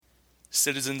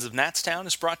Citizens of Natstown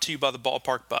is brought to you by the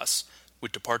Ballpark Bus,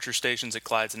 with departure stations at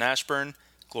Clydes and Ashburn,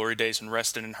 Glory Days in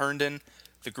Reston and Herndon,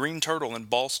 the Green Turtle in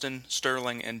Ballston,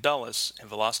 Sterling, and Dulles, and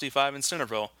Velocity 5 in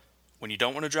Centerville. When you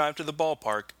don't want to drive to the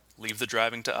ballpark, leave the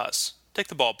driving to us. Take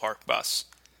the Ballpark Bus.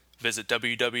 Visit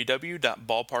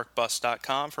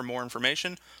www.ballparkbus.com for more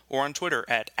information, or on Twitter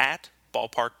at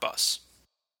 @ballparkbus.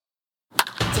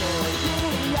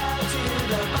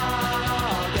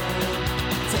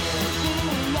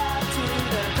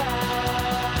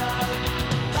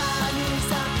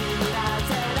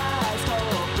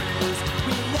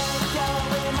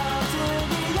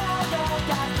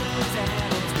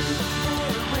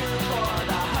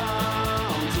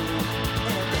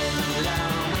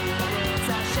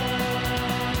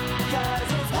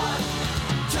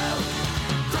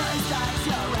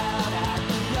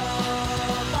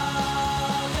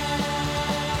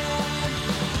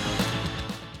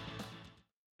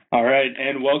 All right,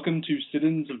 and welcome to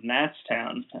Citizens of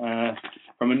Natstown.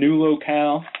 From a new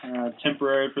locale,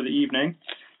 temporary for the evening.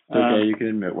 Okay, you can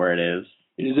admit where it is.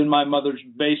 It is in my mother's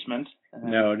basement.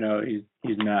 No, he's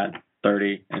not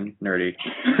 30 and nerdy.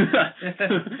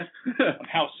 I'm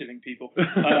house sitting people.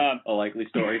 A likely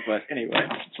story, but anyway.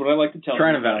 That's what I like to tell you.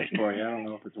 Trying to vouch for you. I don't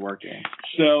know if it's working.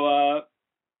 So,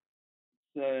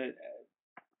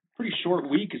 pretty short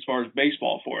week as far as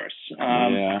baseball for us.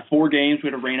 4 games. We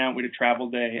had a rain out. We had a travel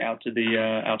day out to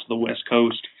the West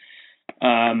Coast.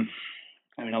 A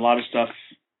lot of stuff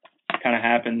kind of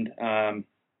happened.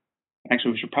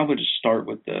 Actually, we should probably just start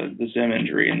with the Zim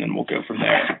injury, and then we'll go from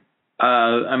there. I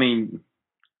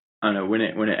don't know, when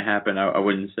it happened, I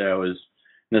wouldn't say I was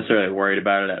necessarily worried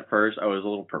about it at first. I was a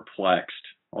little perplexed.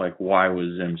 Like, why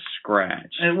was Zim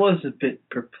scratched? It was a bit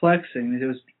perplexing. It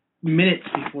was minutes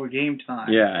before game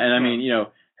time. Yeah, and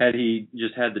had he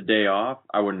just had the day off,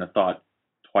 I wouldn't have thought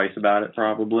twice about it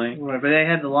probably. Right, but they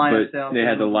had the lineups out. They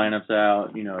had the lineups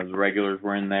out, the regulars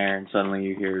were in there, and suddenly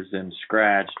you hear Zim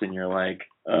scratched, and you're like,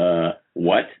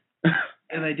 what?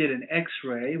 And they did an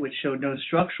X-ray, which showed no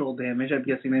structural damage. I'm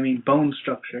guessing they mean bone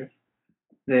structure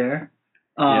there.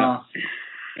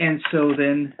 And so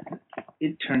then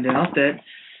it turned out that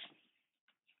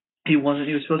he was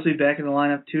supposed to be back in the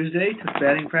lineup Tuesday, took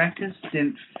batting practice,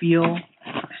 didn't feel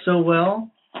so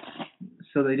well.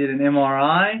 So they did an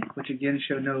MRI, which again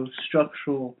showed no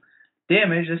structural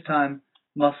damage, this time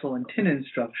muscle and tendon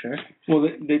structure. Well,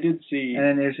 they did see... And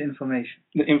then there's inflammation.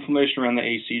 The inflammation around the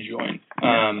AC joint.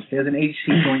 There's an AC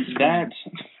joint.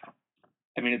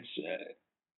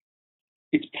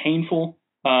 It's painful.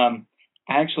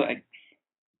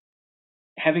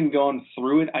 Having gone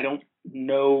through it, I don't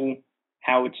know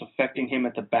how it's affecting him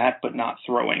at the bat, but not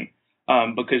throwing.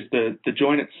 Because the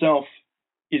joint itself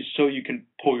is so you can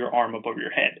pull your arm above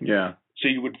your head. Yeah. So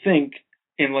you would think,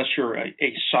 unless you're a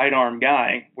sidearm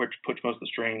guy, which puts most of the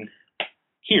strain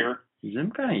here.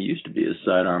 Zim kind of used to be a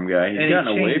sidearm guy. He's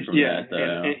gotten away from that,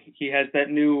 though. And he has that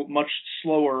new, much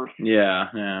slower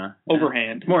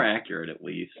overhand. More accurate, at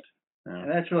least. Yeah. And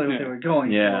that's really what they were going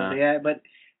for. Yeah, but,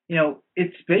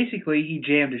 it's basically he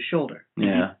jammed his shoulder.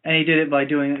 Yeah. And he did it by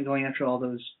going after all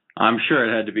those... I'm sure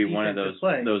it had to be one of those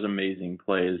plays. Those amazing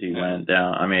plays he went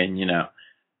down.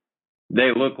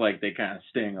 They look like they kind of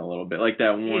sting a little bit. Like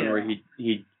that one where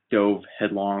he dove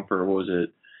headlong for, what was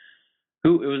it? It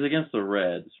was against the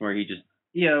Reds, where he just...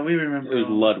 Yeah, we remember. It was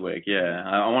Ludwig, yeah.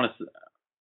 I want to...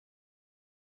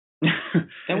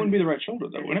 That wouldn't be the right shoulder,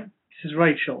 though, would it? It's his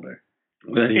right shoulder.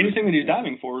 Anything that he's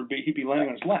diving for, he'd be landing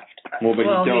on his left. Well, but he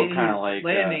dove kind of like...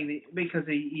 landing because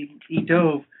he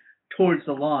dove towards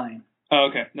the line. Oh,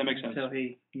 okay. That makes sense. So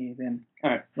he then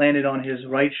landed on his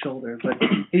right shoulder. But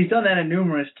he's done that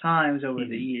numerous times over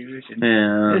the years. And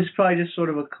it's probably just sort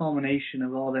of a culmination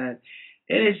of all that.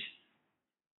 And it's,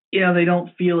 they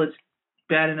don't feel it's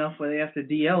bad enough where they have to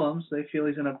DL him, so they feel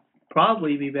he's going to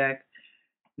probably be back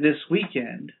this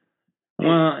weekend.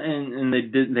 Well, and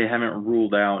they haven't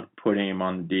ruled out putting him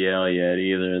on the DL yet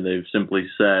either. They've simply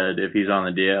said if he's on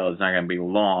the DL, it's not going to be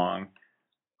long.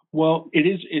 Well,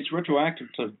 it's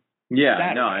retroactive to... Yeah,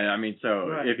 Saturday.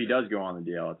 If he does go on the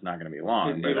DL, it's not going to be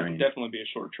long. It'll definitely be a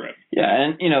short trip. Yeah,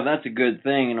 and, that's a good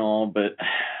thing and all, but,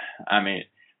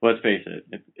 let's face it,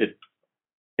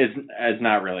 it's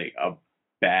not really a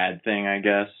bad thing, I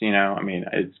guess,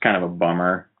 it's kind of a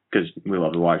bummer, because we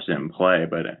love to watch them play,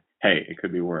 but, hey, it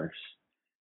could be worse.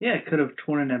 Yeah, it could have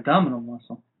torn an abdominal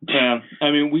muscle. Yeah,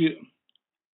 I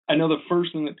know the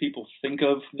first thing that people think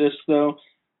of this, though,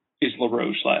 is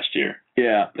LaRoche last year.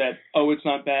 Yeah. That, it's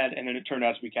not bad, and then it turned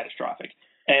out to be catastrophic.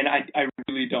 And I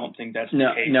really don't think that's the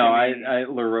case. No,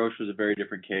 LaRoche was a very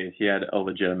different case. He had a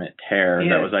legitimate tear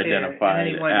that was identified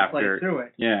and he wanted after. To play through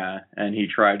it. Yeah, and he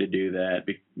tried to do that.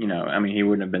 He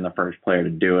wouldn't have been the first player to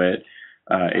do it.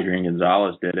 Adrian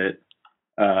Gonzalez did it.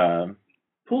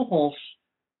 Pujols,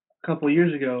 a couple of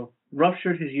years ago,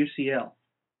 ruptured his UCL,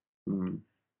 and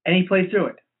he played through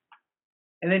it.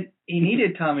 And then he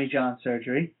needed Tommy John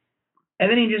surgery, and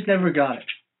then he just never got it.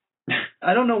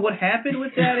 I don't know what happened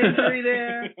with that injury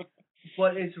there,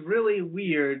 but it's really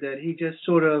weird that he just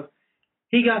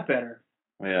he got better.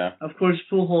 Yeah. Of course,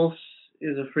 Pujols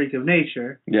is a freak of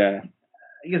nature. Yeah.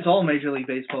 I guess all Major League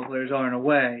Baseball players are in a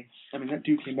way. I mean, that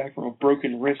dude came back from a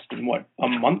broken wrist in a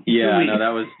month? Yeah, no,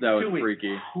 that was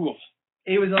freaky.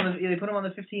 He was they put him on the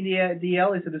 15-day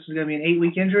DL. They said this was going to be an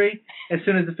 8-week injury. As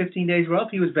soon as the 15 days were up,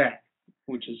 he was back.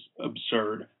 Which is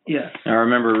absurd. Yeah. I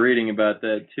remember reading about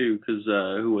that too, because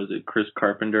who was it? Chris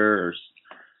Carpenter or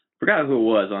forgot who it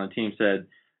was on the team said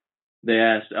they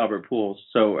asked Albert Pujols,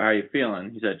 "So how are you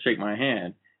feeling?" He said, "Shake my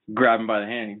hand." Grab him by the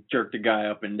hand and jerk the guy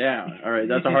up and down. All right,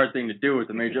 that's a hard thing to do with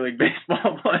a Major League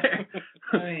Baseball player.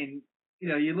 I mean,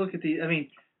 you look at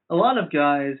a lot of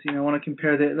guys, want to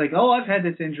compare that, like, oh, I've had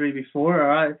this injury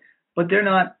before, but they're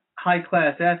not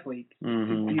high-class athletes.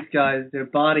 Mm-hmm. These guys, their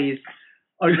bodies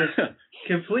are just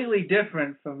completely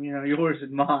different from, yours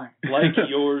and mine. Like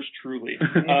yours truly.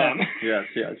 Yes,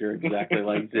 you're exactly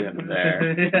like Jim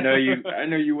there. I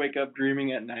know you wake up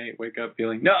dreaming at night, wake up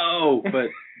feeling, no, but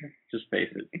just face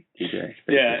it,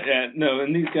 TJ. No,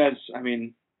 and these guys, I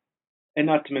mean, and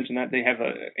not to mention that they have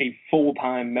a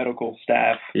full-time medical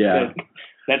staff. Yeah.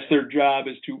 That's their job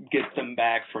is to get them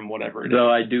back from whatever it is.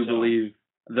 Though I do believe,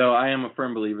 I am a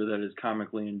firm believer that it's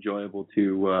comically enjoyable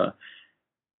to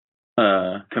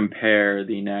compare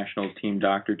the Nationals team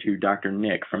doctor to Dr.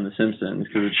 Nick from The Simpsons,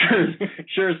 because it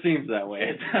sure seems that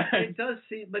way. It does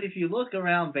seem, but if you look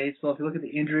around baseball, if you look at the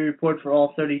injury report for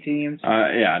all 30 teams,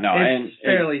 it's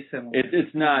fairly similar.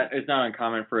 It's not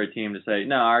uncommon for a team to say,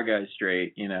 no, our guy's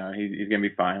straight, he's gonna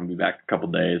be fine, he'll be back in a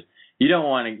couple days. You don't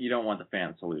want the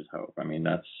fans to lose hope. I mean,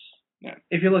 that's. Yeah.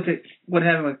 If you look at what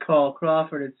happened with Carl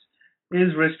Crawford,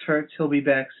 his wrist hurts, he'll be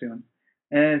back soon,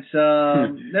 and it's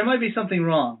there might be something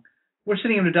wrong. We're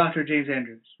sending him to Dr. James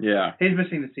Andrews. Yeah. He's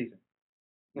missing the season.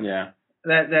 Yeah.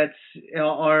 That's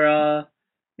our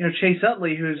Chase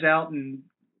Utley, who's out in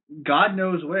God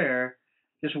knows where,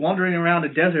 just wandering around a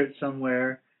desert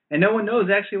somewhere, and no one knows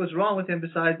actually what's wrong with him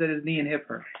besides that his knee and hip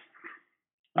hurt.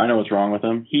 I know what's wrong with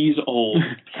him. He's old.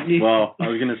 Well, I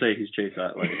was going to say he's Chase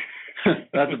Utley.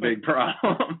 That's a big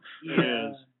problem.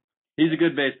 Yes. He's a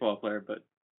good baseball player, but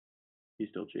he's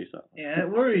still Chase Utley. Yeah, it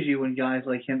worries you when guys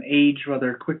like him age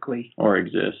rather quickly. Or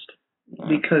exist.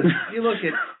 Because you look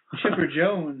at Chipper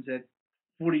Jones at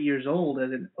 40 years old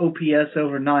as an OPS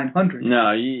over 900.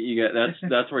 No, you got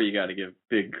that's where you got to give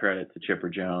big credit to Chipper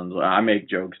Jones. I make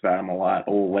jokes about him a lot.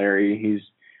 Old Larry, he's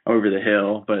over the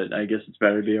hill, but I guess it's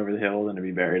better to be over the hill than to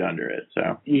be buried under it.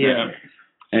 So yeah.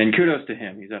 And kudos to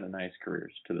him. He's had a nice career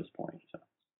to this point. So.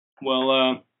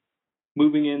 Well,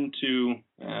 moving into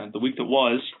the week that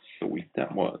was. The week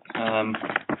that was.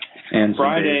 And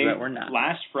Friday, that were not.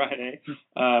 Last Friday,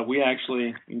 we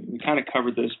kind of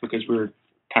covered this because we were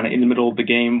kind of in the middle of the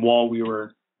game while we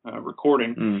were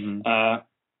recording. Mm-hmm.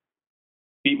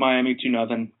 Beat Miami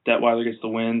 2-0. Detweiler gets the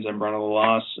wins. Zambrano the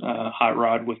loss. Hot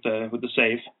Rod with the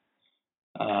save.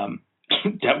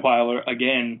 Detweiler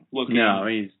again looking. No,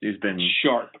 he's been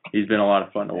sharp. He's been a lot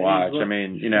of fun to watch. I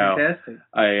mean, fantastic.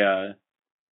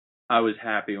 I was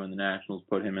happy when the Nationals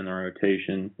put him in the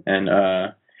rotation,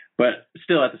 and but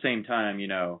still at the same time,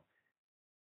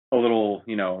 a little,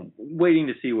 waiting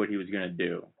to see what he was going to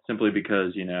do, simply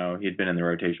because he had been in the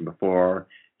rotation before.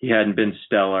 He hadn't been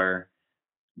stellar,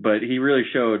 but he really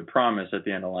showed promise at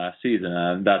the end of last season,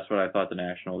 and that's what I thought the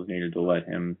Nationals needed to let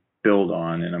him build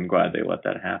on, and I'm glad they let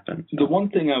that happen. So. The one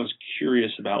thing I was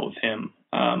curious about with him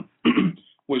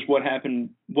was what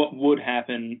would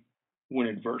happen when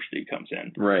adversity comes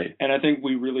in. Right. And I think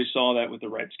we really saw that with the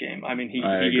Reds game. I mean, he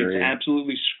gets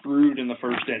absolutely screwed in the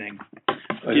first inning.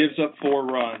 Gives up 4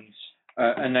 runs.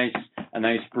 A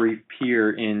nice brief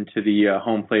peer into the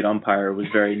home plate umpire was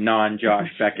very non-Josh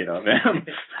Beckett of him.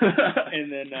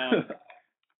 And then,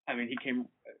 he came.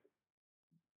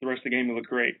 The rest of the game he looked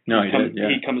great. No, he did. Yeah.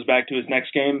 He comes back to his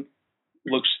next game,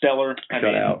 looks stellar. Shut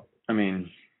out. I mean,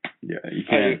 yeah, you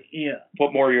can't.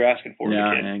 What more are you asking for?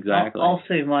 Yeah, exactly. I'll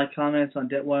save my comments on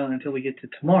Detweiler until we get to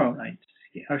tomorrow night's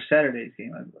game, or Saturday's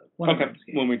game. Okay,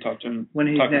 when we talk to him. When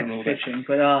he's next pitching.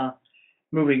 But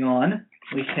moving on,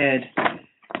 we had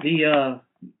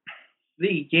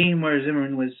the game where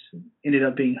Zimmerman ended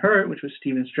up being hurt, which was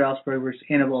Steven Strasburg versus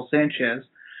Anibal Sanchez.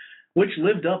 which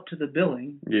lived up to the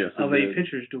billing of a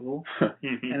pitcher's duel.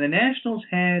 And the Nationals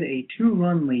had a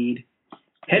 2-run lead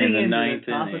heading into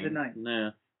the top of the ninth.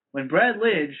 Yeah. When Brad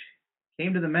Lidge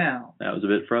came to the mound. That was a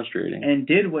bit frustrating. And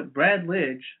did what Brad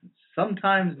Lidge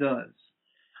sometimes does.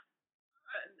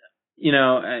 You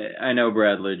know, I know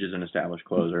Brad Lidge is an established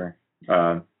closer.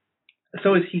 So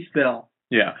is Heath Bell.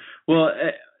 Yeah. Well,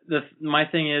 my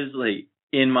thing is, like,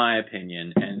 in my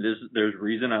opinion, and there's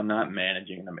reason I'm not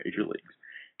managing the major leagues.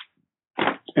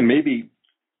 And maybe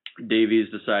Davies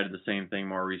decided the same thing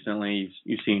more recently.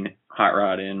 You've seen Hot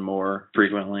Rod in more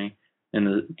frequently in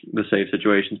the safe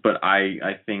situations, but I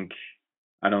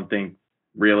don't think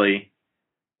really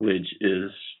Lidge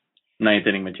is ninth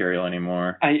inning material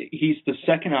anymore. He's the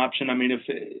second option. I mean,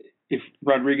 if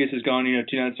Rodriguez is gone, 2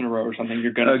 nights in a row or something,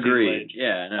 you're going to see Lidge.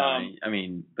 Yeah, no, I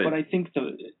mean, but I think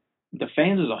the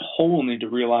fans as a whole need to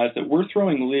realize that we're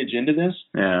throwing Lidge into this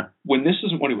when this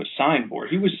isn't what he was signed for.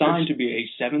 He was signed to be a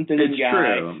 7th inning guy.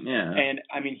 True. Yeah. And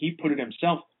I mean, he put it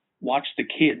himself. Watch the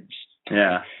kids.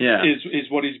 Yeah.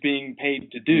 Is what he's being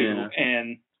paid to do. Yeah.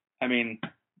 And I mean,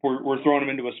 we're throwing him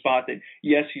into a spot that,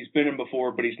 yes, he's been in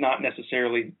before, but he's not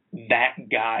necessarily that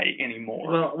guy anymore.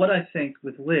 Well, what I think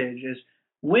with Lidge is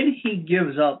when he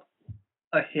gives up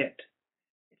a hit,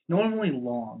 it's normally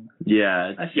long.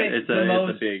 Yeah, it's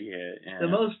a big hit. Yeah. The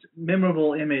most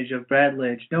memorable image of Brad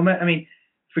Lidge,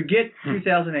 forget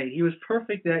 2008. He was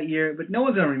perfect that year, but no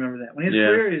one's going to remember that. When his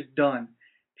career is done,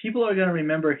 people are going to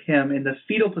remember him in the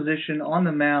fetal position on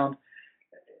the mound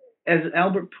as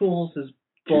Albert Pujols'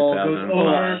 ball goes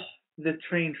over the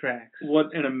train tracks.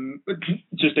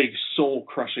 Just a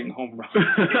soul-crushing home run.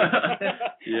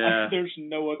 Yeah. There's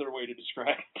no other way to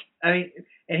describe it. I mean,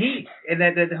 and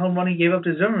that home run he gave up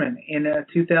to Zimmerman in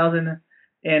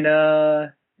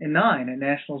 2009 at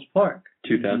Nationals Park.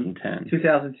 2010.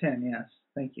 2010, yes.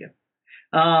 Thank you.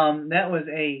 That was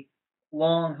a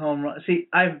long home run. See,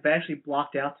 I've actually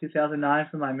blocked out 2009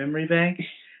 from my memory bank.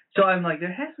 So I'm like,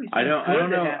 there has to be something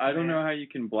I don't know how you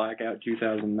can black out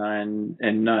 2009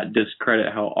 and not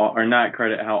discredit not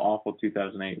credit how awful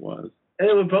 2008 was.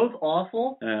 They were both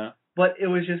awful. Yeah. But it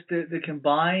was just the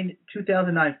combined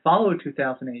 2009 followed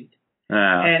 2008.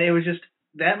 And it was just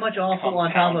that much awful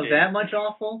on top of that much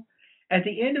awful. At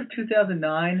the end of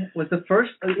 2009 was it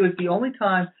was the only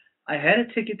time I had a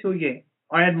ticket to a game,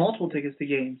 or I had multiple tickets to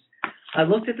games. I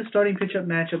looked at the starting pitch-up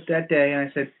matchup that day and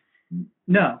I said,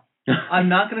 no. I'm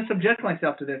not going to subject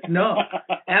myself to this. No,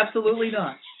 absolutely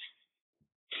not.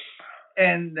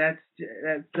 And that's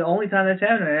the only time that's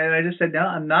happened. And I just said, no,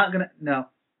 I'm not going to. No.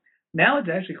 Now it's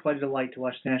actually quite a delight to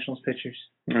watch Nationals pitchers.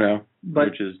 Yeah,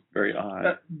 which is very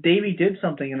odd. Davey did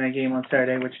something in that game on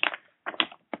Saturday, which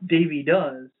Davey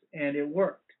does, and it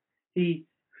worked.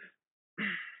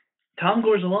 Tom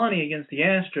Gorzelani against the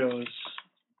Astros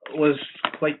was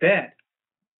quite bad.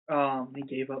 He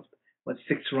gave up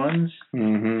 6 runs?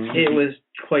 Mm-hmm. It was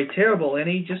quite terrible, and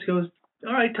he just goes,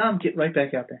 all right, Tom, get right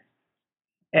back out there.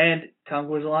 And Tom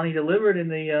Gorzelani delivered in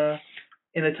the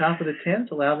top of the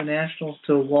 10th, allowed the Nationals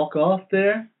to walk off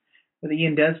there, with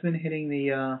Ian Desmond hitting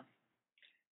the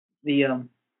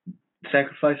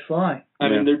sacrifice fly. I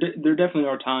mean, there definitely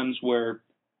are times where,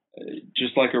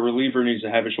 just like a reliever needs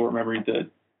to have a short memory,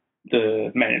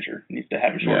 the manager needs to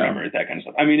have a short memory, that kind of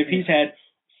stuff. I mean, if he's had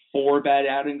 4 bad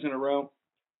outings in a row,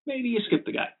 maybe you skip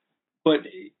the guy. But,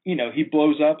 he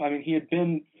blows up. I mean, he had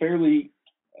been fairly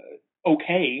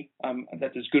okay.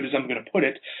 That's as good as I'm going to put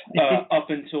it, up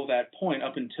until that point,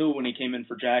 up until when he came in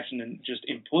for Jackson and just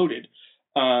imploded.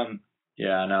 Let him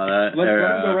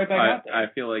go right back out there. I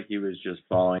feel like he was just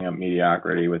following up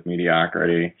mediocrity with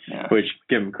mediocrity, which,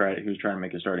 give him credit, he was trying to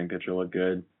make a starting pitcher look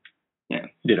good. Yeah.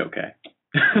 Did okay.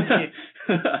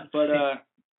 But,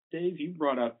 Dave, you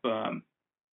brought up, the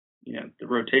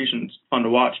rotation's fun to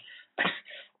watch.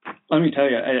 Let me tell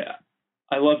you,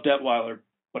 I love Detweiler,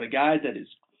 but a guy that is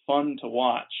fun to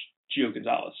watch, Gio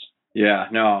Gonzalez. Yeah,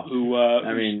 no. Who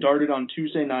started on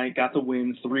Tuesday night, got the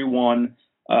win, 3-1,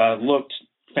 looked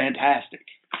fantastic.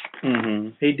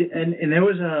 Mm-hmm. He did, and there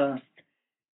was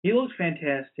he looked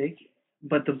fantastic,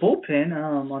 but the bullpen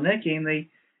on that game, I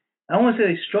don't want to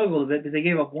say they struggled a bit because they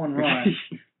gave up 1 run.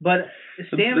 But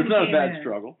Stammen it's not a bad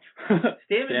struggle.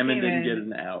 Stammen didn't get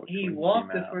an out. He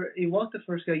walked the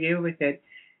first guy, gave him a hit.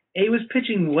 He was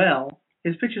pitching well.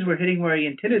 His pitches were hitting where he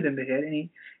intended them to hit, and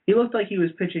he looked like he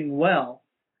was pitching well,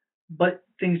 but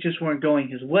things just weren't going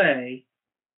his way.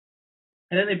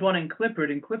 And then they brought in Clippard,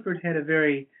 and Clippard had a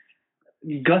very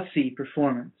gutsy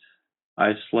performance.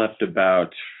 I slept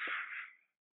about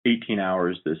 18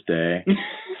 hours this day.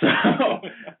 So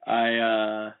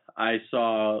I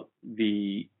saw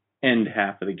the end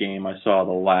half of the game. I saw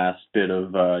the last bit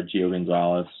of Gio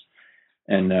Gonzalez.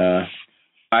 And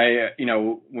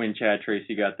when Chad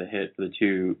Tracy got the hit for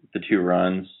the two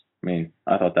runs, I mean,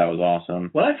 I thought that was awesome.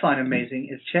 What I find amazing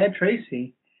is Chad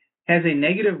Tracy has a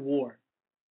negative WAR,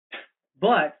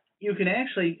 but you can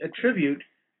actually attribute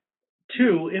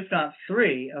 2, if not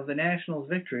 3, of the Nationals'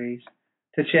 victories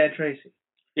to Chad Tracy.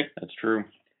 Yeah, that's true.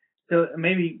 So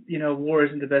maybe WAR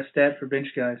isn't the best stat for bench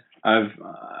guys.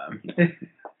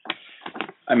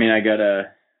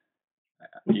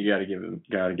 You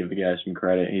gotta give the guy some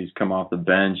credit. He's come off the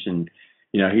bench, and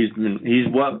he's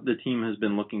what the team has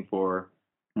been looking for.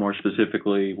 More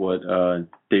specifically, what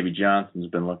Davey Johnson's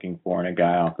been looking for in a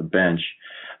guy off the bench,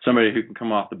 somebody who can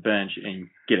come off the bench and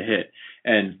get a hit.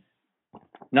 And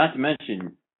not to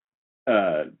mention,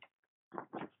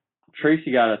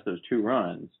 Tracy got us those 2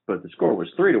 runs, but the score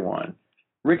was 3-1.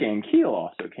 Rick Ankiel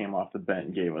also came off the bench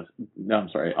and gave us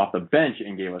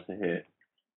a hit,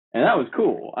 and that was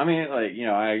cool. I mean,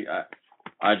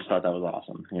 I just thought that was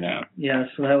awesome. Yeah,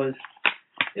 so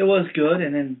it was good,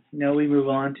 and then we move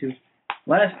on to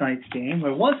last night's game,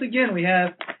 where once again we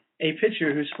have a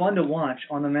pitcher who's fun to watch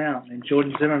on the mound, and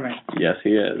Jordan Zimmermann. Yes, he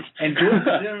is. And Jordan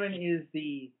Zimmermann is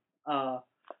the,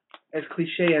 as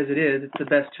cliche as it is, it's the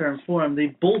best term for him, the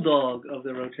bulldog of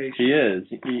the rotation. He is.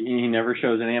 He never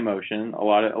shows any emotion. A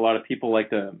lot of people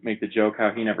like to make the joke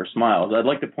how he never smiles. I'd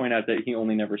like to point out that he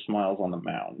only never smiles on the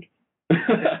mound.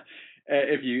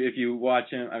 If you watch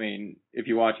him,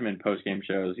 in post-game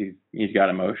shows, he's got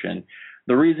emotion.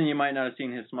 The reason you might not have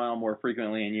seen his smile more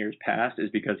frequently in years past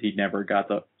is because he never got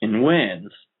in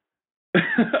wins.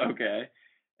 Okay.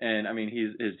 And,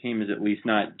 his team is at least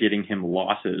not getting him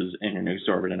losses in an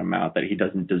exorbitant amount that he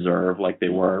doesn't deserve like they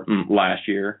were last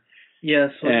year.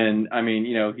 Yes. And,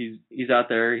 he's out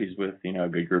there. He's with, a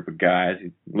good group of guys.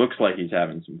 He looks like he's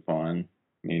having some fun.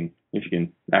 If you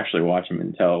can actually watch him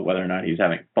and tell whether or not he's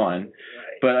having fun. Right.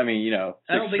 But, I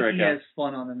don't think he has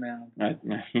fun on the mound.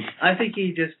 I think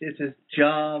it's his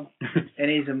job, and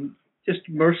he's just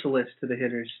merciless to the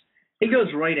hitters. He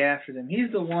goes right after them.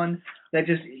 He's the one that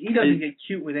he doesn't get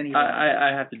cute with anybody.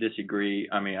 I have to disagree.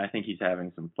 I think he's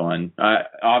having some fun.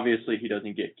 Obviously, he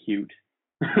doesn't get cute.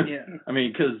 Yeah.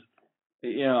 Because,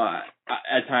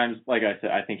 at times, like I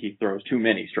said, I think he throws too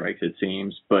many strikes, it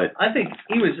seems. But I think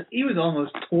he was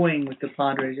almost toying with the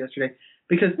Padres yesterday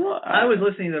because I was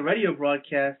listening to the radio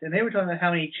broadcast, and they were talking about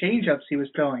how many changeups he was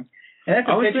throwing. And that's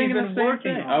a pitch he's been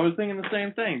working on. I was thinking the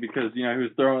same thing because, he was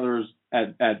throwing, there was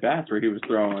at bats where he was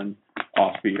throwing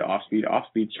off-speed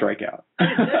strikeout.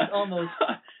 That's almost,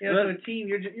 so a team,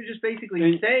 you're just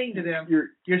basically saying to them,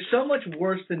 you're so much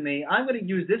worse than me. I'm going to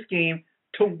use this game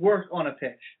to work on a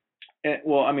pitch.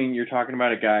 You're talking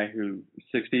about a guy who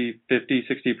 60% of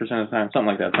the time, something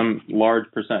like that, some large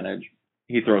percentage,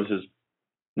 he throws his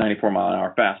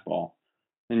 94-mile-an-hour fastball.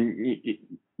 And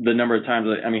the number of times,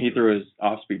 he threw his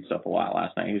off-speed stuff a lot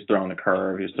last night. He was throwing the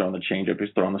curve, he was throwing the changeup, he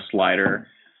was throwing the slider,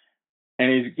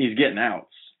 and he's getting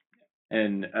outs.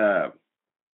 And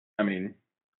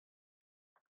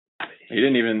he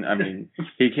didn't even.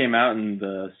 He came out in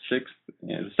the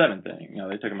seventh inning.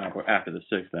 They took him out after the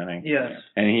 6th inning. Yes.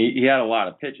 And he had a lot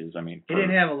of pitches. He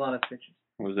didn't have a lot of pitches.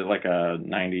 Was it like a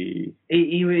 90?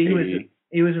 He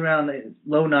was around the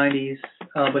low 90s,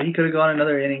 but he could have gone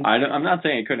another inning. I'm not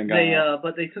saying he couldn't have gone.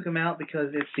 But they took him out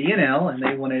because it's the NL and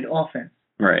they wanted offense.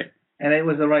 Right. And it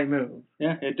was the right move.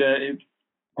 Yeah, it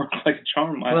worked like a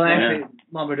charm last night. Well, actually,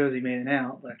 Lombardozzi made it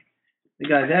out, but the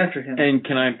guys after him. And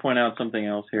can I point out something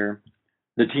else here?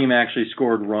 The team actually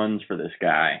scored runs for this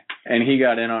guy, and he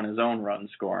got in on his own run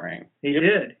scoring. He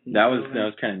did. That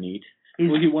was kind of neat. He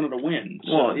wanted to win.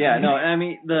 So. Well, yeah, no,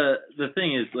 the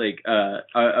thing is,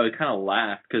 I kind of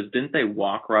laughed because didn't they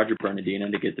walk Roger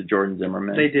Bernardino to get to Jordan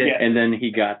Zimmermann? They did. And then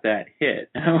he got that hit.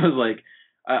 I was like,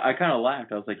 I kind of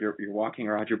laughed. I was like, you're walking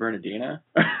Roger Bernardino?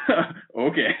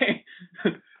 Okay.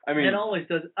 It always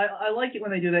does. I like it when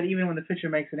they do that, even when the pitcher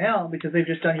makes an out, because they've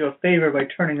just done you a favor by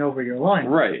turning over your line.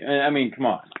 Right. Come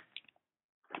on.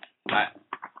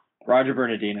 Roger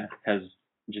Bernardino has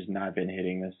just not been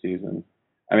hitting this season.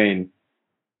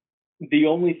 The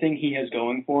only thing he has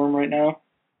going for him right now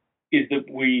is that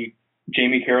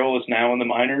Jamie Carroll is now in the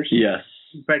minors. Yes.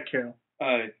 Brett Carroll.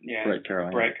 Yeah. Brett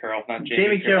Carroll. Brett Carroll, not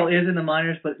Jamie Carroll is in the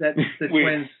minors, but that's the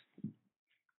Twins.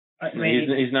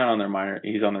 He's not on their minor.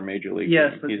 He's on their major league.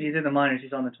 Yes, but he's in the minors.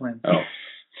 He's on the Twins. Oh.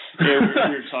 Yeah,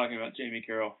 we were talking about Jamie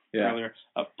Carroll earlier.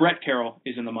 Brett Carroll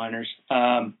is in the minors.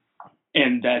 And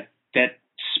that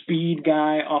speed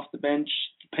guy off the bench,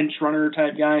 pinch runner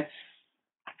type guy,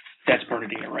 that's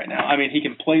Bernardino right now. He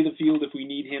can play the field if we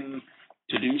need him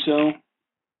to do so,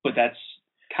 but that's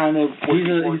kind of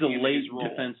he's a late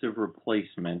defensive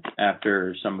replacement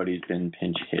after somebody's been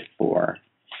pinch hit for.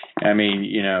 I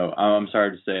mean, I'm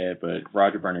sorry to say it, but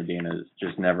Roger Bernardino is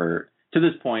just never, to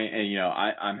this point, and,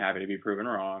 I'm happy to be proven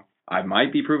wrong. I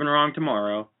might be proven wrong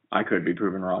tomorrow. I could be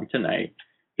proven wrong tonight.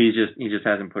 He just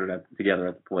hasn't put it together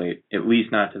at the plate, at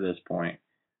least not to this point.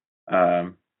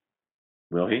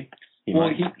 Will he? He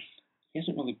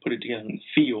hasn't really put it together in the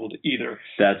field either.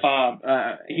 That's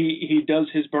he does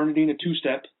his Bernardino two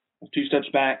steps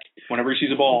back whenever he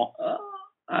sees a ball,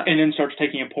 and then starts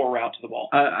taking a poor route to the ball.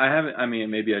 I haven't. I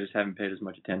mean, maybe I just haven't paid as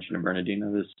much attention to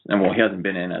Bernardino he hasn't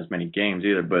been in as many games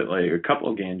either. But like a couple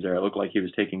of games there, it looked like he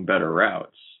was taking better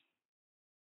routes.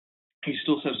 He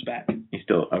still steps back. He's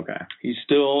still okay. He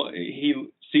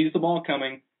sees the ball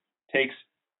coming, takes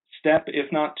step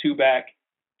if not two back,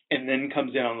 and then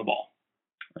comes in on the ball.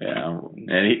 Yeah,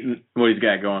 and what he's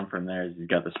got going from there is he's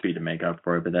got the speed to make up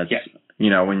for it. But that's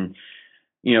when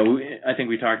I think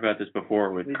we talked about this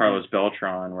before with Carlos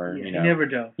Beltran, where he never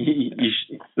does.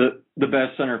 The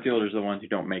best center fielders are the ones who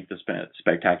don't make the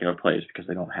spectacular plays because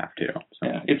they don't have to. So.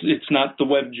 Yeah, it's not the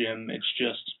web gym.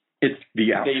 It's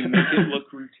the outfit. They make it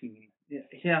look routine.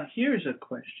 Yeah, here's a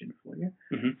question for you.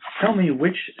 Mm-hmm. Tell me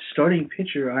which starting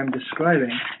pitcher I'm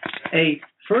describing. A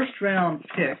first-round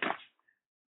pick,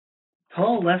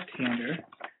 tall left-hander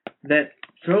that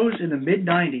throws in the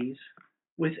mid-90s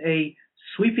with a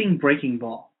sweeping breaking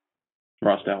ball.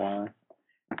 Ross Detweiler.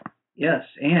 Yes,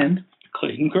 and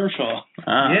Clayton Kershaw.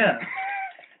 Yeah.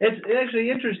 It's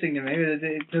actually interesting to me that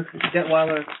it took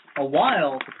Detweiler a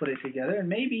while to put it together, and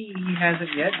maybe he hasn't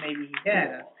yet, maybe he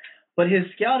has. But his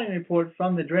scouting report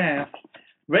from the draft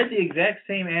read the exact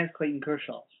same as Clayton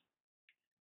Kershaw's.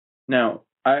 Now,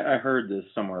 I heard this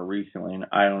somewhere recently, and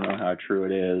I don't know how true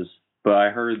it is, but I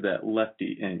heard that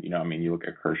lefty, and you look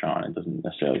at Kershaw, and it doesn't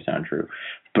necessarily sound true,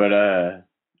 but I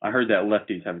heard that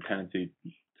lefties have a tendency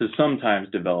to sometimes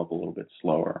develop a little bit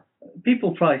slower.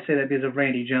 People probably say that because of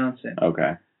Randy Johnson.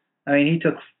 Okay. I mean, he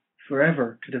took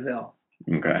forever to develop.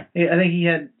 Okay. I think he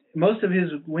had most of his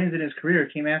wins in his career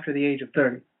came after the age of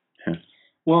 30.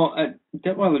 Well,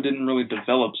 Detweiler didn't really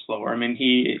develop slower. I mean,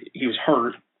 he was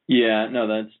hurt. Yeah, no,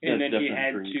 that's and then definitely he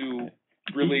had true.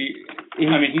 to really.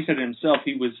 He said it himself.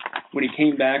 He was when he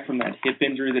came back from that hip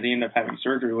injury that he ended up having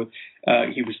surgery with.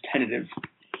 He was tentative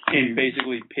and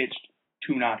basically pitched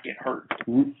to not get hurt.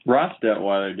 Ross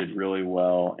Detweiler did really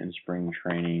well in spring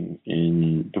training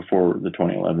before the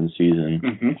 2011 season,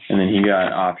 and then he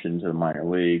got optioned to the minor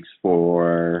leagues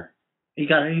for. He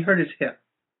hurt his hip.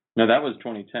 No, that was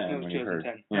 2010 when 2010. He hurt.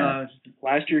 Yeah.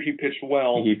 Last year he pitched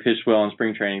well. He pitched well in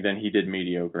spring training. Then he did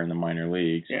mediocre in the minor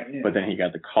leagues. Yeah. But then he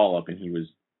got the call up and he was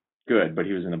good. But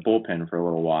he was in the bullpen for a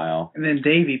little while. And then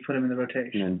Davey put him in the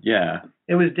rotation. And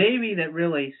it was Davey that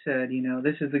really said,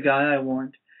 this is the guy I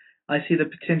want. I see the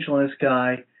potential in this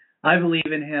guy. I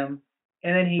believe in him.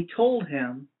 And then he told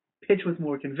him, pitch with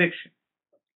more conviction.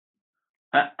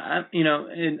 I'm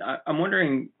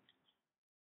wondering.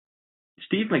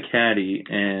 Steve McCatty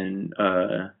and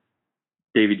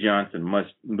Davey Johnson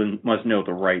must know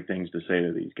the right things to say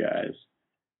to these guys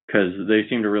because they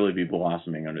seem to really be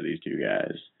blossoming under these two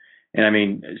guys. And I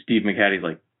mean, Steve McCatty's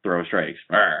like throw strikes,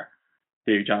 Arr.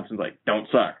 Davey Johnson's like don't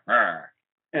suck, Arr.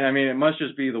 And I mean, it must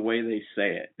just be the way they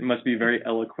say it. It must be very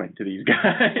eloquent to these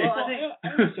guys. Well, I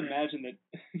just imagine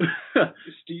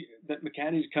that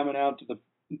McCatty's coming out to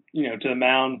the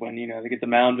mound when they get the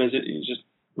mound visit. He's just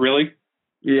really.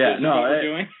 Yeah, no, what we're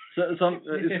doing? It's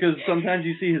because sometimes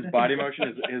you see his body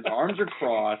motion, his arms are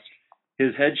crossed,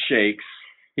 his head shakes.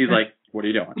 He's like, what are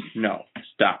you doing? No,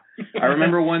 stop. I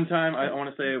remember one time, I want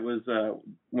to say it was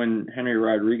when Henry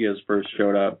Rodriguez first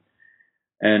showed up,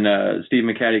 and Steve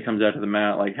McCatty comes out to the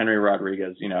mound, like Henry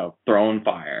Rodriguez, throwing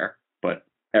fire, but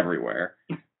everywhere.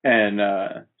 And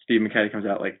Steve McCatty comes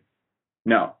out like,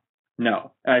 no.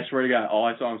 I swear to God, all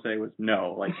I saw him say was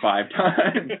no, like 5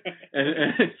 times.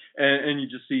 and you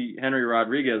just see Henry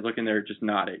Rodriguez looking there just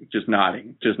nodding.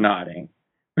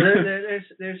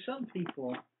 There's some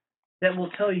people that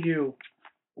will tell you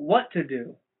what to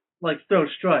do, like throw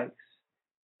strikes.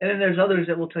 And then there's others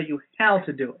that will tell you how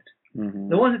to do it. Mm-hmm.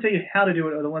 The ones that tell you how to do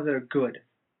it are the ones that are good.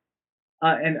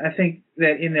 And I think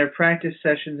that in their practice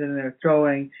sessions and in their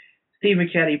throwing, Steve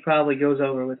McCatty probably goes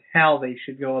over with how they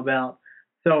should go about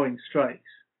throwing strikes.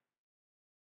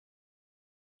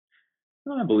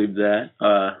 I believe that.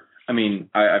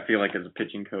 I feel like as a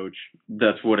pitching coach,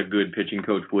 that's what a good pitching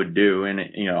coach would do. And,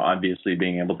 obviously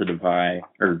being able to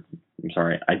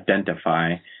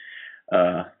identify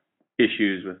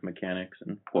issues with mechanics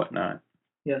and whatnot.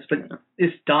 Yes, but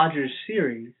this Dodgers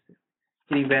series,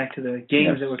 getting back to the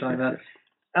games that we're talking about,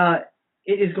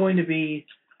 it is going to be,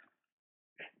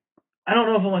 I don't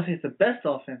know if I want to say it's the best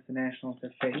offense the Nationals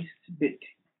have faced, but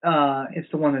It's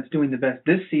the one that's doing the best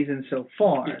this season so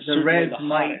far. It's The certainly Reds the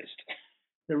might. hottest.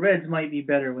 The Reds might be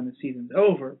better when the season's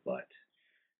over, but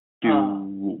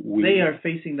they are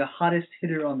facing the hottest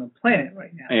hitter on the planet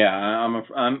right now. Yeah,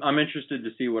 I'm interested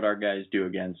to see what our guys do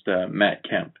against Matt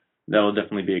Kemp. That'll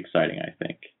definitely be exciting, I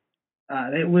think.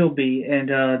 It will be, and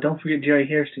don't forget Jerry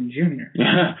Hairston Jr.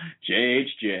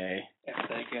 JHJ. That's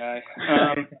that guy.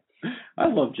 I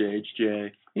love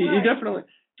JHJ. He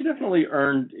definitely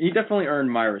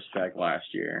earned my respect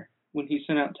last year. When he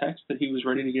sent out text that he was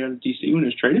ready to get out of DC when he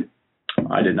was traded?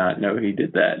 I did not know he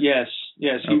did that. Yes, he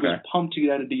was pumped to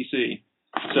get out of DC.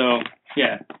 So,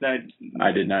 yeah, that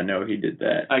I did not know he did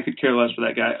that. I could care less for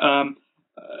that guy.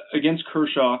 Against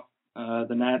Kershaw,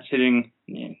 the Nats hitting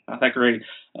not that great.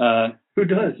 Who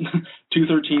does?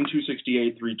 213,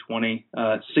 268, 320,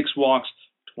 6 walks,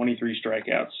 23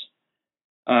 strikeouts.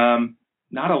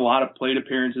 Not a lot of plate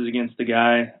appearances against the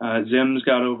guy. Zim's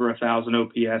got over 1,000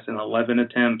 OPS in 11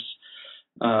 attempts.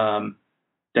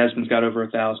 Desmond's got over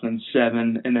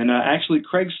 1,007. And then actually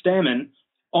Craig Stammen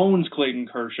owns Clayton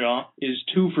Kershaw, is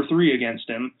 2 for 3 against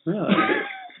him. Really?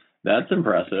 That's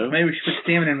impressive. Maybe we should put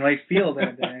Stammen in right field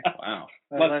that day. Wow.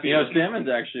 Stammen's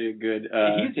actually a good.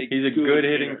 He's a good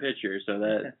hitting pitcher, so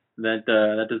that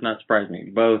does not surprise me.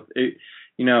 Both,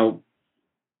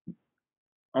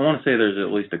 I want to say there's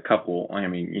at least a couple. I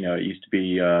mean, it used to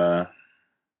be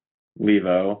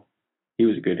Levo. He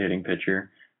was a good hitting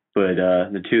pitcher, but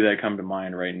the two that come to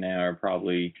mind right now are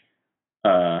probably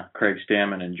Craig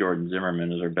Stammen and Jordan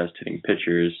Zimmerman as our best hitting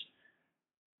pitchers.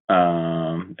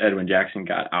 Edwin Jackson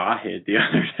got a hit the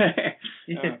other day.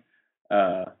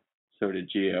 So did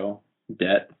Gio.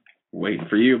 Det, waiting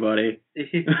for you, buddy.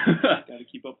 Got to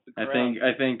keep up with the crowd.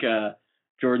 I think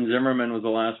Jordan Zimmerman was the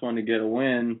last one to get a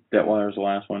win. Detweiler was the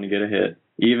last one to get a hit.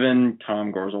 Even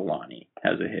Tom Gorzolani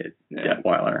has a hit. Yeah.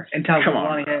 Detweiler. And Tom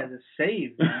Gorzolani has a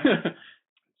save. It's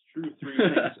true. 3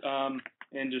 things.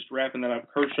 And just wrapping that up,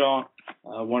 Kershaw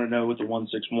 1-0 with the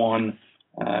 1.61,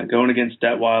 going against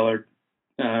Detweiler,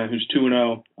 who's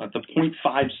 2-0 at the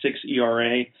 .56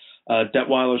 ERA.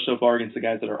 Detweiler so far against the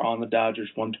guys that are on the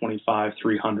Dodgers, 125,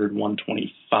 300,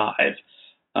 125.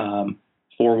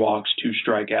 4 walks, 2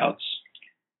 strikeouts.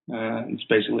 It's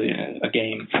basically a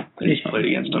game that he's played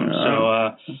against them.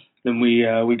 So then we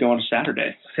go on to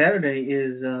Saturday. Saturday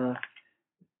is the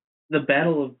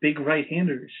battle of big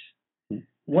right-handers.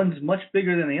 One's much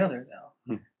bigger than the other, though.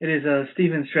 It is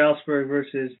Steven Strasburg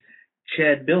versus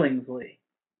Chad Billingsley.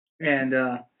 And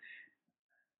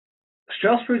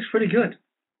Strasburg's pretty good.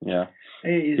 Yeah.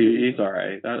 He's all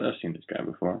right. I've seen this guy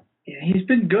before. Yeah, he's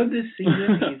been good this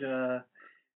season.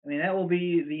 That will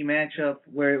be the matchup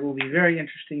where it will be very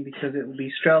interesting because it will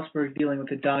be Strasburg dealing with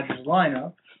the Dodgers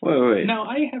lineup. Wait. Now,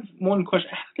 I have one question.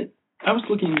 I was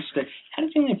looking at this today. How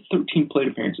does he only have 13 plate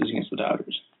appearances against the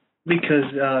Dodgers?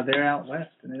 Because they're out west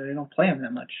and they don't play him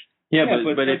that much. Yeah,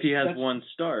 but if he has one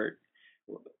start,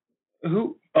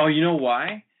 who? Oh, you know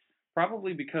why?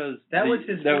 Probably because that was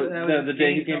the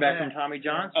day he came back from Tommy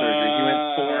John surgery. He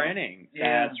went 4 innings.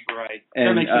 Yeah. That's right. And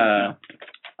that makes sense now.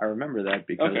 I remember that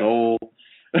because old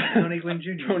Tony Gwynn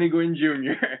Jr. Tony Gwynn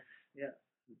Jr. Yeah.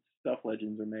 Stuff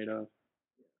legends are made of.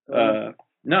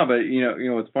 No, but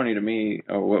what's funny to me,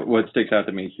 or what sticks out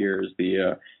to me here is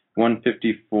the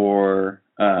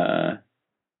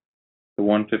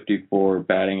 154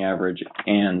 batting average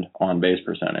and on base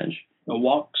percentage. The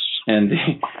walks. And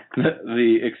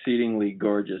the exceedingly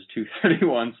gorgeous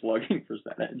 231 slugging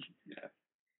percentage.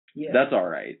 Yeah. That's all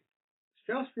right.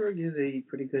 Strasburg is a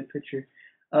pretty good pitcher.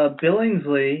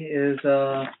 Billingsley is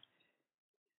the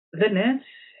Nats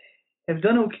have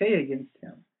done okay against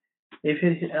him. They've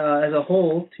hit as a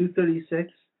whole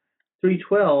 236,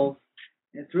 312.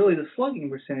 It's really the slugging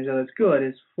percentage that's good.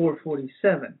 It's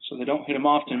 447. So they don't hit him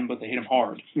often, but they hit him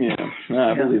hard. Yeah,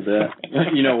 I believe that.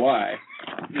 You know why?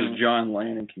 Because John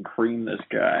Lannon can cream this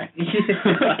guy.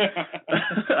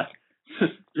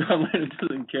 John Lannon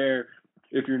doesn't care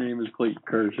if your name is Clayton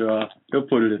Kershaw. He'll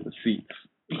put it in the seats.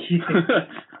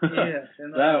 Yes.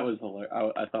 That was hilarious.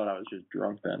 I thought I was just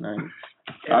drunk that night.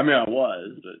 I mean, I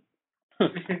was,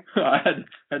 but I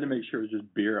had to make sure it was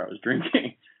just beer I was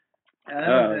drinking. That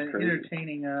was an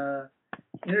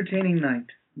entertaining night.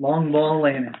 Long ball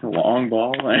Lannon. Long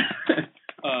ball Lannon.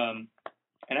 And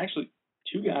actually,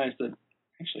 2 guys that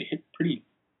actually hit pretty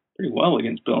well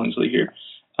against Billingsley here.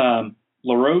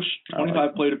 LaRoche,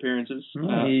 25 plate appearances,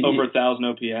 over 1,000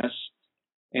 OPS.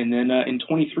 And then in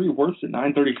 23, Wirth's at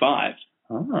 935.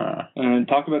 And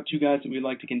talk about 2 guys that we'd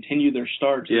like to continue their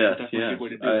starts. Yes. A good way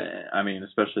to do it. I mean,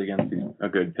 especially against a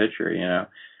good pitcher,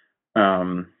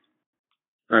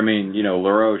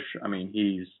 LaRoche, I mean,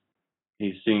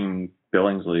 he's seen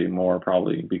Billingsley more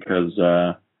probably because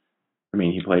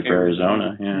he played for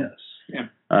Arizona. Yeah. Yes. Yeah.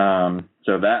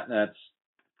 So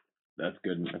that's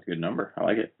good. That's a good number. I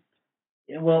like it.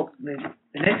 Yeah, well, the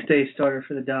next day starter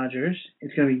for the Dodgers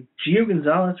is going to be Gio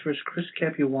Gonzalez versus Chris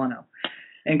Capuano.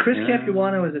 And Chris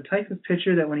Capuano is a type of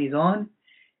pitcher that when he's on,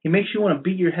 he makes you want to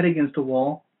beat your head against the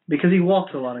wall because he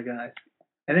walks a lot of guys.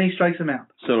 And then he strikes them out.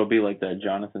 So it'll be like that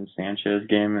Jonathan Sanchez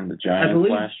game in the Giants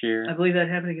last year? I believe that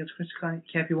happened against Chris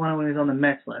Capuano when he was on the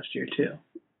Mets last year, too.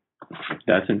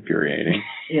 That's infuriating.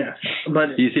 Yes.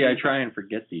 But you see, I try and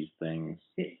forget these things.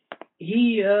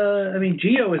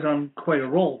 Gio is on quite a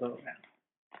roll, though, now.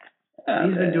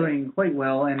 He's been doing quite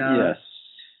well. And yes.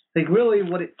 I think really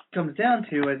what it comes down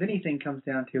to, as anything comes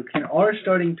down to, can our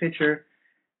starting pitcher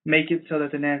make it so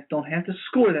that the Nats don't have to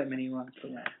score that many runs for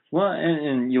that? Well,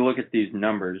 and you look at these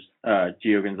numbers,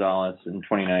 Gio Gonzalez in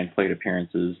 29 plate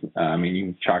appearances. You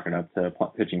can chalk it up to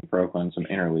pitching for Oakland, some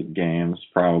interleague games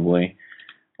probably.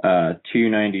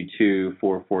 292,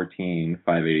 414,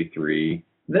 583,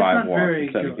 That's 5 not walks, very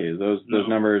and 7 good. Ks. Those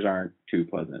numbers aren't too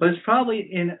pleasant. But it's probably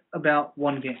in about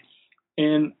one game.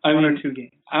 And one or two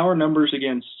games. Our numbers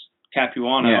against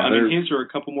Capuano, yeah, his are a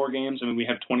couple more games. We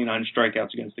have 29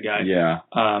 strikeouts against the guy. Yeah.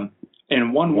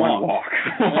 And one walk.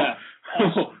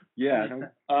 Yeah.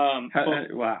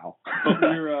 Wow.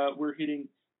 But we're hitting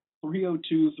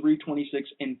 302, 326,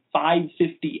 and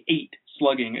 558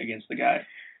 slugging against the guy.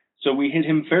 So we hit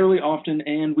him fairly often,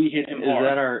 and we hit him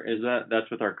hard.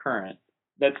 That's with our current?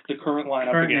 That's the current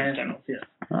lineup against him. Yeah.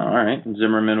 All right.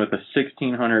 Zimmerman with a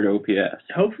 1,600 OPS.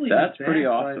 Hopefully that's pretty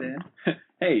awesome.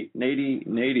 Hey, Nady,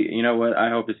 you know what? I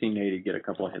hope to see Nady get a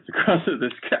couple of hits across to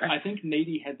this guy. I think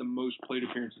Nady had the most plate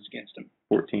appearances against him.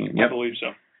 14. Yep. I believe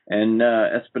so. And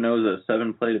Espinoza,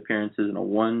 7 plate appearances and a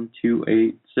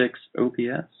 1.286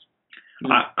 OPS.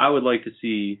 I would like to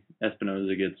see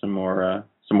Espinoza get some more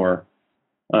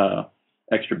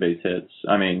extra base hits.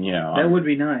 That would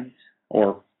be nice.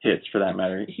 Or hits for that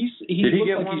matter. He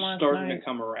get like he's starting to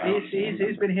come around.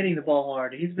 He's been hitting the ball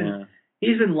hard. He's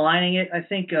been lining it. I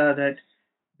think that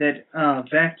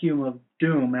vacuum of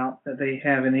doom out that they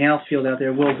have in the outfield out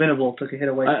there. Will Venable took a hit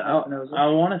away from Espinoza. I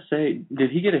want to say,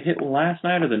 did he get a hit last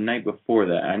night or the night before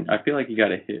that? I feel like he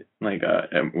got a hit.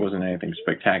 It wasn't anything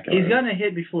spectacular. He's gotten a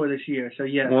hit before this year, so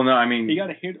yeah. Well, no, he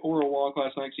got a hit or a walk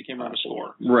last night because he came around to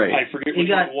score. Right. I forget which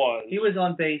one it was. He was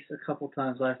on base a couple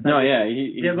times last night. No, yeah,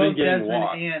 he's been getting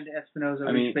walks. And Espinoza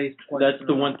reached base twice. That's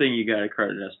the one thing you got to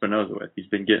credit Espinoza with. He's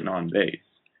been getting on base.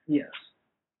 Yes.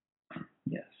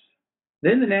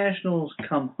 Then the Nationals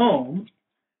come home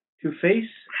to face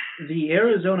the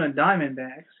Arizona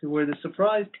Diamondbacks, who were the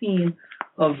surprise team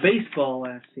of baseball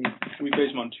last season. We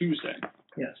face them on Tuesday.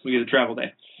 Yes. We get a travel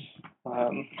day.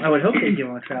 I would hope they give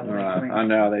them a travel day. I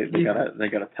know they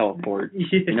got to teleport.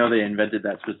 Yeah. They invented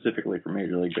that specifically for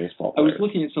Major League Baseball players. I was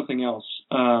looking at something else.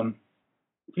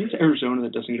 It's Arizona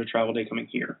that doesn't get a travel day coming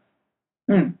here.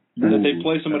 That they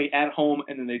play somebody at home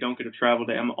and then they don't get a travel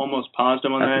day. I'm almost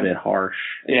positive on that. That's a bit harsh.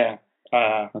 Yeah.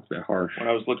 That's a bit harsh. When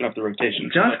I was looking up the rotation.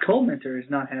 Josh Colemanter is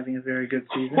not having a very good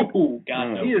season. Oh,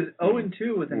 God, no. He is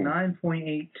 0-2 with a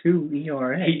 9.82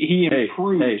 ERA. He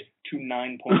improved to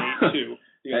 9.82.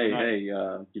 Wait.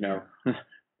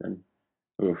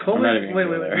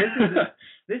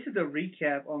 This is a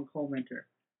recap on Colemanter.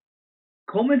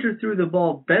 Colemanter threw the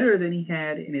ball better than he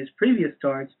had in his previous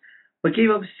starts, but gave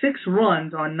up 6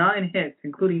 runs on 9 hits,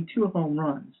 including 2 home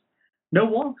runs. No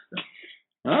walks, though.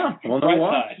 Oh, well, no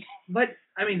walks. But,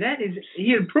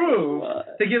 he improved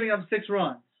to giving up 6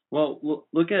 runs. Well,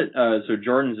 look at, so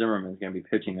Jordan Zimmerman's going to be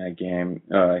pitching that game.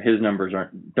 His numbers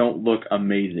don't look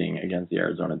amazing against the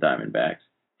Arizona Diamondbacks.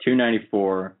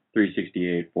 294,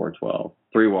 368, 412.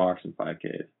 3 walks and 5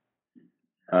 Ks.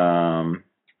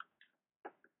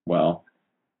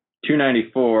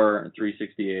 294,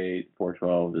 368,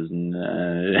 412 is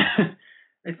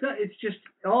It's not. It's just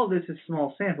all of this is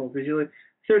small samples. Because you look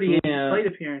 38 plate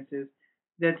appearances.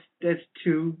 That's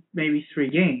 2, maybe 3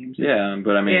 games. Yeah,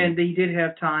 but and he did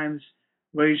have times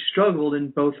where he struggled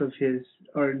in both of his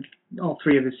or all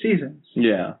 3 of his seasons.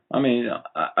 Yeah, I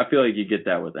feel like you get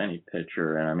that with any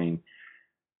pitcher, and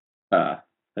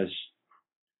is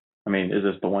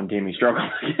this the one team he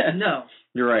struggles against? No.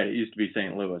 You're right. It used to be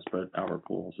St. Louis, but Albert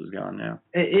Pujols is gone now.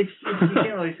 You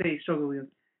can't really say he struggled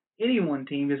against any one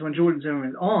team because when Jordan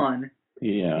Zimmerman's on,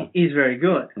 he's very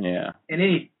good. Yeah. And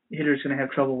any hitter's going to have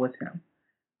trouble with him.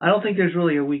 I don't think there's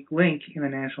really a weak link in the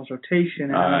Nationals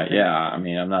rotation. I'm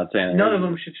not saying none of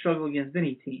them should struggle against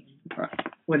any team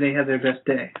when they have their best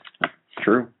day.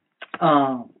 True.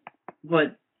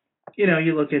 But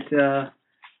you look at the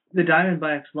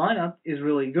Diamondbacks lineup is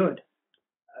really good.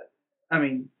 I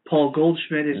mean, Paul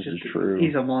Goldschmidt is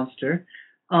he's a monster.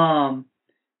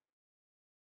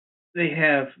 They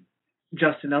have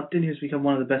Justin Upton, who's become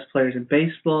one of the best players in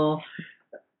baseball.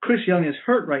 Chris Young is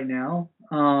hurt right now.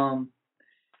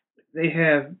 They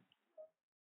have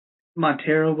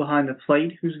Montero behind the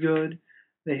plate, who's good.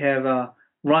 They have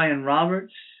Ryan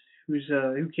Roberts,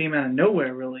 who came out of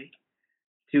nowhere really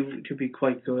to be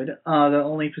quite good. The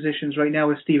only positions right now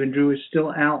with Stephen Drew is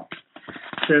still out.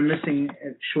 They're missing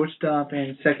at shortstop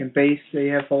and second base. They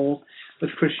have holes.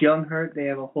 With Chris Young hurt, they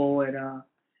have a hole they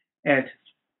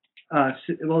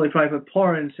probably put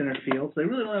Parr in center field. So they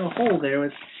really don't have a hole there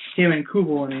with him and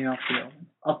Kubel in the outfield,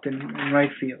 Upton in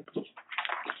right field.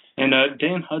 And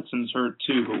Dan Hudson's hurt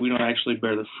too, but we don't actually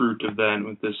bear the fruit of that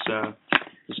with this time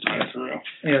through.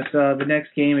 Yes, the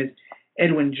next game is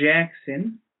Edwin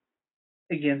Jackson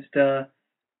against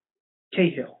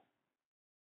Cahill.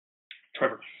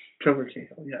 Trevor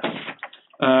Cahill, yes.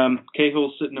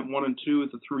 Cahill's sitting at 1-2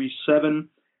 with a 3.7.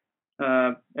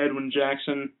 Edwin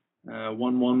Jackson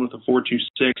 1-1 with a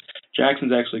 4.26.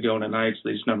 Jackson's actually going tonight, so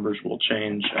these numbers will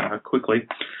change quickly.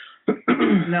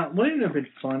 Now, wouldn't it have been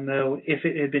fun, though, if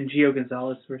it had been Gio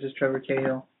Gonzalez versus Trevor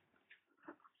Cahill?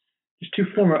 Just two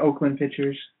former Oakland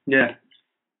pitchers. Yeah.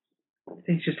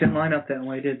 Things just didn't line up that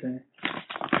way, did they?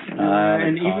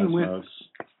 And even with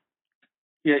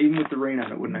the rain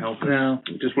out, it wouldn't have helped us. No.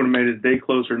 It just would have made it a day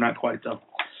closer, not quite though.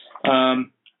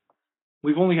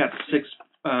 We've only got 6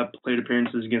 plate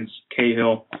appearances against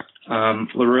Cahill.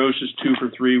 LaRoche is 2 for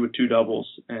 3 with 2 doubles,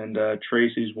 and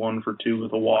Tracy's 1 for 2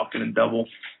 with a walk and a double.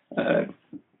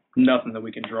 Nothing that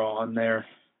we can draw on there.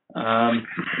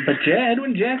 But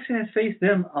Edwin Jackson has faced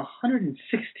them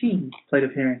 116 plate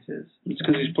appearanrances. It's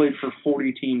because he's played for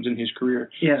 40 teams in his career.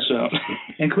 Yeah. So.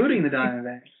 Including the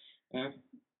Diamondbacks. Yeah.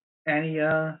 And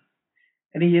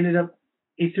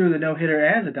he threw the no-hitter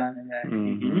as a Diamondback.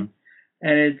 Mm-hmm.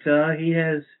 And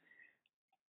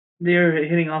they're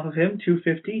hitting off of him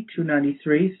 250,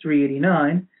 293,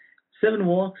 389, 7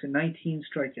 walks and 19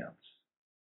 strikeouts.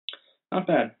 Not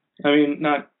bad. I mean,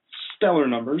 not stellar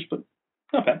numbers, but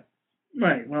not bad.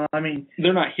 Right. Well, I mean,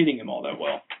 they're not hitting him all that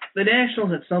well. The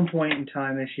Nationals at some point in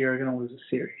time this year are going to lose a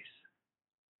series.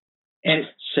 And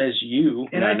says you.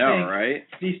 And I know, right?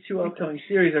 These 2 upcoming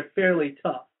series are fairly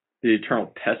tough. The eternal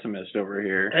pessimist over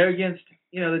here. They're against,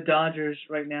 the Dodgers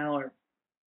right now are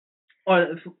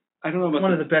I don't know about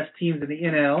one of the best teams in the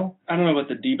NL. I don't know about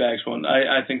the D-backs one.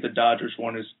 I think the Dodgers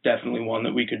one is definitely one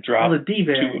that we could drop. Well, the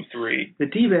D-backs, 2 of 3. The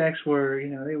D-backs were,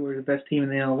 they were the best team in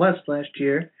the NL West last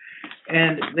year,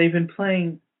 and they've been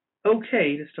playing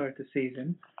okay to start the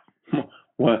season.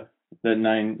 What? The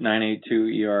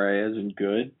 9.82 ERA isn't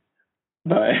good.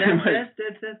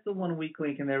 That's the one weak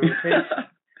link in their rotation.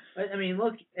 I mean,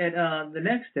 look at the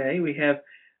next day we have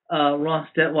Ross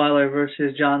Detweiler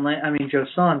versus Joe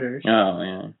Saunders. Oh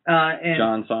yeah. And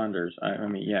John Saunders. I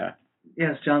mean, yeah.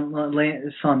 Yes, John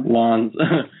Saunders. Lawns.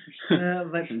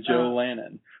 But, Joe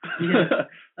Lannon.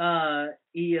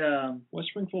 He West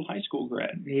Springfield High School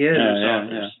grad. He is.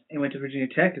 Yeah. He went to Virginia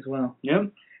Tech as well.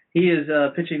 Yep. He is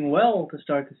pitching well to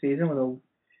start the season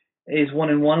is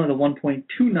 1-1 with a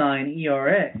 1.29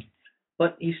 ERA,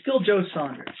 but he's still Joe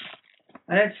Saunders.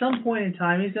 And at some point in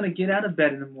time, he's going to get out of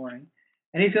bed in the morning,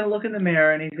 and he's going to look in the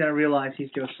mirror, and he's going to realize he's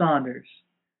Joe Saunders.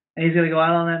 And he's going to go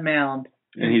out on that mound.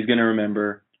 And he's going to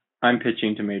remember, I'm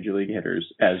pitching to major league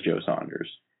hitters as Joe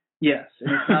Saunders. Yes,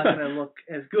 and it's not going to look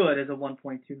as good as a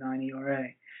 1.29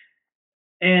 ERA.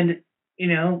 And,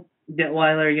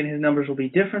 Detweiler, again, his numbers will be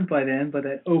different by then, but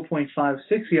that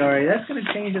 0.56 ERA, that's going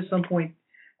to change at some point,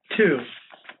 too.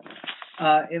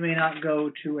 It may not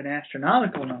go to an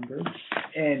astronomical number,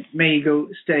 and may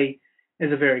stay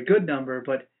as a very good number,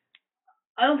 but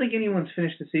I don't think anyone's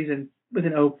finished the season with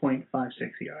an 0.56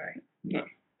 ERA. No.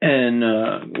 And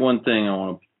one thing I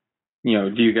want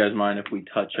to, do you guys mind if we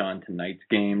touch on tonight's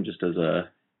game just as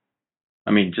a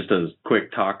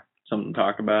quick talk, something to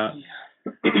talk about?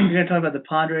 You're going to talk about the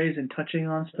Padres and touching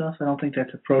on stuff? I don't think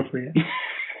that's appropriate.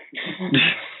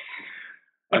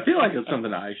 I feel like it's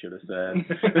something I should have said.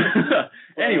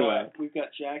 Anyway. We've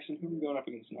got Jackson. Who are we going up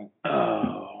against tonight?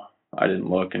 Oh, I didn't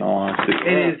look in all honesty.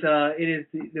 It is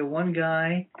the one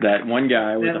guy. That one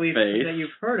guy with the face. That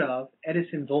you've heard of,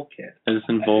 Edison Volquez.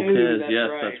 Edison Volquez, yes,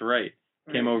 right. that's right.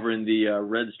 Came over in the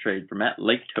Reds trade for Matt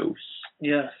Laketos.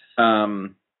 Yes.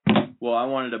 Well, I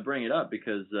wanted to bring it up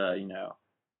because, a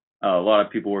lot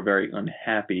of people were very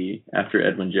unhappy after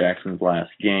Edwin Jackson's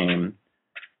last game.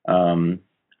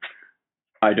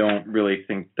 I don't really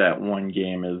think that one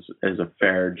game is a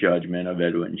fair judgment of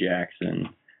Edwin Jackson.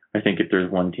 I think if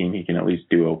there's one team he can at least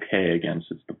do okay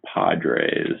against, it's the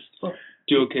Padres.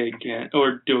 Do okay again,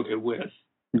 or do okay with.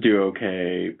 do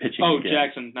okay pitching. Oh, again.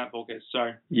 Jackson, not Volquez.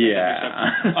 Sorry.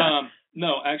 Yeah.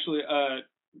 No, actually,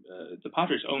 the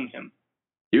Padres own him.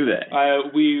 Do they? I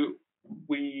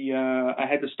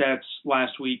had the stats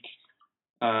last week.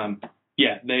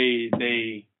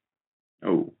 They.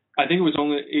 Oh. I think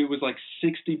it was like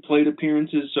 60 plate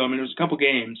appearances. So I mean, it was a couple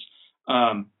games.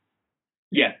 They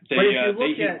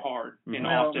hit him hard and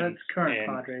often. That's current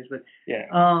Padres, but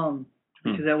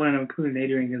because that wouldn't have included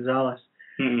Adrian Gonzalez.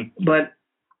 Mm-hmm. But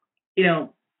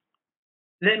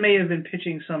that may have been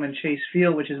pitching some in Chase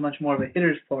Field, which is much more of a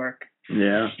hitter's park.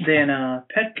 Yeah. Than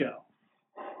Petco,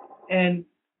 and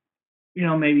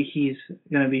maybe he's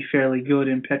going to be fairly good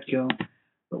in Petco,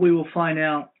 but we will find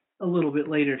out a little bit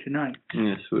later tonight.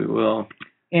 Yes, we will.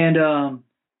 And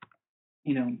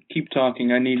keep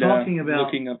talking. I need about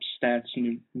looking up stats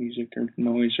and music or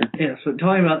noise or. Yeah, so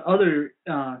talking about other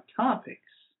topics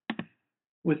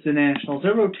with the Nationals,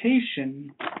 their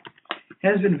rotation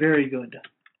has been very good.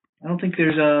 I don't think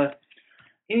there's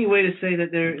any way to say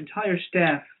that their entire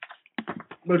staff,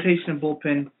 rotation and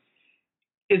bullpen,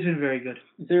 has been very good.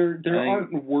 There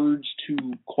aren't words to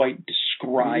quite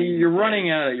describe. You're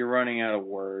running out of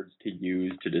words to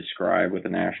use to describe what the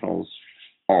Nationals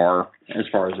are as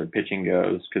far as their pitching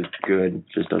goes, because good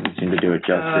just doesn't seem to do it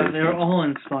justice. They're all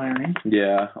inspiring.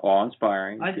 Yeah, all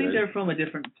inspiring. I think they're from a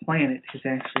different planet is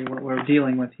actually what we're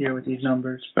dealing with here with these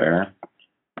numbers. Fair.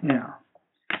 Yeah.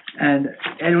 And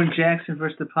Edwin Jackson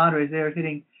versus the Padres, they are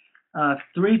hitting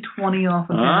 320 off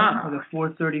of him with a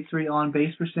 433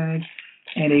 on-base percentage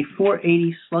and a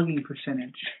 480 slugging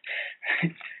percentage.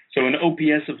 So an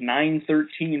OPS of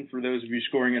 913 for those of you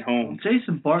scoring at home.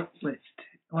 Jason Bartlett,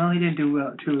 well, he didn't do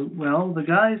too well. The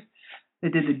guys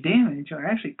that did the damage are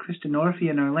actually Chris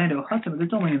Denorfia and Orlando Hudson, but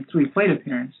there's only in 3 plate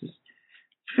appearances.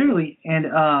 Fairly, and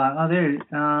but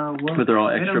they're all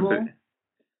extra big.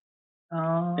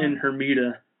 And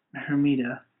Hermida.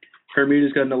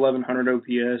 Hermida's got an 1100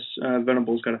 OPS.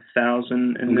 Venable's got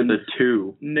 1,000, and then the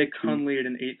 2. Nick Hundley at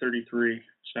an 833.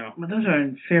 So, but those are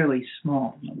in fairly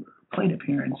small number of plate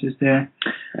appearances there.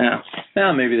 Yeah.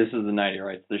 Well, maybe this is the night he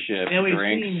writes the ship. And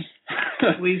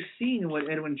we've seen what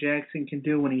Edwin Jackson can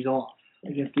do when he's off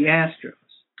against the Astros.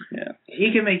 Yeah.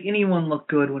 He can make anyone look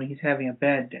good when he's having a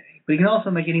bad day, but he can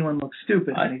also make anyone look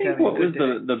stupid when he's having a good day.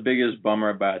 What was the biggest bummer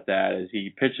about that is he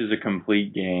pitches a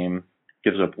complete game,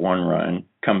 gives up 1 run,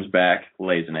 comes back,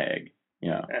 lays an egg.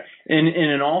 Yeah. And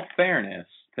in all fairness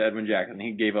to Edwin Jackson,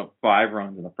 he gave up 5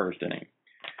 runs in the first inning.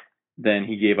 Then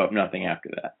he gave up nothing after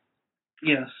that.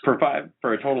 Yes.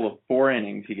 For a total of 4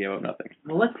 innings, he gave up nothing.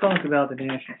 Well, let's talk about the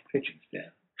Nationals pitching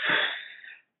staff.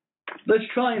 Let's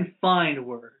try and find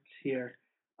words here.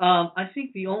 I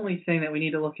think the only thing that we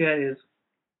need to look at is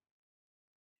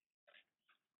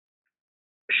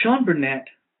Sean Burnett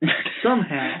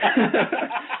somehow.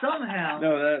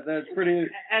 No, that's pretty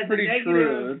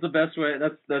true. That's the best way.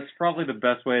 That's probably the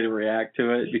best way to react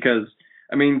to it because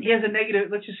I mean he has a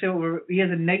negative. Let's just say he has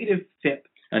a negative FIP.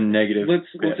 A negative. Let's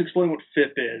explain what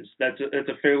FIP is. That's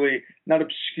a fairly not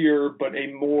obscure but a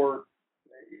more.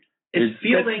 It's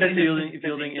fielding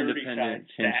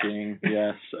independent pinching.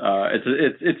 Yes,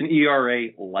 it's an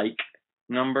ERA like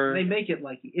number. They make it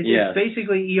like it's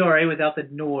basically ERA without the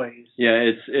noise.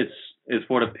 Yeah, it's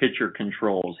what a pitcher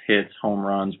controls: hits, home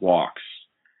runs, walks.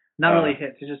 Not really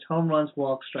hits. It's just home runs,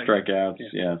 walks, strikeouts.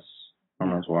 Yes,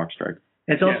 home runs, walks, strike.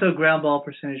 It's also ground ball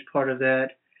percentage part of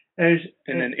that. And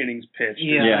then innings pitched.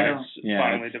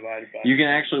 Finally divided by. You can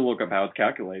actually look up how it's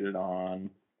calculated on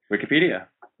Wikipedia.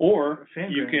 Or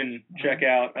you can check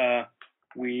out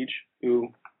Weege,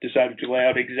 who decided to lay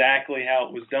out exactly how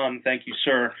it was done. Thank you,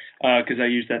 sir, because I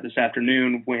used that this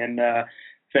afternoon when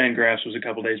Fangraphs was a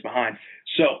couple days behind.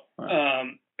 So,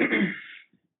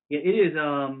 it is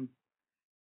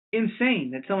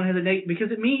insane that someone has a negative,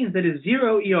 because it means that his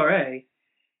 0 ERA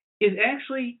is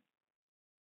actually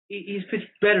he's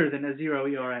pitched better than a 0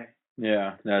 ERA.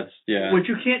 Yeah, Which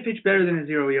you can't pitch better than a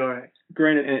 0 ERA.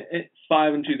 Granted,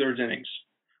 5 2/3 innings.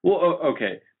 Well,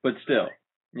 okay, but still,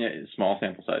 small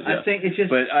sample size. I think it's just,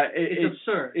 but it's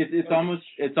absurd. It's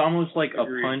almost like a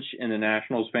punch in the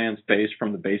Nationals fans' face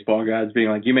from the baseball guys, being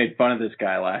like, "You made fun of this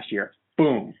guy last year."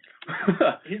 Boom.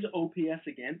 His OPS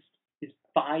against is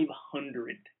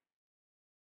 500.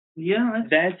 Yeah,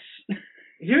 that's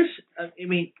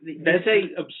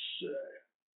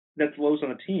that's lowest on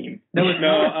the team.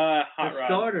 Hot Rod.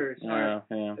 Starters.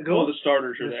 The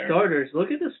starters are there. Starters.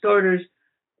 Look at the starters.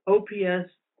 OPS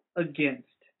against.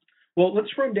 Well,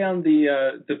 let's run down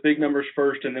the big numbers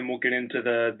first, and then we'll get into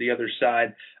the other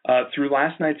side. Through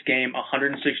last night's game,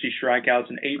 160 strikeouts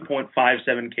and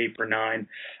 8.57 K per 9.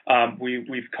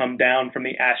 We've come down from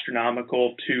the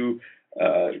astronomical to,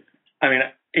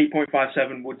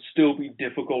 8.57 would still be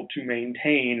difficult to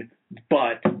maintain,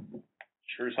 but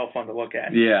sure as hell fun to look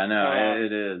at. Yeah, no,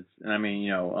 it is. And I mean,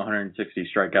 160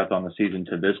 strikeouts on the season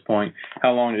to this point.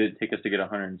 How long did it take us to get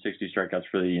 160 strikeouts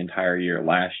for the entire year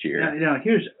last year? Now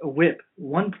here's a WHIP,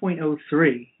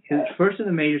 1.03. His first in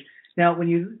the majors. Now, when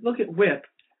you look at WHIP,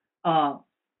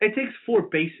 it takes 4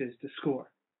 bases to score.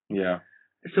 Yeah.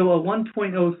 So a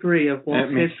 1.03 of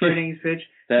walks pitched for innings pitched.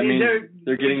 That means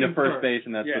they're getting to first base,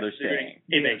 and that's where they're staying.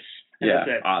 A base. Yeah,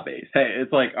 A base. Hey,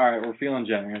 it's like, all right, we're feeling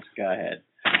generous. Go ahead.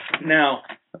 Now,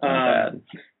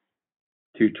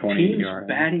 220 teams ERA.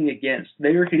 batting against,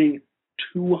 they are hitting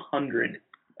 200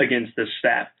 against this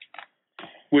staff,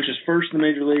 which is first in the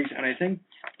major leagues, and I think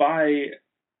by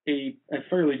a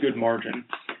fairly good margin.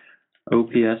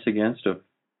 OPS against of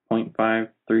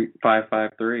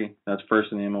 .553. That's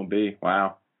first in the MLB.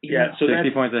 Wow. Yeah, so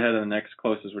 60 points ahead of the next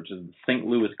closest, which is the St.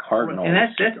 Louis Cardinals. And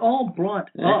that's all brought up.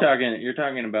 You're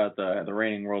talking about the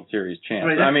reigning World Series champs.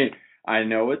 Right, I mean, I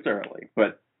know it's early,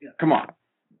 but come on.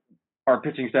 Our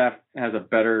pitching staff has a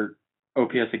better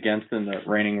OPS against than the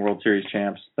reigning World Series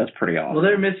champs. That's pretty awesome. Well,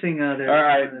 they're missing their... All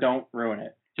right, don't ruin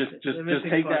it. Just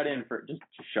take that in for... Just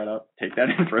shut up. Take that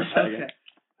in for a second.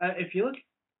 Okay. If you look,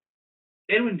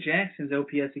 Edwin Jackson's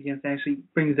OPS against actually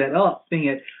brings that up, being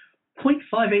at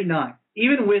 .589.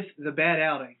 Even with the bad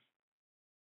outing,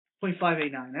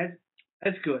 .589.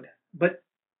 That's good. But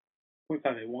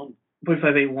 .581.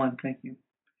 .581. Thank you.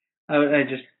 I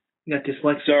just got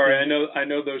dyslexic. Sorry, I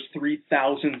know those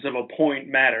 0.003 of a point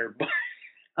matter, but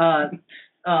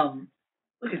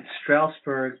look at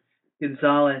Strasburg,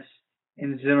 Gonzalez,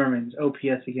 and Zimmerman's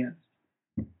OPS against.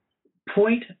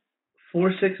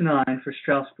 .469 for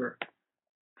Strasburg,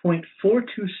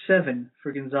 .427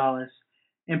 for Gonzalez,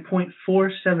 and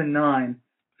 .479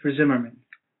 for Zimmerman.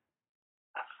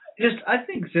 I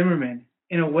think Zimmerman,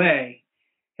 in a way,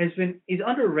 he's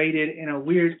underrated in a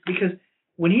weird, because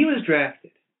when he was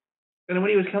drafted, and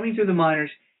when he was coming through the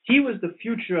minors, he was the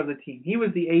future of the team. He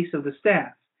was the ace of the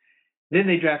staff. Then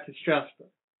they drafted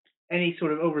Strasburg, and he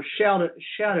sort of overshadowed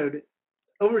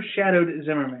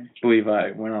Zimmerman. I believe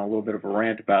I went on a little bit of a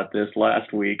rant about this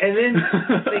last week. And then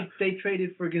they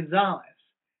traded for Gonzalez.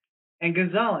 And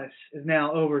Gonzalez is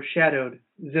now overshadowed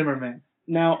Zimmerman.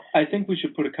 Now, I think we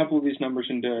should put a couple of these numbers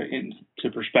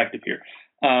into perspective here.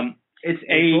 It's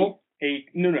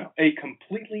a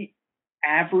completely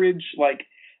average, like,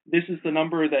 this is the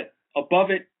number that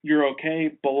above it, you're okay.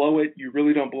 Below it, you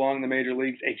really don't belong in the major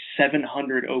leagues. A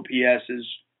 700 OPS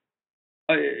is,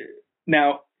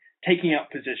 now, taking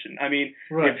out position. I mean,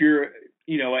 right. If you're,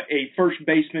 a first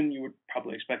baseman, you would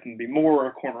probably expect him to be more, or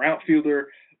a corner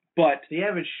outfielder. But the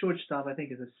average shortstop, I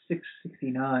think, is a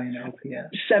 669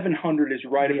 OPS. 700 is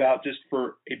right about, just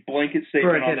for a blanket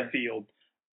statement on the field,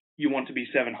 you want to be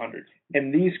 700.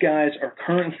 And these guys are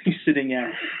currently sitting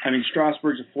at,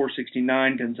 Strasburg's a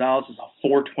 469, Gonzalez is a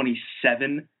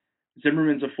 427,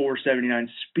 Zimmerman's a 479.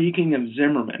 Speaking of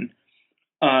Zimmerman,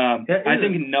 I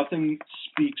think nothing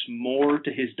speaks more to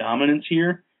his dominance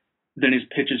here than his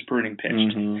pitches per inning pitched.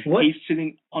 Mm-hmm. He's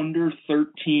sitting under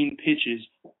 13 pitches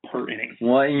per inning.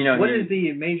 Well, what is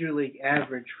the major league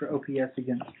average for OPS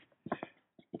against?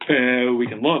 We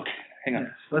can look. Hang on.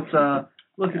 Yes. Let's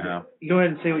look at that. Go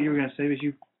ahead and say what you were going to say, because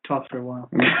you talked for a while.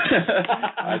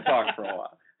 I talked for a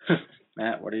while.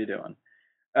 Matt, what are you doing?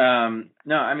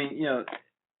 No, I mean,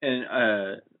 and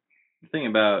the thing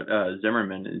about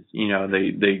Zimmerman is,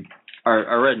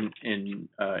 I read in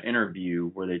interview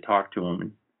where they talked to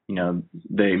him, and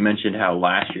they mentioned how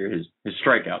last year his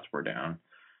strikeouts were down,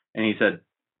 and he said,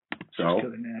 so,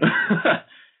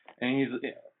 and he's,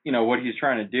 what he's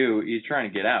trying to do, he's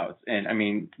trying to get outs, and I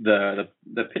mean the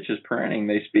pitches per inning,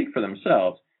 they speak for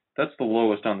themselves. That's the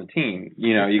lowest on the team.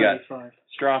 You got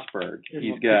Strasburg,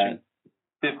 he's got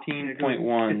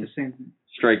 15.1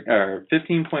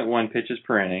 15.1 pitches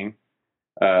per inning.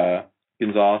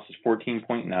 Gonzalez is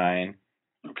 14.9.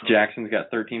 Jackson's got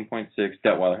 13.6.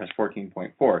 Detweiler has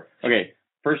 14.4. Okay,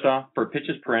 first off, for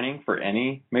pitches per inning for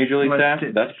any major league staff,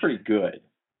 that's pretty good.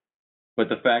 But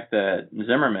the fact that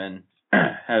Zimmerman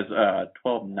has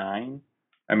 12.9,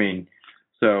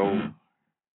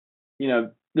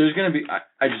 there's going to be,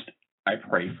 I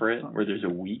pray for it, where there's a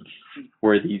week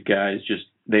where these guys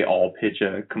they all pitch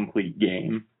a complete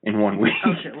game in 1 week.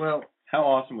 Okay, well. How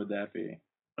awesome would that be?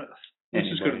 Let's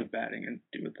just go to the batting and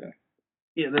do it then.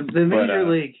 Yeah,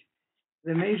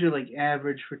 the major league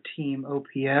average for team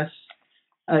OPS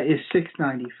is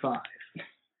 695.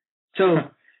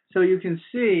 So you can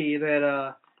see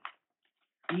that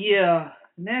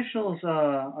Nationals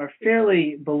are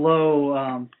fairly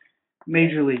below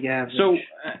Major League average. So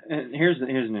here's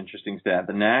an interesting stat.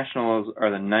 The Nationals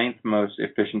are the 9th most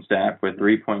efficient staff with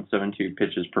 3.72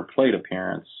 pitches per plate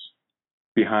appearance,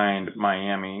 behind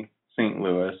Miami, St.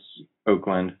 Louis,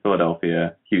 Oakland,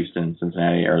 Philadelphia, Houston,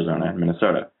 Cincinnati, Arizona, and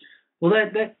Minnesota. Well,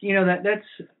 that's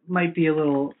might be a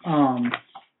little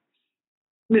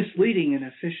misleading an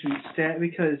efficient stat,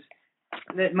 because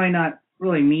that might not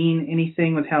really mean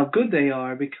anything with how good they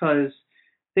are, because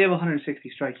they have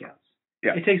 160 strikeouts.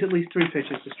 Yeah. It takes at least 3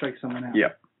 pitches to strike someone out.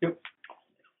 Yep.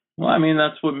 Well, I mean,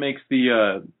 that's what makes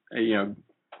the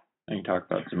I can talk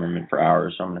about Zimmerman for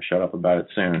hours, so I'm going to shut up about it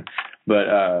soon.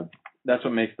 But that's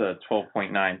what makes the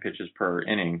 12.9 pitches per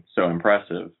inning so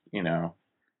impressive.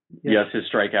 Yes, his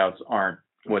strikeouts aren't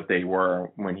what they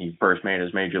were when he first made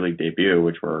his major league debut,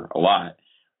 which were a lot.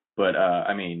 But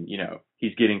I mean,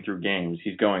 he's getting through games.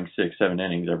 He's going 6-7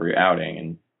 innings every outing.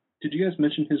 And did you guys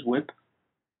mention his whip?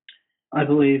 I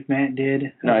believe Matt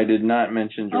did. No, I did not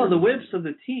mention Jordan. The whips of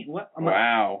the team. What?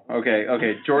 Wow. Okay.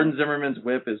 Jordan Zimmerman's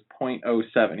whip is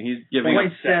 .07. He's giving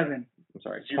 0.7. I'm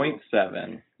sorry,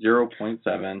 0.7,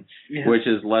 0.7, Yes. which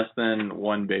is less than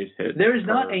one base hit. There is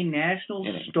not a national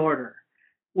starter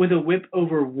with a whip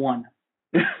over 1.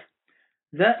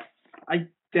 That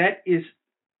is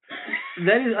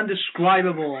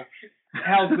undescribable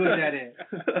how good that is.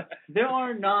 There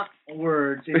are not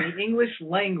words in the English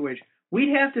language.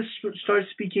 We'd have to start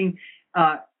speaking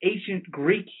ancient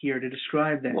Greek here to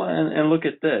describe that. Well, and look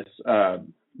at this.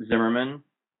 Zimmerman,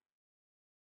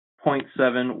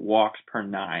 0.7 walks per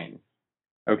 9.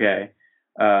 Okay.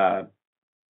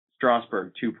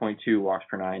 Strasburg, 2.2 walks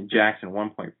per 9. Jackson,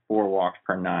 1.4 walks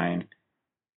per 9.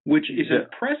 Which is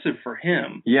impressive for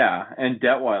him. Yeah, and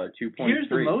Detweiler, 2.3. Here's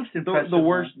the most impressive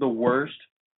The worst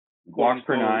walks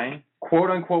per 9, quote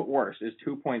unquote worst, is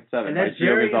 2.7 by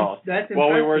Gio Gonzalez. That's impressive.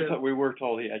 Well, we were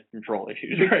told he had control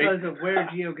issues, because of where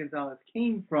Gio Gonzalez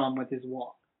came from with his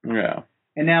walk. Yeah.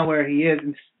 And now where he is,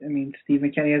 I mean, Steve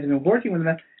McKinney hasn't been working with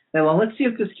him that long. Let's see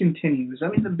if this continues. I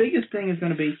mean, the biggest thing is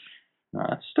going to be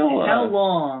how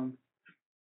long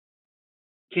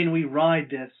can we ride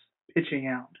this pitching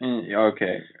out?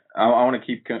 Okay. I want to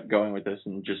keep going with this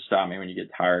and just stop me when you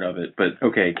get tired of it. But,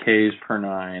 okay, Ks per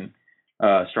 9.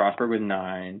 Strasburg with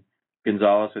 9.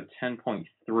 Gonzalez with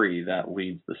 10.3. That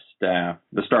leads the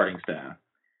starting staff.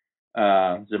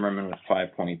 Zimmerman with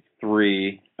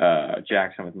 5.3.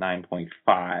 Jackson with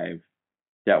 9.5.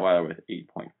 Detweiler with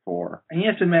 8.4. And you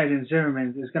have to imagine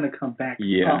Zimmerman is going to come back.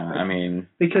 Yeah, I mean,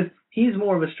 because he's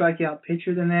more of a strikeout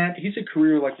pitcher than that. He's a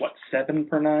career 7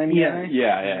 per 9 guy?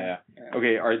 Yeah.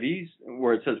 Okay, are these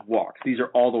where it says walks? These are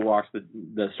all the walks that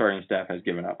the starting staff has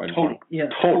given up. Total. Yeah.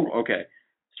 Total. Okay.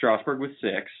 Strasburg with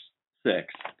 6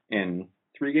 in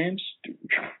 3 games.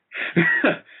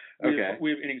 Okay. We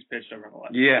have innings pitched over the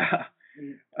last. Yeah.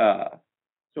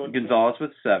 So Gonzalez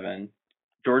with 7.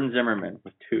 Jordan Zimmerman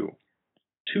with 2.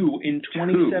 2 in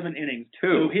 27 innings. 2.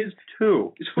 So his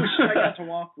 2. So his strikeout to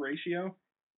walk ratio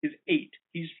is 8.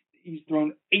 He's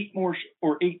thrown 8 more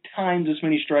or 8 times as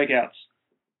many strikeouts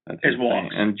as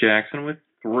walks. And Jackson with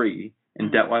 3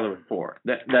 and Detweiler with 4.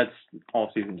 That's all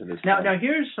season to this point. Now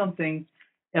here's something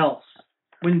else.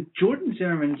 When Jordan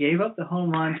Zimmerman gave up the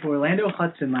home run to Orlando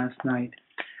Hudson last night,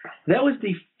 that was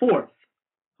the 4th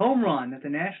home run that the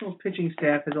Nationals pitching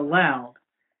staff has allowed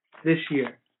this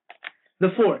year. The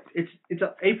 4th.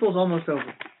 April's almost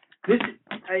over.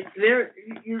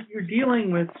 You're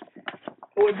dealing with,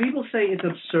 when people say it's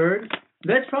absurd,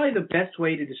 that's probably the best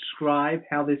way to describe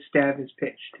how this staff is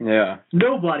pitched. Yeah.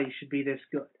 Nobody should be this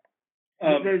good.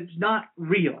 It's not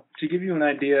real. To give you an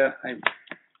idea, I'm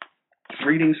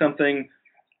reading something,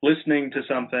 listening to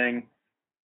something,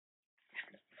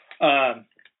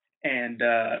 and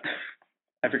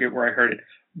I forget where I heard it,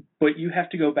 but you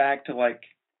have to go back to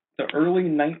the early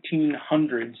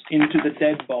 1900s into the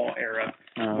dead ball era,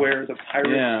 where the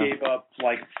Pirates gave up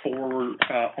 4 home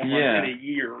runs in a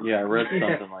year. Yeah, I read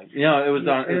something like it was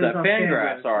that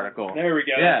Fangraphs article. There we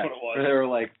go. Yeah, that's what it was. Where they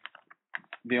were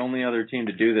the only other team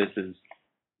to do this is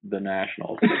the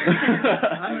Nationals.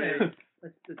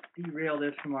 Let's derail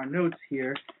this from our notes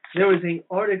here. There was an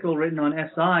article written on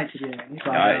SI today.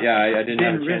 I didn't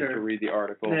have a chance to read the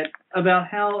article. About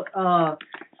how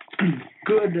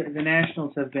good the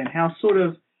Nationals have been, how sort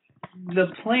of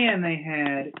the plan they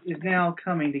had is now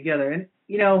coming together. And,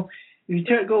 if you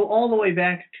go all the way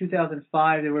back to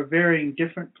 2005, there were varying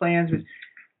different plans.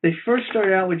 They first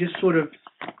started out with just sort of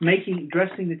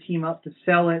dressing the team up to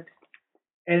sell it.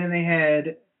 And then they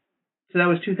had, so that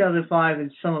was 2005,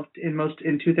 and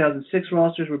in 2006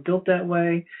 rosters were built that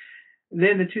way.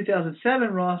 Then the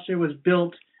 2007 roster was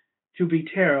built to be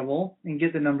terrible and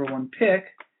get the number 1 pick,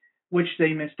 which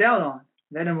they missed out on.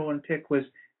 that number one pick was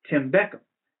Tim Beckham,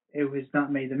 who has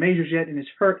not made the majors yet and is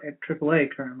hurt at AAA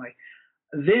currently.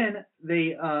 Then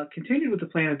they continued with the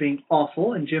plan of being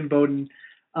awful, and Jim Bowden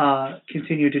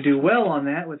continued to do well on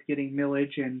that with getting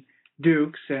Millage and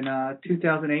Dukes, and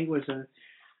 2008 was an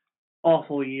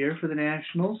awful year for the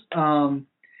Nationals.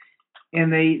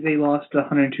 And they lost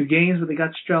 102 games, but they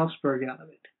got Strasburg out of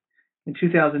it. In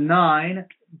 2009,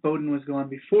 Bowden was gone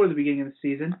before the beginning of the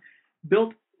season,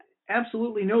 built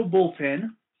absolutely no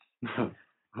bullpen,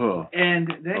 and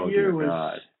that year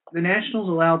was the Nationals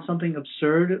allowed something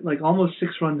absurd, like almost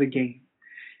 6 runs a game.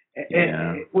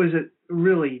 Yeah. It was a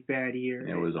really bad year.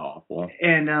 It was awful.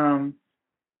 And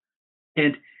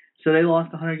so they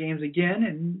lost 100 games again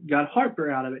and got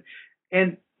Harper out of it.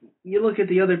 And you look at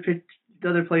the other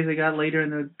plays they got later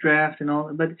in the draft and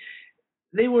all, but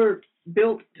they were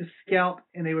built to scout,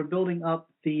 and they were building up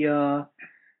the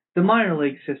minor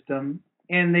league system,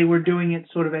 and they were doing it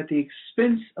sort of at the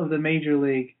expense of the major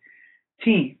league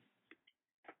team.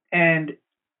 And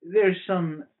there's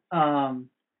some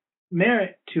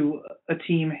merit to a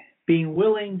team being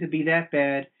willing to be that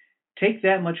bad, take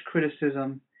that much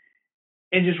criticism,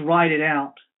 and just ride it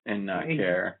out. And not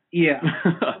care. Yeah.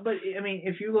 But, I mean,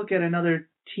 if you look at another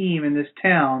team in this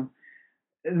town,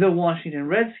 the Washington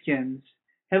Redskins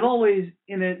have always,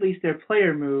 in at least their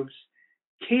player moves,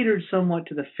 catered somewhat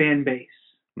to the fan base.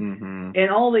 Mm-hmm. And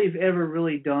all they've ever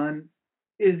really done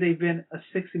is they've been a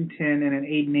 6-10 and an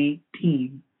 8-8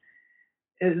 team.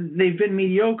 They've been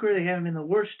mediocre. They haven't been the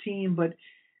worst team, but,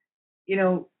 you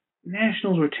know,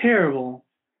 Nationals were terrible.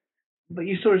 But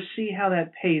you sort of see how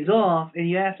that pays off, and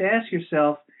you have to ask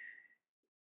yourself,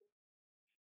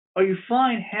 are you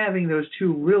fine having those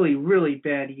 2 really, really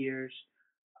bad years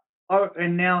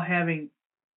and now having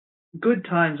good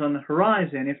times on the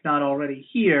horizon, if not already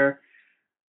here,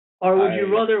 or would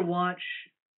you rather watch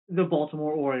the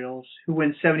Baltimore Orioles, who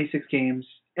win 76 games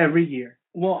every year?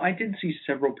 Well, I did see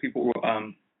several people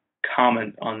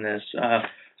comment on this,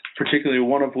 particularly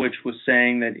one of which was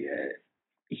saying that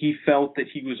he felt that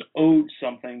he was owed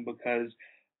something because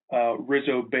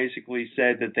Rizzo basically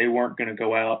said that they weren't going to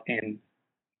go out and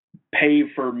pay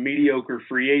for mediocre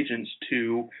free agents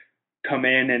to come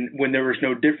in, and when there was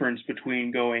no difference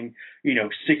between going,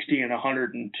 60 and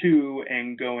 102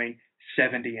 and going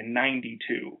 70 and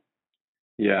 92.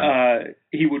 Yeah.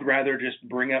 He would rather just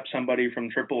bring up somebody from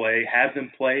AAA, have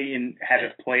them play, and have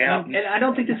it play out. And I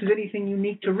don't think this is anything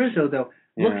unique to Rizzo, though.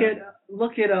 Yeah.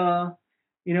 Look at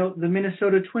the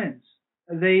Minnesota Twins.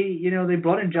 They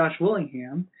brought in Josh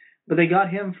Willingham, but they got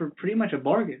him for pretty much a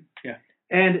bargain. Yeah.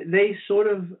 And they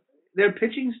their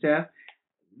pitching staff,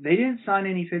 they didn't sign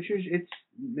any pitchers.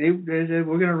 They said,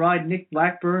 we're going to ride Nick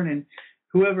Blackburn and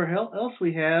whoever else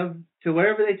we have to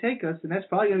wherever they take us, and that's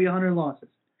probably going to be 100 losses.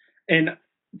 And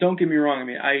don't get me wrong. I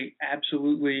mean, I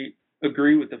absolutely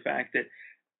agree with the fact that,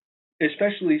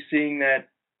 especially seeing that,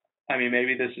 I mean,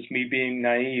 maybe this is me being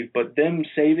naive, but them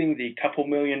saving the couple $1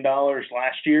 million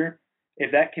last year,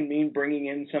 if that can mean bringing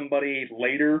in somebody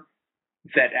later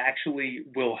that actually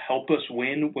will help us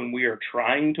win when we are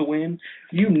trying to win.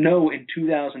 In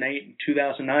 2008 and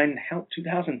 2009 and hell,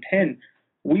 2010,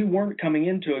 we weren't coming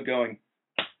into it going,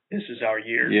 this is our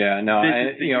year. Yeah, no,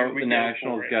 the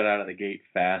Nationals got out of the gate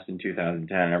fast in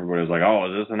 2010. Everybody was like, oh,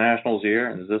 is this the Nationals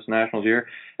year? Is this the Nationals year?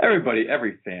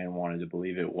 Every fan wanted to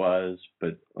believe it was,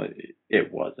 but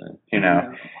it wasn't.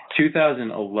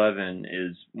 2011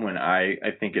 is when I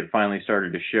think it finally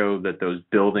started to show that those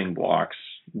building blocks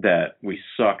that we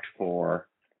sucked for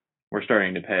were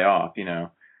starting to pay off.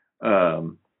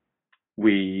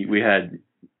 We had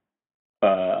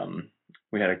a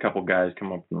couple guys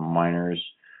come up from the minors.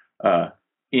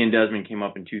 Ian Desmond came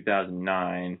up in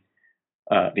 2009,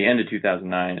 the end of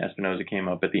 2009. Espinosa came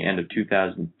up at the end of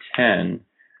 2010.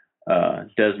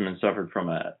 Desmond suffered from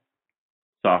a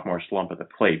sophomore slump at the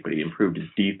plate, but he improved his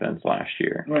defense last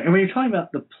year. Right, and when you're talking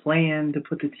about the plan to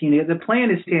put the team together, the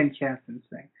plan is Stan Kasten's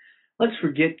thing. Let's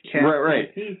forget Kasten.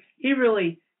 Right.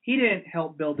 He didn't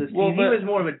help build this team. He was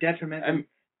more of a detriment.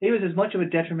 He was as much of a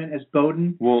detriment as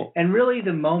Bowden. And really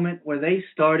the moment where they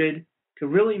started to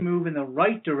really move in the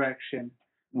right direction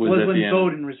was when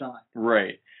Bowden resigned.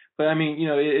 Right. But I mean,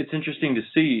 it's interesting to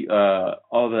see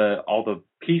all the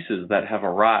pieces that have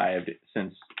arrived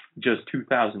since just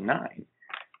 2009.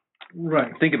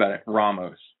 Right. Think about it.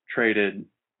 Ramos traded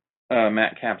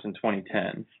Matt Capps in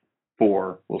 2010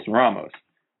 for Wilson Ramos.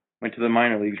 Went to the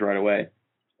minor leagues right away.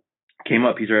 Came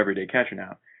up. He's our everyday catcher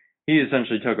now. He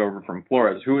essentially took over from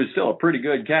Flores, who is still a pretty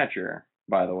good catcher,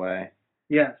 by the way.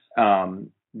 Yes.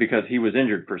 Because he was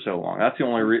injured for so long. That's the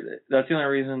only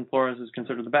reason Flores is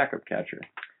considered the backup catcher.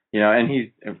 And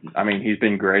he's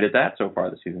been great at that so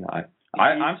far this season.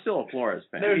 I'm still a Flores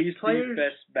fan. He's the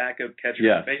best backup catcher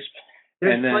in baseball.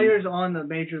 There's players on the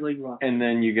Major League roster. And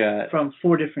then you got... From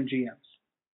 4 different GMs.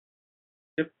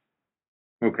 Yep.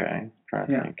 Okay. Trying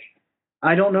to think.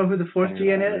 I don't know who the 4th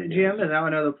GM is. I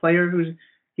know the player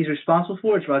he's responsible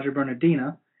for. It's Roger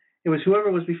Bernardina. It was whoever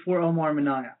was before Omar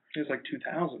Minaya. It was like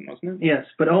 2000, wasn't it? Yes,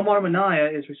 but Omar Minaya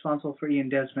is responsible for Ian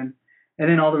Desmond, and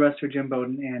then all the rest are Jim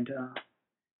Bowden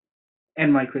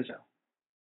and Mike Rizzo.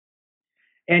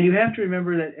 And you have to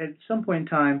remember that at some point in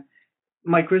time,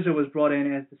 Mike Rizzo was brought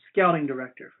in as the scouting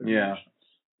director for the Nationals.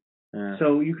 Yeah.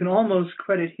 So you can almost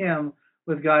credit him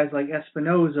with guys like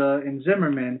Espinoza and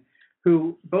Zimmerman,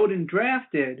 who Bowden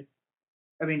drafted.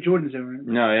 I mean, Jordan Zimmerman.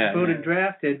 Bowden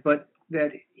drafted, but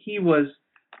that he was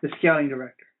the scouting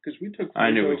director. Because we took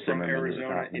Rizzo from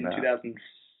Arizona in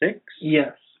 2006.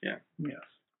 Yes. Yeah. Yes.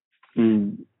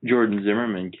 Jordan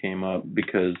Zimmerman came up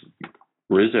because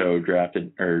Rizzo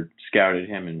drafted or scouted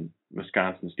him in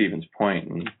Wisconsin Stevens Point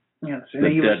and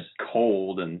dead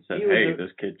cold and said, "Hey,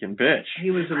 this kid can pitch."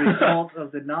 He was a result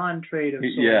of the non-trade of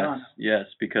Soriano.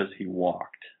 Yes, because he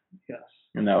walked. Yes.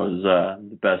 And that was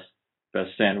the best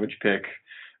sandwich pick.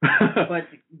 But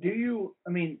the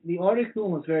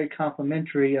article was very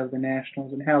complimentary of the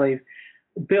Nationals and how they've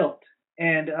built.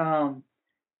 And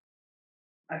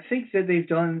I think that they've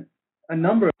done a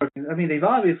number of things. I mean, they've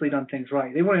obviously done things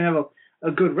right. They wouldn't have a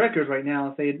good record right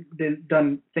now if they had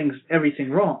done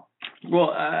everything wrong. Well,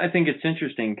 I think it's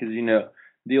interesting because,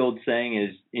 the old saying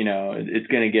is, it's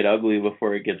going to get ugly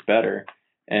before it gets better.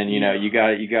 And, you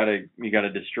got to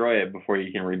destroy it before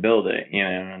you can rebuild it,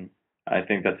 and I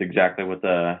think that's exactly what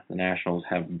the Nationals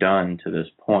have done to this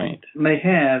point. They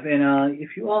have, and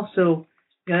if you also,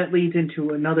 that leads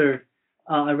into another,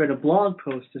 I read a blog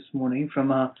post this morning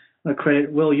from a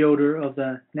credit Will Yoder of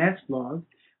the Nats blog.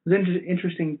 It was an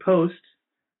interesting post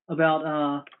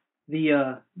about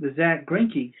the Zach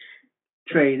Greinke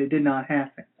trade that did not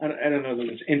happen. I don't know that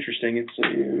it was interesting. It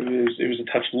was a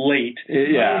touch late.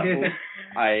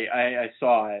 I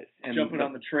saw it. And jumping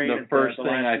on the train. The first thing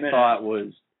I thought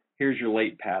was, "Here's your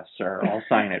late pass, sir. I'll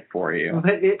sign it for you."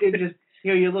 But it just,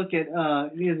 you look at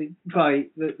probably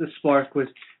the spark was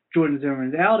Jordan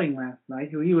Zimmerman's outing last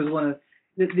night. Who he was one of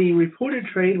the reported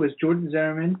trade was Jordan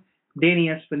Zimmerman, Danny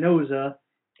Espinoza,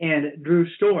 and Drew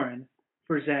Storen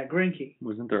for Zach Greinke.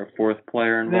 Wasn't there a 4th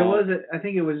player involved? There was. I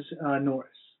think it was Norris.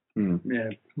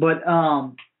 Yeah. But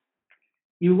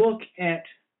you look at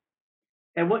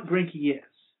what Greinke is,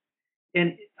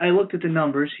 and I looked at the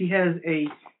numbers. He has a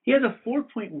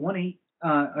 4.18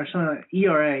 or something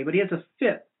ERA, but he has a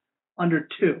 5th under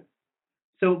 2.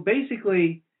 So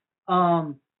basically,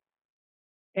 and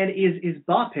his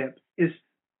BOPIP is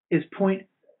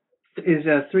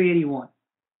 381.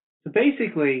 So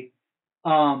basically,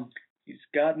 he's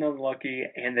gotten unlucky,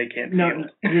 and they can't feel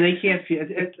it. They can't feel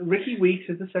it. Ricky Weeks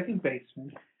is the second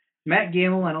baseman. Matt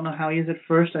Gamble, I don't know how he is at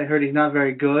first. I heard he's not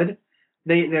very good.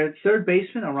 Their third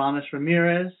baseman, Aramis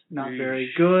Ramirez, not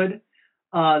very good.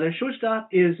 Their shortstop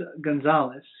is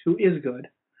Gonzalez, who is good.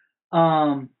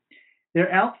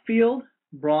 Their outfield,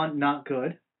 Braun, not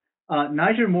good.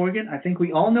 Nyjer Morgan, I think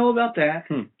we all know about that.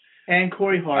 And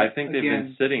Corey Hart. I think they've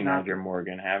been sitting Nyjer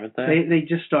Morgan, haven't they? They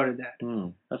just started that.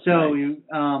 That's so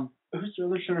nice. Who's the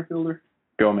other center fielder?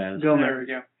 Gomez. There we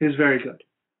go. Who's very good.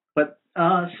 But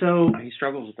so he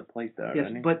struggles with the plate though. Yes,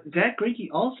 doesn't he? But Zach Greinke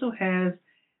also has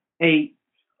a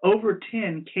over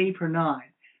 10 K per 9.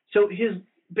 So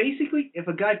basically, if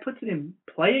a guy puts it in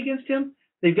play against him,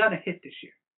 they've got to hit this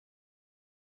year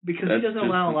because he doesn't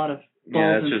allow a lot of balls in play.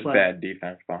 Yeah, that's just bad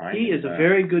defense behind him. He is a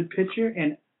very good pitcher,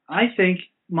 and I think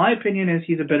my opinion is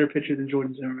he's a better pitcher than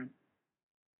Jordan Zimmerman.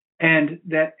 And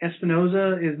that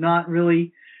Espinoza is not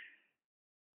really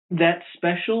that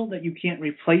special that you can't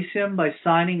replace him by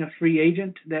signing a free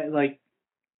agent that like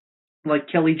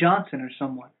Kelly Johnson or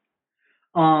someone.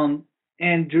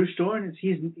 And Drew Storen,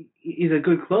 he's a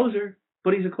good closer,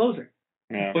 but he's a closer.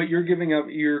 Yeah. But you're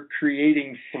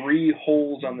creating 3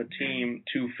 holes on the team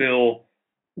to fill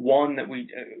one that we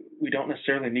don't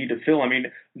necessarily need to fill. I mean,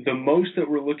 the most that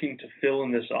we're looking to fill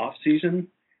in this offseason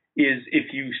is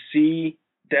if you see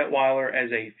Detweiler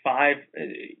as a 5,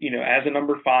 as a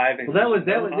number 5. And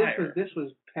this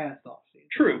was past offseason.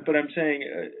 True, but I'm saying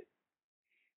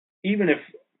even if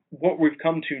what we've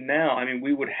come to now, I mean,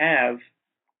 we would have.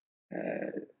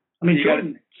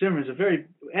 Jordan Zimmerman is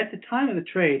at the time of the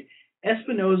trade,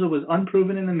 Espinoza was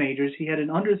unproven in the majors. He had an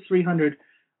under 300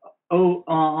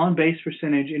 on base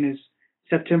percentage in his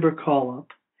September call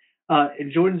up.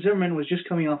 Jordan Zimmerman was just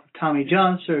coming off of Tommy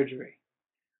John surgery.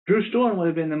 Drew Storen would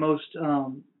have been the most,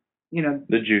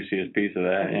 the juiciest piece of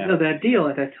that, of that deal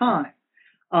at that time.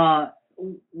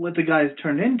 what the guys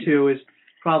turned into is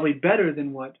probably better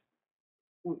than what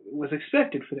was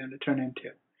expected for them to turn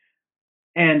into.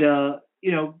 And,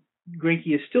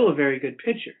 Greinke is still a very good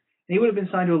pitcher. And he would have been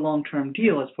signed to a long-term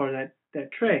deal as part of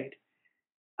that trade.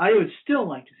 I would still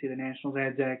like to see the Nationals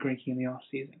add Zach Greinke in the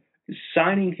offseason.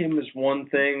 Signing him is one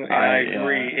thing, and I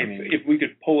agree. If we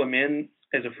could pull him in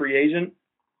as a free agent,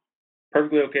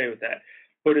 perfectly okay with that.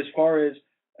 But as far as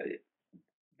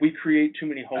we create too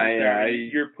many holes there,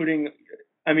 you're putting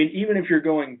 – even if you're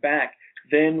going back,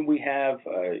 then we have,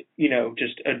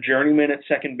 just a journeyman at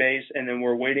second base, and then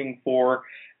we're waiting for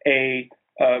a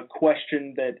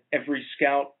question that every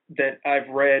scout that I've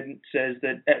read says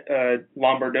that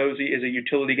Lombardozzi is a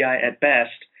utility guy at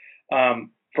best.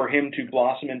 For him to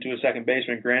blossom into a second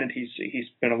baseman, granted he's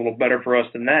been a little better for us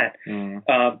than that.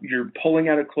 You're pulling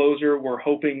out a closer. We're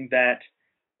hoping that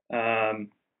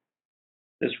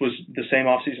this was the same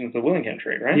offseason as the Willingham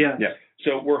trade, right? Yeah.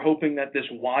 So we're hoping that this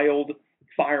wild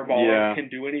fireball can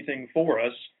do anything for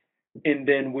us, and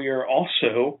then we are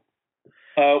also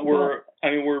we're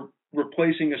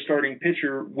replacing a starting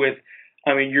pitcher with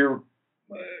you're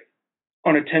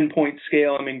on a 10-point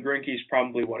scale. Greinke's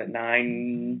probably a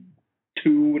 9.2,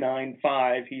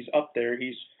 9.5. He's up there.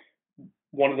 He's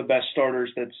one of the best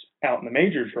starters that's out in the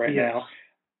majors right now.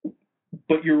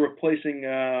 But you're replacing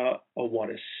a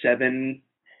 7.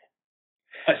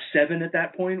 A 7 at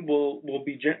that point will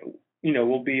be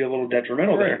will be a little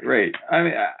detrimental there. Right.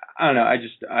 I don't know.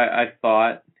 I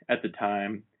thought at the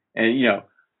time, and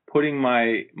putting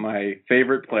my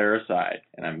favorite player aside,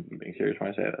 and I'm being serious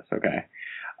when I say this, okay.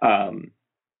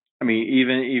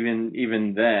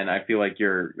 Even then, I feel like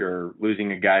you're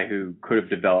losing a guy who could have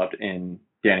developed in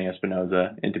Danny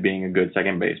Espinosa into being a good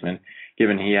second baseman,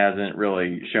 given he hasn't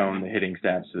really shown the hitting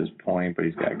stats to this point, but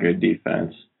he's got good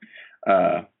defense.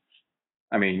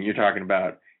 You're talking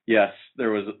about, yes, there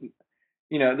was,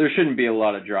 there shouldn't be a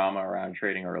lot of drama around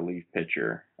trading a relief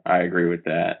pitcher. I agree with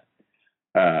that.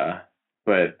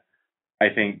 But I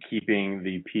think keeping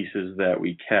the pieces that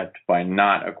we kept by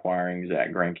not acquiring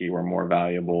Zach Greinke were more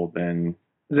valuable than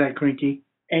Zach Greinke.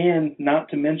 And not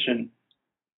to mention,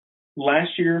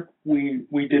 last year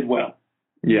we did well.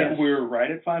 Yes. We were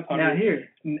right at 500. Now here.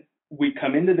 We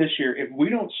come into this year, if we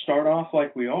don't start off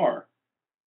like we are,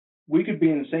 we could be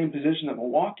in the same position that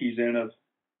Milwaukee's in of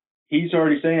he's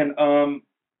already saying,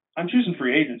 I'm choosing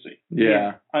free agency.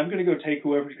 Yeah. I'm going to go take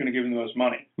whoever's going to give him the most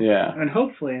money. Yeah. And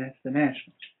hopefully that's the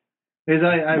Nationals. Because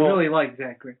I really like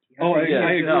Zach Greinke. I agree.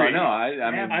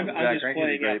 I'm just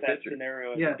playing out that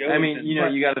scenario. Yeah.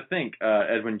 You got to think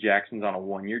Edwin Jackson's on a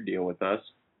 1-year deal with us.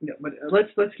 Yeah, but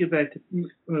let's get back to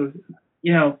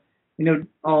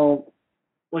all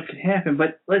what could happen.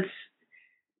 But let's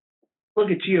look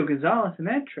at Gio Gonzalez in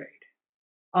that trade.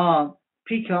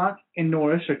 Peacock and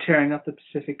Norris are tearing up the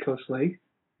Pacific Coast League.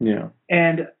 Yeah.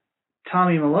 And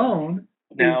Tommy Milone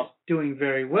is doing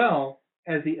very well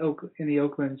as in the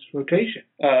Oakland's rotation.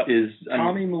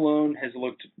 Tommy Milone has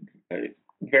looked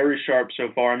very sharp so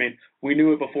far. We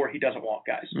knew it before. He doesn't walk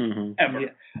guys ever.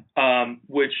 Yeah.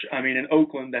 Which in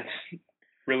Oakland, that's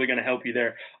really going to help you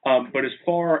there. But as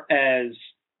far as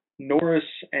Norris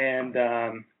and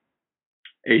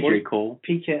AJ Cole,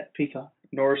 Peacock,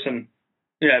 Norris and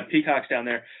Peacock's down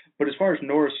there. But as far as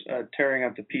Norris tearing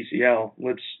up the PCL,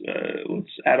 let's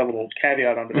add a little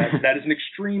caveat onto that. That is an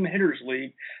extreme hitters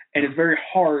league, and it's very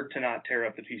hard to not tear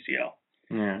up the PCL.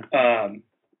 Yeah.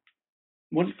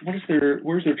 Where's their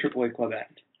AAA club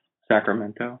at?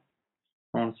 Sacramento,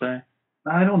 I want to say.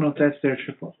 I don't know if that's their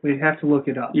triple. We'd have to look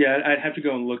it up. Yeah, I'd have to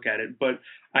go and look at it. But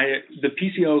the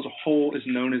PCL as a whole is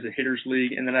known as a hitters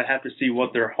league, and then I'd have to see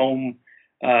what their home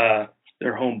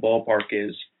ballpark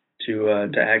is to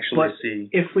actually see.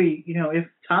 If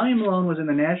Tommy Milone was in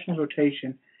the Nationals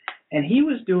rotation, and he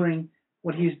was doing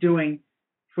what he's doing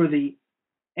for the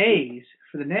A's,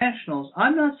 for the Nationals,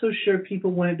 I'm not so sure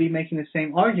people wouldn't be making the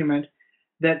same argument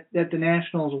that the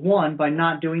Nationals won by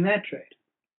not doing that trade.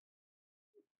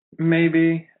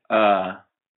 Maybe. I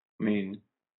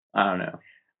don't know.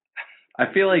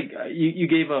 I feel like you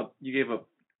gave up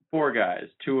 4 guys,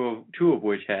 two of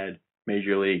which had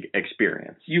major league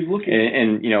experience. You look at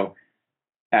and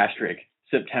asterisk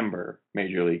September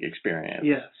major league experience.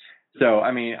 Yes. So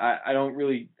I don't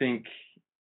really think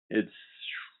it's,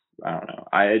 I don't know.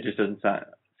 It just doesn't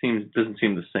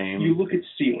seem the same. You look at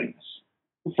ceilings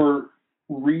for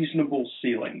reasonable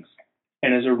ceilings,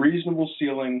 and as a reasonable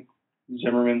ceiling,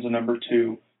 Zimmerman's a number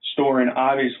 2. Storin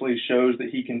obviously shows that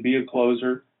he can be a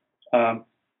closer. The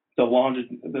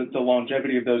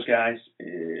longevity of those guys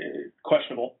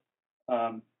questionable.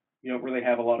 You don't really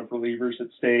have a lot of relievers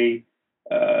that stay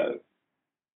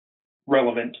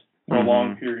relevant for a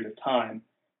long period of time.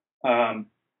 And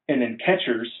then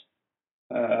catchers,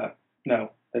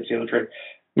 no, that's the other trade.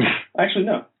 Actually,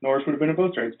 no. Norris would have been in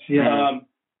both trades. Yeah.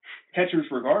 Catchers,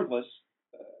 regardless,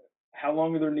 how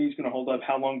long are their knees going to hold up?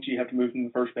 How long do you have to move them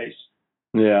to first base?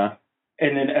 Yeah.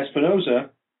 And then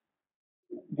Espinosa,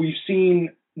 we've seen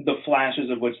the flashes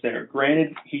of what's there.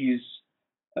 Granted, he's...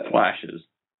 flashes.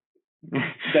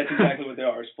 That's exactly what they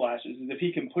are, is flashes. If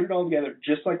he can put it all together,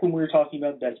 just like when we were talking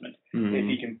about Desmond, if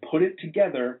he can put it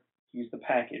together, he's the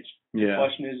package. Yeah. The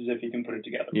question is if he can put it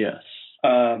together. Yes.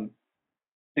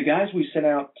 The guys we sent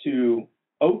out to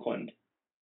Oakland,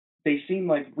 they seem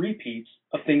like repeats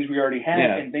of things we already had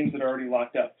and things that are already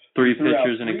locked up. 3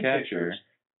 pitchers and a catcher. Pitchers.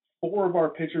 4 of our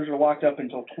pitchers are locked up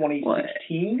until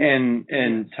 2016.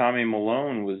 And Tommy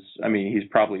Milone was, I mean, he's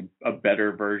probably a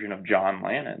better version of John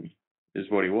Lannon, is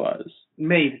what he was.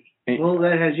 Maybe. Well,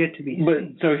 that has yet to be seen.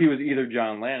 But so he was either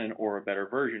John Lannon or a better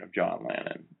version of John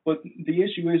Lannon. But the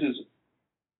issue is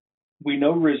we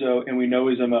know Rizzo and we know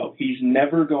his MO. He's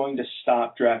never going to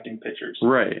stop drafting pitchers.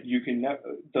 Right. You can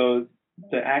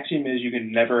the axiom is you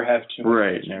can never have too much.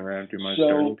 Right. Pitching. Never have too much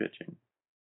starting pitching.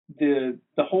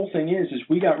 The whole thing is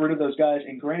we got rid of those guys,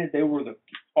 and granted they were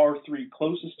our 3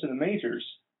 closest to the majors.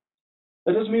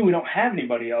 That doesn't mean we don't have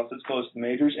anybody else that's close to the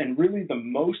majors, and really the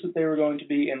most that they were going to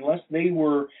be, unless they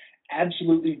were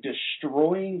absolutely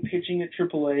destroying pitching at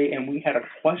AAA and we had a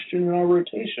question in our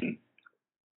rotation,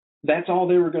 that's all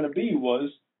they were going to be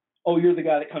was, oh, you're the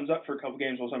guy that comes up for a couple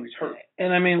games while somebody's hurt.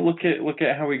 And I mean, look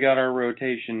at how we got our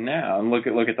rotation now, and look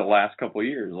at the last couple of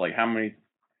years. Like how many?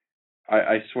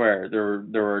 I swear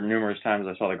there were numerous times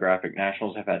I saw the graphic.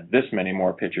 Nationals have had this many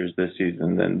more pitchers this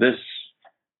season than this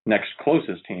next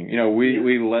closest team. You know, we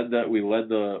led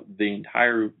the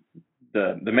entire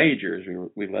the majors.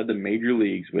 We led the major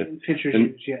leagues with pitchers.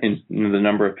 In the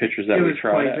number of pitchers that we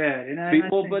tried. It was quite bad.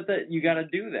 And but you got to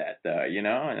do that though, you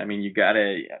know. And I mean, you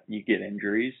get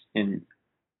injuries, and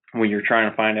when you're trying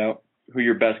to find out who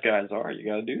your best guys are, you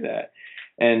got to do that.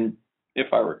 And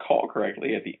if I recall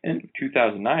correctly, at the end of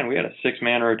 2009, we had a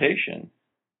 6-man rotation.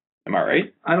 Am I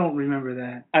right? I don't remember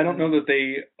that. I don't know that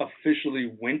they officially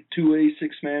went to a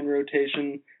 6-man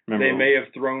rotation. They may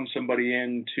have thrown somebody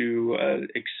in to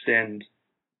extend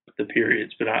the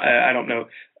periods, but I don't know.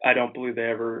 I don't believe they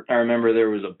ever. I remember there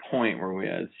was a point where we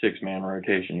had 6-man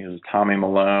rotation. It was Tommy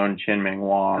Malone, Chin-Ming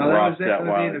Wong, Rob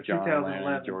Detweiler, John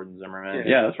Lannon, Jordan Zimmerman.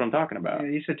 Yeah, that's what I'm talking about.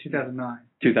 Yeah, you said 2009.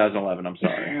 2011, I'm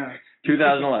sorry. Yeah.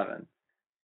 2011.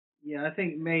 Yeah, I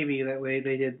think maybe that way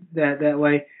they did that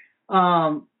way.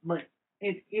 But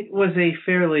it was a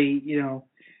fairly,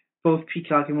 both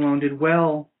Peacock and Malone did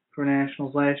well for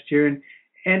Nationals last year,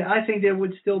 and I think there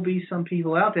would still be some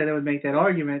people out there that would make that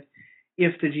argument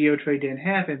if the Gio trade didn't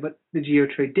happen. But the Gio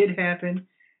trade did happen.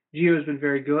 Gio has been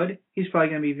very good. He's probably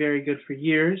going to be very good for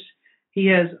years. He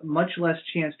has much less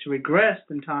chance to regress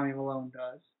than Tommy Malone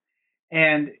does,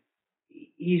 and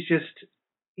he's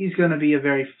going to be a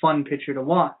very fun pitcher to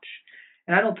watch.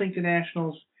 And I don't think the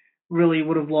Nationals really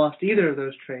would have lost either of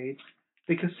those trades,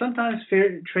 because sometimes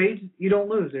fair trades you don't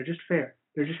lose. They're just fair.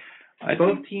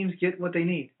 Both teams get what they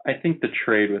need. I think the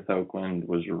trade with Oakland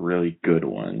was a really good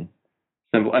one.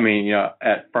 Simple. I mean,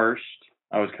 at first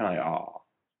I was kind of like, oh,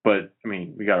 but I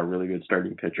mean, we got a really good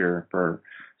starting pitcher for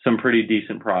some pretty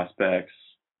decent prospects.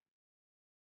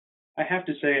 I have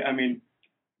to say, I mean,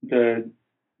 the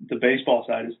baseball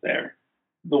side is there.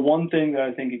 The one thing that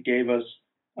I think it gave us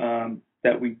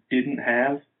that we didn't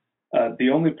have,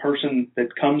 the only person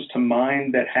that comes to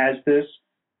mind that has this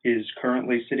is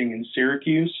currently sitting in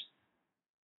Syracuse,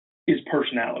 is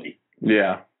personality.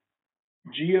 Yeah.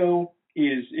 Gio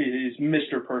is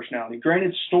Mr. Personality.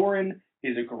 Granted, Storin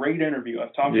is a great interview.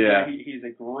 I've talked about him. He's a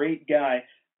great guy.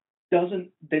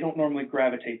 They don't normally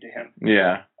gravitate to him.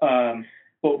 Yeah.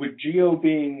 But with Gio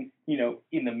being,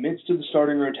 in the midst of the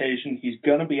starting rotation, he's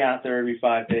going to be out there every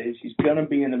 5 days. He's going to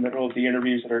be in the middle of the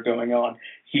interviews that are going on.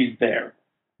 He's there.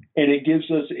 And it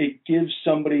gives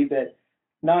somebody that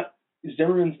not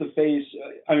Zimmerman's the face.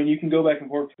 I mean, you can go back and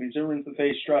forth between Zimmerman's the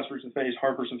face, Strasburg's the face,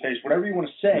 Harper's the face, whatever you want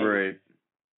to say. Right.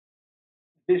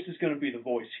 This is going to be the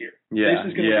voice here. Yeah.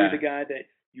 This is going to be the guy that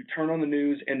you turn on the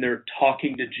news and they're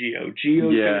talking to Gio.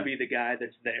 Gio's going to be the guy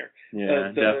that's there. Yeah,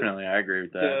 definitely. I agree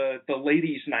with that. The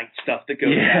ladies' night stuff that goes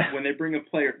on. When they bring a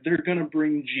player, they're going to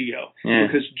bring Gio. Yeah.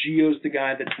 Because Gio's the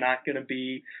guy that's not going to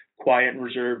be quiet and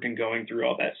reserved and going through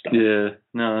all that stuff. Yeah,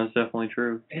 no, that's definitely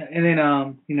true. And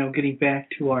then, getting back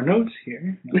to our notes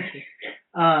here.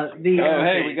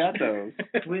 Hey, we got those.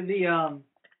 With the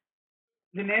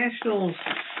Nationals,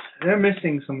 they're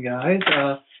missing some guys.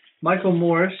 Michael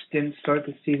Morris didn't start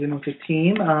the season with the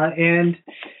team, and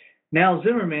now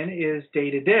Zimmerman is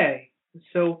day-to-day.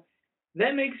 So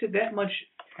that makes it that much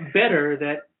better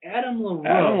that Adam LaRoche.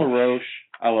 Adam LaRoche,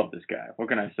 I love this guy. What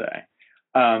can I say?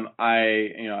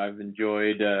 I've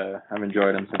enjoyed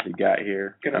him since he got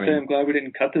here. Can I say I'm glad we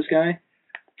didn't cut this guy?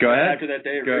 Go ahead. After that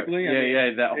day at Wrigley?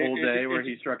 That whole day where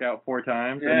he struck out 4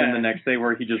 times, and then the next day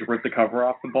where he just ripped the cover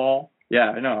off the ball.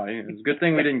 Yeah, I know. It's a good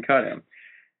thing we didn't cut him.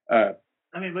 But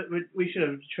we should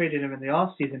have traded him in the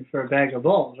off season for a bag of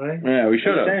balls, right? Yeah, we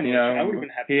should have. I would have been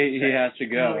happy. He has to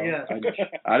go. Oh, yeah.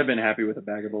 I'd have been happy with a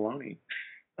bag of bologna.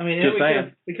 I mean,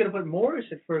 we could have put Morris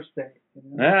at first base.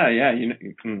 You know? Yeah.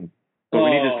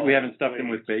 But we haven't stuffed him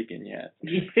with bacon yet.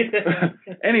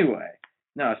 Anyway,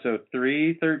 no. So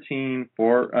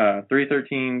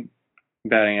 313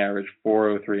 batting average,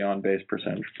 403 on base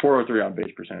percentage. 403 on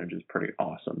base percentage is pretty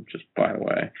awesome, just by the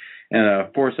way.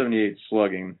 And 478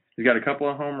 slugging. He's got a couple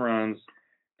of home runs,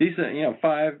 decent,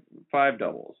 five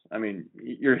doubles. I mean,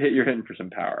 you're hitting for some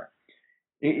power.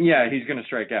 Yeah, he's going to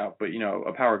strike out, but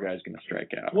a power guy's going to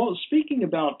strike out. Well, speaking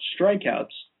about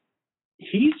strikeouts,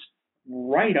 he's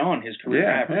right on his career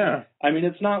average. Yeah. I mean,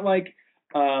 it's not like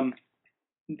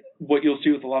what you'll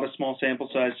see with a lot of small sample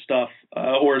size stuff,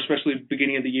 or especially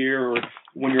beginning of the year, or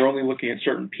when you're only looking at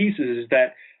certain pieces, is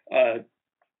that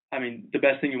the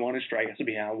best thing you want is strikeouts to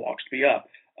be down, walks to be up.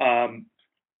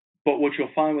 But what you'll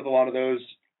find with a lot of those,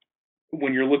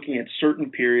 when you're looking at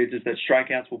certain periods, is that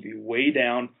strikeouts will be way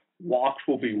down, walks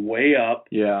will be way up.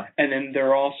 Yeah. And then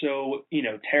they're also,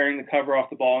 tearing the cover off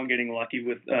the ball and getting lucky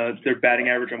with their batting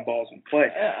average on balls in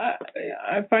play.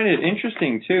 I find it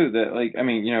interesting too that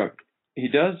he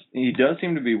does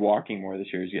seem to be walking more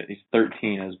this year. He's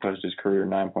 13 as opposed to his career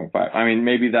 9.5. I mean,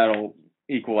 maybe that'll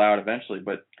equal out eventually,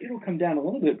 but it'll come down a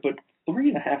little bit. But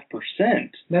 3.5%.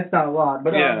 That's not a lot,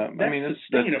 but that's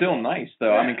still nice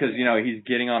though. Yeah. I mean, because he's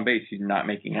getting on base, he's not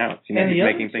making outs. He's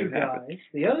making things happen.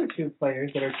 The other two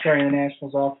players that are carrying the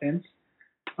Nationals' offense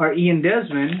are Ian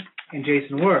Desmond and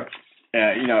Jason Worth.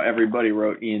 Yeah, everybody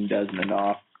wrote Ian Desmond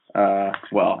off.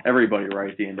 Everybody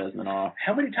writes Ian Desmond off.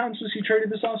 How many times was he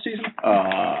traded this offseason?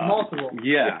 Multiple.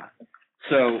 Yeah.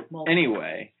 So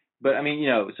anyway, but I mean,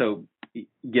 so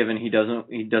given he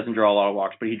doesn't draw a lot of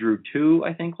walks, but he drew 2,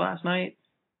 I think, last night.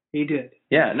 He did.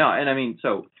 Yeah. No, and I mean,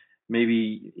 so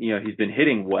maybe he's been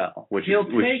hitting well, he'll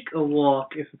take a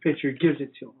walk if a pitcher gives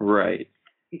it to him. Right.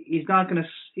 He's not gonna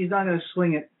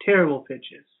swing at terrible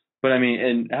pitches. But I mean,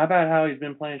 and how about how he's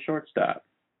been playing shortstop?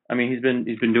 I mean, he's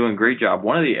been doing a great job.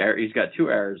 He's got 2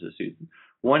 errors this season.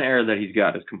 One error that he's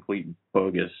got is complete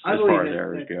bogus as far as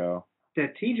errors go.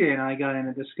 That TJ and I got in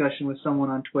a discussion with someone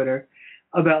on Twitter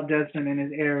about Desmond and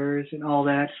his errors and all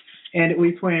that, and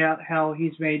we pointed out how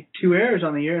he's made 2 errors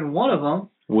on the year, and one of them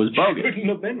was bogus. Couldn't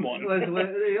have been one. Was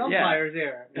the umpire's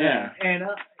error. Yeah. And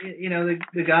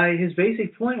the guy, his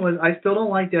basic point was, I still don't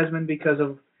like Desmond because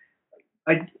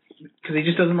he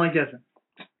just doesn't like Desmond.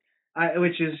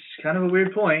 Which is kind of a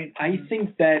weird point. I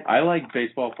think that I like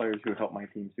baseball players who help my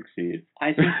team succeed.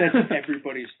 I think that's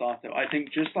everybody's thought, though. I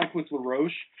think just like with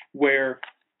LaRoche, where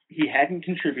he hadn't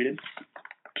contributed,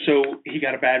 so he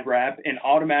got a bad rap and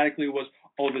automatically was,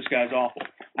 oh, this guy's awful.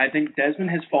 I think Desmond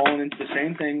has fallen into the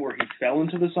same thing where he fell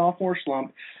into the sophomore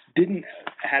slump, I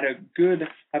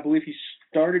believe he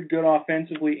started good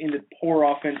offensively, ended poor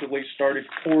offensively, started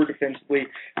poor defensively,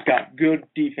 got good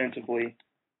defensively.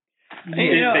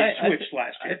 They switched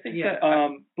last year. I think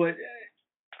but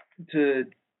to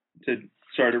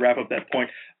wrap up that point,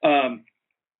 I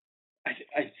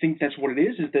think that's what it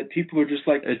is that people are just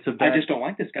like, I just don't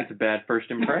like this guy. It's a bad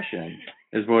first impression,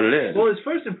 is what it is. Well, his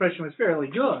first impression was fairly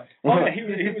good. Oh, yeah, he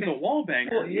was a wall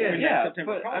banger. Yeah,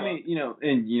 but I mean,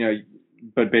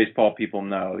 but baseball people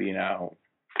know,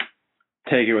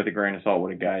 take it with a grain of salt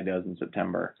what a guy does in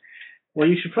September. Well,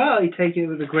 you should probably take it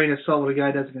with a grain of salt what a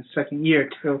guy does in his second year,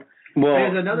 too. Well,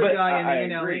 there's another guy in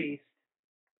the NL agree. East,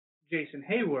 Jason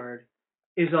Hayward,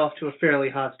 is off to a fairly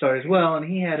hot start as well, and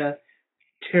he had a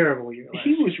terrible year last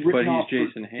year. He was written off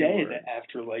Jason Hayward. dead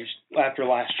after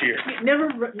last year. Never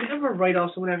write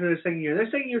off someone after their second year. Their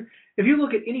second year, if you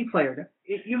look at any player,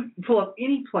 if you pull up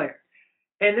any player,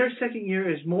 and their second year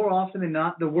is more often than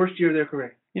not the worst year of their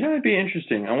career. It'd be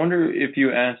interesting. I wonder if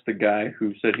you asked the guy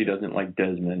who said he doesn't like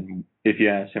Desmond, if you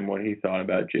asked him what he thought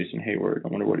about Jason Hayward, I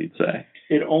wonder what he'd say.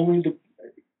 What's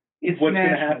going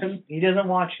to happen? He doesn't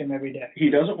watch him every day. He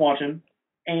doesn't watch him,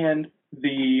 and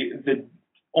the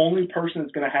only person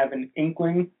that's going to have an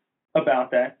inkling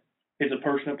about that is a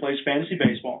person that plays fantasy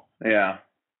baseball. Yeah.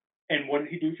 And what did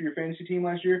he do for your fantasy team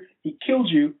last year? He killed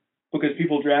you because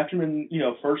people drafted him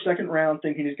in first, second round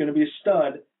thinking he's going to be a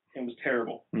stud. And was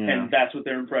terrible. Yeah. And that's what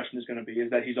their impression is going to be, is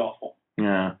that he's awful.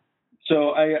 Yeah.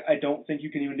 So I don't think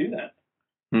you can even do that.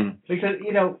 Because,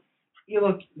 you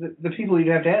look, the people you'd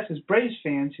have to ask is Braves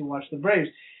fans who watch the Braves.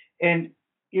 And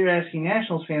you're asking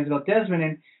Nationals fans about Desmond,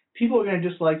 and people are going to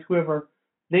just like whoever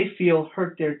they feel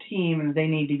hurt their team and they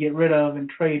need to get rid of and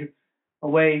trade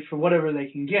away for whatever they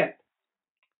can get.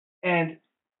 And,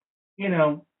 you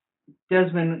know,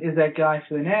 Desmond is that guy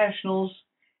for the Nationals.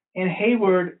 And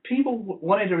Hayward, people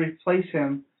wanted to replace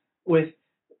him with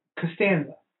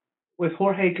Costanza, with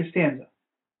Jorge Costanza.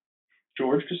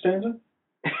 George Costanza?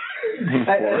 Wait.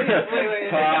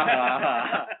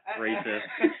 Racist.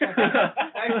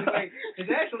 Actually, wait. His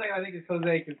actual name, I think, is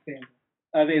Jose Costanza.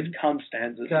 I think it's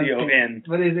Constanza, C-O-N.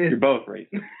 But You're both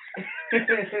racist.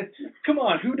 Come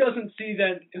on, who doesn't see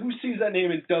that? Who sees that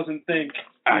name and doesn't think?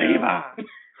 Arriba.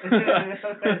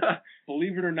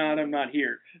 Believe it or not, I'm not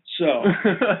here. So.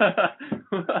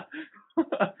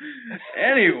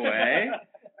 Anyway,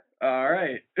 all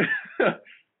right.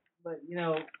 But, you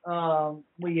know,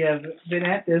 we have been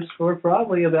at this for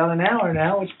probably about an hour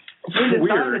now, which is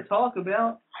time to talk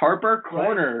about. Harper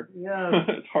Corner. Right? Yeah.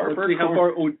 Harper Let's see how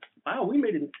Corner. far. Wow, we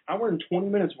made it an hour and 20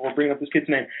 minutes before bringing up this kid's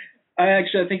name. I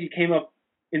think it came up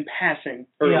in passing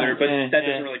earlier, but that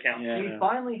doesn't really count. Yeah, he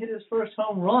finally hit his first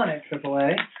home run at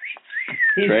AAA.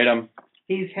 Trade him.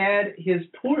 He's had his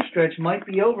poor stretch might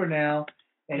be over now,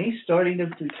 and he's starting to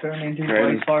turn into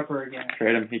Bryce Harper again.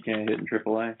 Trade him. He can't hit in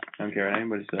AAA. I don't care what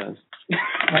anybody says.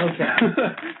 Okay.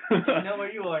 You know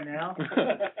where you are now.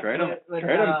 Trade him. But,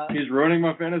 Trade him. He's ruining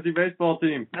my fantasy baseball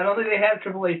team. I don't think they have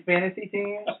AAA fantasy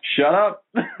teams. Shut up.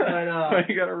 But,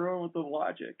 you got to ruin with the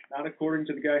logic. Not according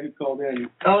to the guy who called in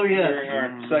during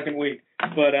our second week.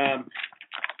 But,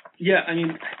 yeah, I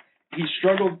mean, he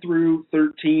struggled through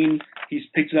 13. He's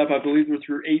picked it up, I believe,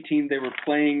 through 18. They were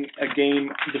playing a game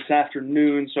this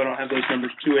afternoon, so I don't have those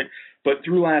numbers to it. But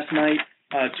through last night,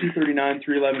 239,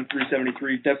 311,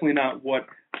 373. Definitely not what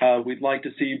we'd like to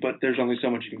see, but there's only so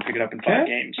much you can pick it up in 5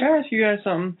 games. Can I ask you guys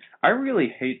something? I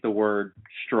really hate the word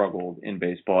struggled in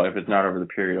baseball if it's not over the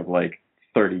period of like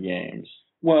 30 games.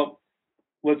 Well,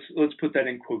 let's put that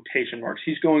in quotation marks.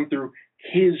 He's going through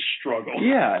his struggle.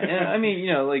 Yeah, and I mean,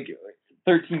 you know, like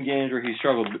 13 games where he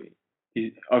struggled.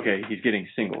 He's getting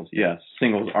singles. Yes,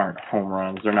 singles aren't home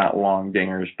runs. They're not long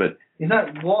dingers, but he's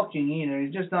not walking either.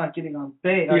 He's just not getting on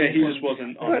base. Yeah, he just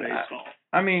wasn't on baseball.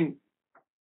 I mean,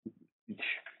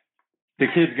 the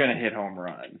kid's gonna hit home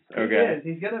runs. Okay, he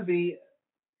is. He's gonna be.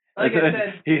 Like I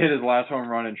said, he hit his last home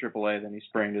run in AAA. Then he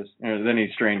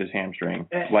strained his hamstring.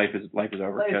 Life is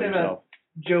over. Like Cut yourself.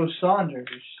 Joe Saunders.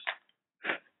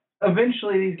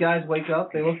 Eventually, these guys wake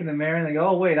up. They look in the mirror and they go,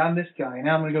 "Oh wait, I'm this guy.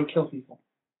 Now I'm gonna go kill people."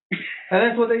 And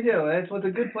that's what they do. That's what the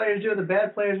good players do. The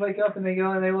bad players wake up and they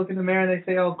go and they look in the mirror and they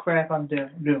say, "Oh crap, I'm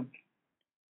doomed." And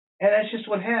that's just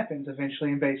what happens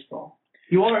eventually in baseball.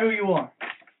 You are who you are.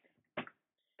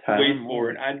 Wait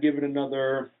for it. I'd give it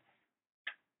another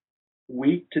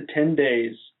week to 10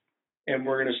 days, and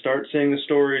we're going to start seeing the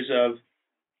stories of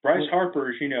Bryce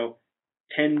Harper's,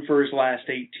 10 for his last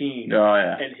 18. Oh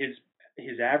yeah. And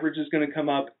his average is going to come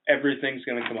up. Everything's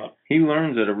going to come up. He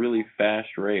learns at a really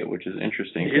fast rate, which is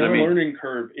interesting. His learning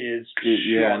curve is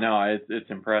it's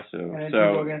impressive. And so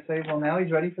people are going to say, well, now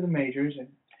he's ready for the majors. And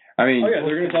I mean, they're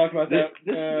going to talk about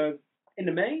that in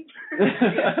the May.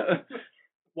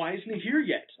 Why isn't he here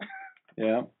yet?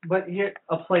 Yeah. But here,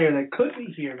 a player that could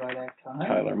be here by that time.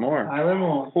 Tyler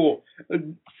Moore. Cool.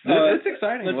 It's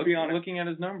exciting. Let's be honest. Looking at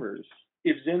his numbers.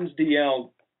 If Zim's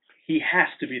DL, he has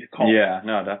to be the call. Yeah,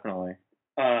 no, definitely.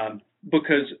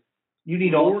 Because you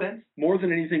need offense. More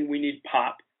than anything, we need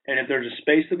pop. And if there's a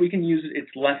space that we can use it, it's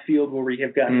left field where we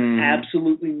have gotten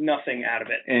absolutely nothing out of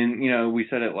it. And, we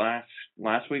said it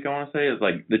last week, I want to say, is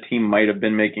like the team might have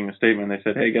been making a statement. They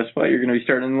said, hey, guess what? You're going to be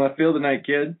starting in the left field tonight,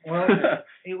 kid. Well,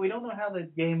 we don't know how the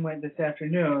game went this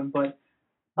afternoon, but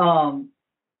I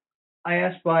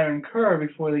asked Byron Kerr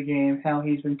before the game how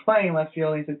he's been playing left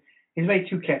field. He said he's made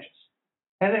 2 catches.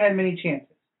 Hasn't had many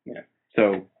chances. Yeah.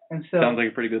 So sounds like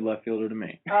a pretty good left fielder to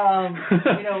me.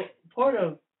 Part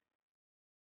of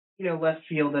left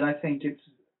field that I think it's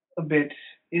a bit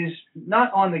is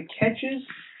not on the catches,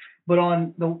 but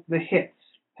on the hits.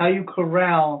 How you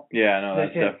corral. Yeah, no,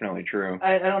 that's hit. Definitely true.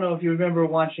 I don't know if you remember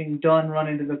watching Dunn run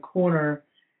into the corner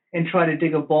and try to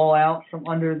dig a ball out from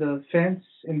under the fence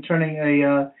and turning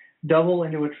a double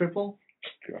into a triple.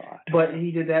 God. But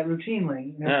he did that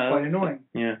routinely. And it's quite annoying.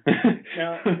 Yeah.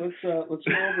 Now let's go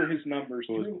over his numbers.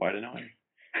 It was quite annoying.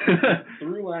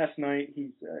 Through last night,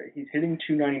 he's hitting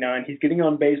 299. He's getting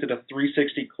on base at a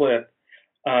 360 clip,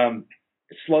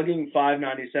 slugging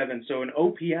 597. So an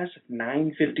OPS of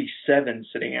 957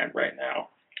 sitting at right now.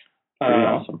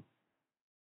 Awesome.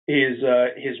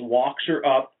 His walks are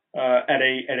up at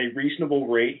a reasonable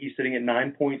rate. He's sitting at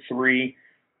 9.3.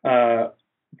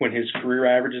 when his career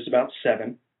average is about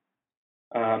 7.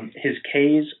 His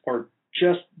Ks are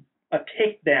just a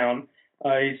tick down.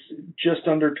 He's just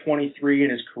under 23,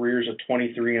 and his career's a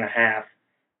 23.5.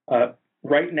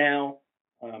 Right now,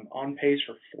 on pace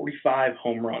for 45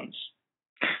 home runs,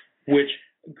 which,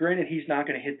 granted, he's not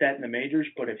going to hit that in the majors,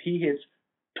 but if he hits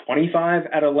 25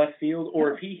 out of left field,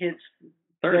 or if he hits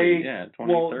 30,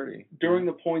 30 during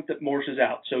the point that Morse is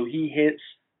out, so he hits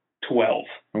 12.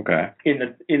 Okay.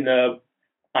 In the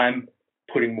I'm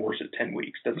putting Morse at 10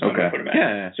 weeks. That's what I'm going to put him at.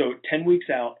 Yeah. So 10 weeks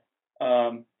out,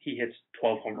 he hits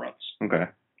 12 home runs. Okay.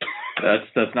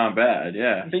 That's not bad,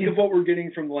 yeah. Think of what we're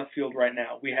getting from left field right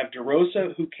now. We have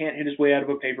DeRosa, who can't hit his way out of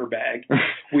a paper bag.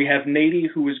 We have Nady,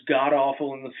 who is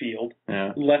god-awful in the field.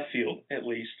 Yeah. Left field, at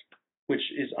least,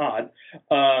 which is odd.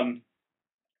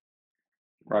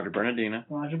 Roger Bernardino.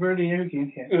 Who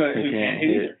can't hit. Who can't hit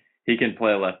either. He can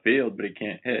play left field, but he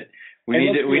can't hit. We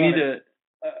need to.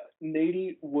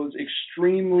 Nady was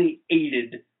extremely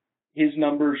aided. His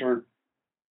numbers are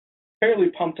fairly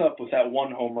pumped up with that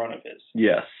one home run of his.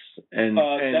 Yes, and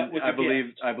I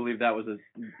believe that was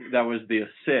the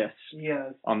assist.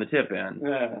 Yes. On the tip end.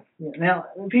 Yeah. Now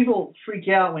people freak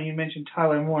out when you mention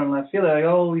Tyler Moore in left field. They're like,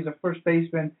 oh, he's a first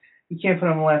baseman. You can't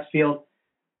put him in left field.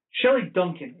 Shelley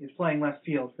Duncan is playing left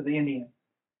field for the Indians.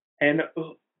 And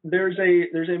there's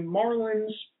a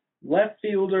Marlins left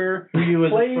fielder who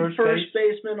played first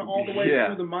baseman all the way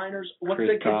through the minors. What's Chris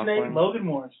that kid's Coughlin. name? Logan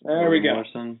Morris. There we go.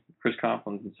 Morrison. Chris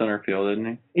Coughlin's in center field,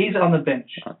 isn't he? He's on the bench.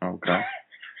 Okay.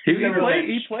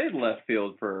 He played left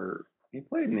field he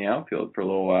played in the outfield for a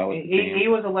little while. He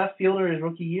was a left fielder his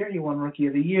rookie year. He won Rookie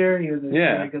of the Year. He was a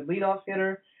very good leadoff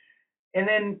hitter. And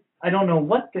then I don't know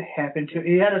what happened to him.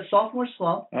 He had a sophomore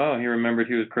slump. Oh, he remembered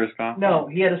he was Chris Coughlin? No,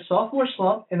 he had a sophomore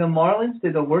slump, and the Marlins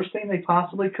did the worst thing they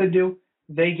possibly could do.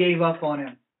 They gave up on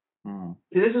him. So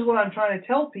this is what I'm trying to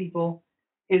tell people,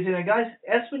 is that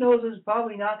Espinosa is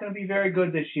probably not going to be very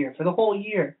good this year, for the whole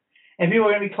year. And people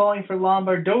are going to be calling for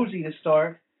Lombardozzi to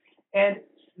start, and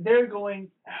they're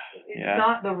going, it's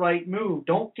not the right move.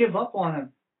 Don't give up on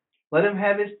him. Let him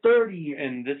have his 30 year.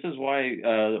 And this is why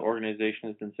the organization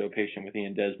has been so patient with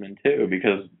Ian Desmond, too,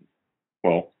 because,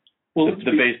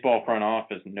 the baseball front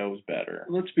office knows better.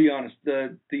 Let's be honest.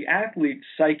 The athlete's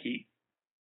psyche,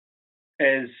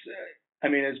 as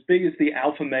big as the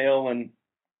alpha male and,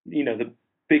 the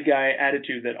big guy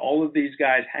attitude that all of these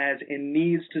guys has and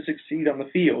needs to succeed on the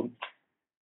field,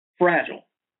 fragile.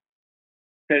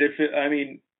 That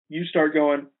you start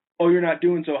going, oh, you're not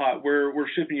doing so hot. We're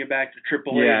shipping you back to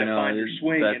AAA to find your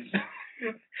swing.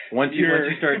 Once you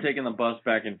start taking the bus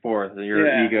back and forth, your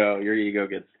ego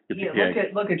gets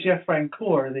look at Jeff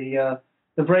Francoeur.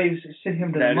 The Braves sent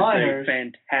him to the minors. That is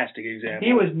a fantastic example.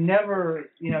 He was never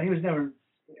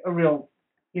a real.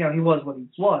 He was what he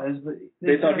was, but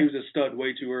they thought he was a stud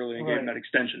way too early and gave him that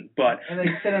extension. And they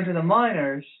sent him to the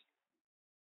minors,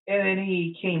 and then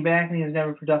he came back and he was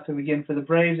never productive again for the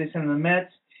Braves. They sent him to the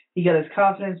Mets. He got his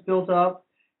confidence built up.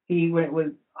 He went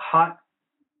with hot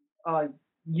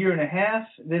year and a half.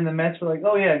 Then the Mets were like,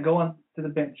 oh, yeah, go on to the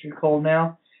bench. You're cold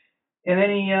now. And then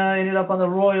he ended up on the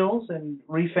Royals and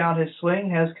refound his swing,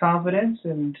 has confidence.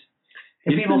 And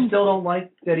people still don't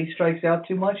like that he strikes out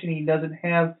too much and he doesn't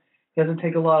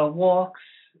take a lot of walks.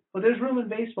 But there's room in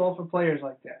baseball for players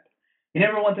like that. You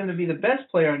never want them to be the best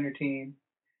player on your team.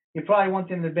 You probably want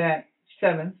them to bat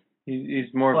 7th.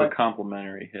 He's more of a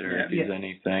complimentary hitter if he's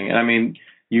anything. And,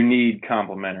 you need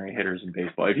complimentary hitters in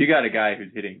baseball. If you got a guy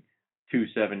who's hitting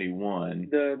 271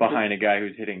 behind a guy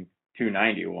who's hitting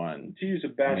 291. To use a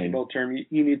basketball term,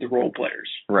 you need the role players.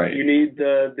 Right. You need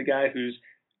the guy who's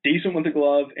decent with the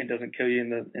glove and doesn't kill you in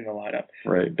the lineup.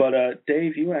 Right. But,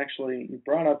 Dave, you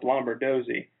brought up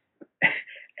Lombardozzi,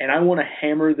 and I want to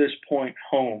hammer this point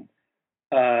home.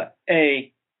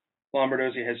 Lombardozzi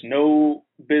has no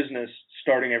business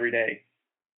starting every day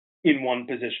in one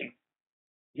position.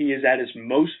 He is at his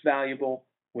most valuable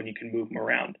when you can move him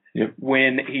around. Yep.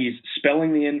 When he's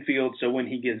spelling the infield, so when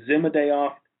he gives Zim a day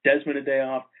off, Desmond a day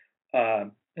off,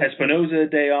 Espinosa a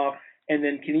day off, and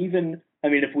then can even,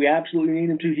 if we absolutely need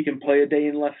him to, he can play a day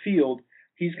in left field.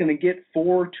 He's going to get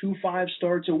 4 2-5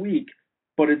 starts a week,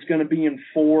 but it's going to be in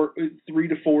 3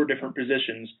 to 4 different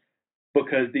positions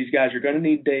because these guys are going to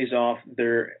need days off.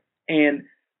 And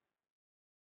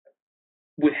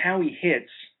with how he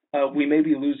hits, we may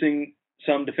be losing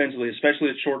some defensively, especially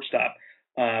at shortstop.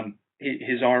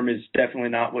 His arm is definitely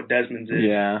not what Desmond's is.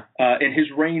 Yeah. And his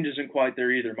range isn't quite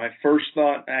there either. My first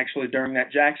thought, actually, during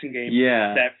that Jackson game,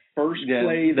 that first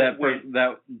play that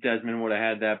Desmond would have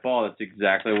had that ball. That's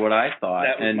exactly what I thought.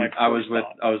 I was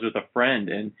with a friend,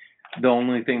 and the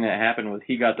only thing that happened was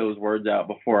he got those words out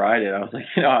before I did. I was like,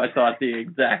 I thought the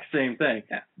exact same thing.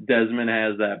 Desmond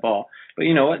has that ball. But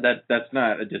you know what? That's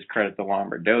not a discredit to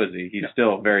Lombardozzi. He's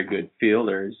still a very good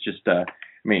fielder. It's just,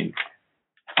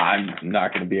 I'm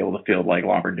not going to be able to field like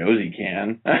Lombardozzi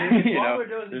can.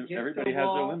 Everybody has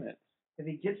their limits. If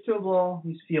he gets to a ball,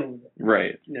 he's fielding it.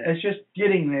 Right. Yeah. It's just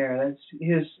getting there. That's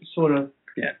his sort of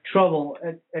trouble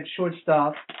at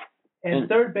shortstop. And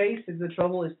third base, the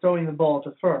trouble is throwing the ball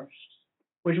to first,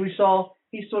 which we saw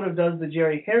he sort of does the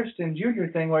Jerry Hairston Jr.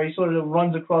 thing where he sort of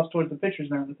runs across towards the pitcher's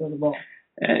mound to throw the ball.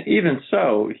 And even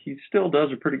so, he still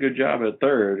does a pretty good job at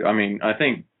third. I mean, I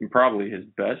think probably his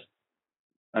best.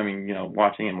 I mean,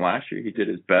 watching him last year, he did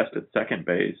his best at second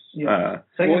base. Yeah.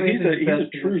 He's a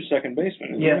true second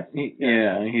baseman.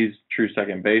 He's true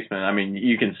second baseman. I mean,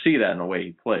 you can see that in the way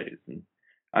he plays. And,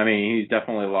 I mean, he's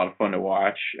definitely a lot of fun to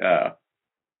watch. That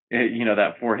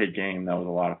 4-hit game, that was a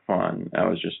lot of fun. That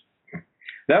was just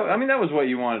that was what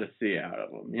you wanted to see out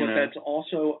of him. But that's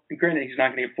also, granted, he's not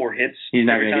going to get 4 hits. He's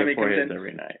not going to get 4 hits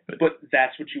every night. But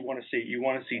that's what you want to see. You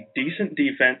want to see decent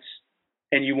defense,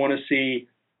 and you want to see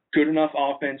good enough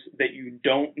offense that you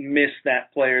don't miss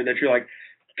that player that you're like,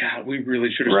 God, we really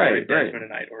should have started Desmond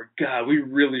tonight, or God, we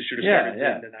really should have started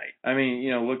Desmond tonight. I mean,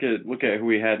 look at who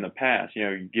we had in the past.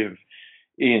 You give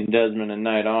Ian Desmond a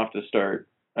night off to start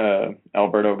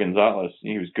Alberto Gonzalez.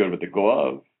 He was good with the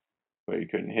glove, but he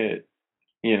couldn't hit.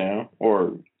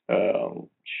 Or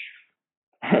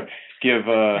give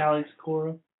Alex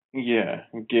Cora. Yeah,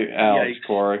 give Alex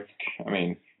Cora. I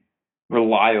mean,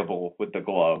 reliable with the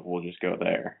glove. We'll just go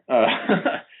there.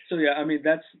 So I mean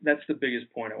that's the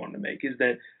biggest point I wanted to make is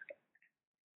that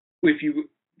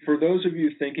for those of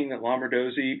you thinking that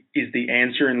Lombardozzi is the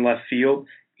answer in left field,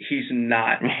 he's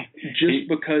not. Just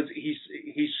because he's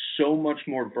so much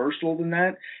more versatile than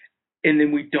that. And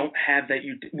then we don't have that.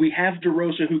 We have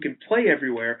DeRosa who can play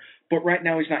everywhere, but right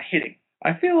now he's not hitting.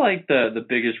 I feel like the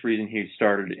biggest reason he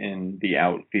started in the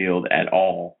outfield at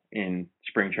all in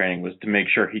spring training was to make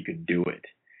sure he could do it.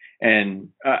 And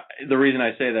the reason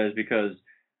I say that is because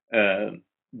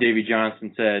Davey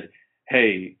Johnson said,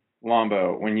 "Hey,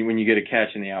 Lombo, when you get a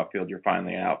catch in the outfield, you're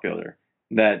finally an outfielder."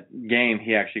 That game,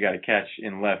 he actually got a catch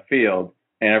in left field,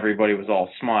 and everybody was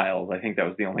all smiles. I think that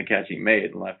was the only catch he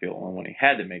made in left field, only when he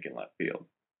had to make it in left field.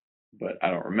 But I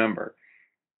don't remember.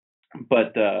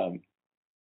 But I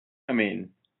mean,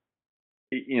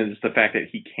 just the fact that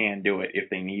he can do it if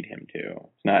they need him to.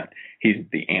 It's not he's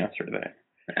the answer there.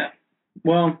 Yeah.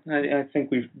 Well, I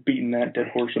think we've beaten that dead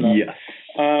horse enough. Yes.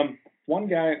 One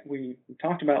guy we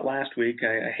talked about last week,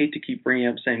 I hate to keep bringing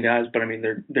up the same guys, but I mean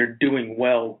they're doing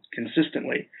well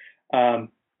consistently.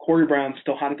 Corey Brown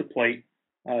still hot at the plate,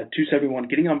 271,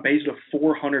 getting on base at a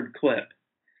 400 clip,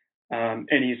 and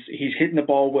he's hitting the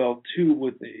ball well too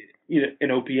with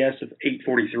an OPS of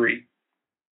 843.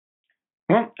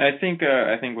 Well, I think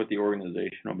what the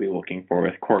organization will be looking for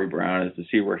with Corey Brown is to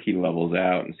see where he levels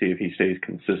out and see if he stays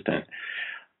consistent.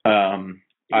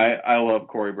 I love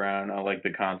Corey Brown. I like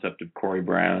the concept of Corey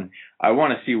Brown. I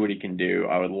want to see what he can do.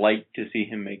 I would like to see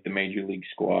him make the major league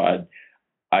squad.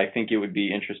 I think it would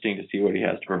be interesting to see what he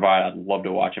has to provide. I'd love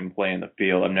to watch him play in the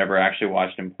field. I've never actually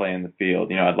watched him play in the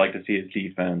field. I'd like to see his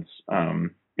defense,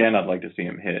 and I'd like to see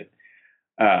him hit.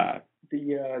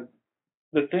 The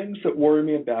things that worry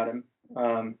me about him,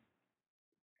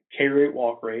 K rate,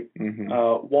 walk rate. Mm-hmm.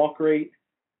 Walk rate,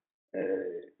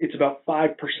 it's about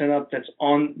 5% up. That's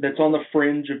on the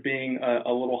fringe of being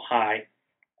a little high.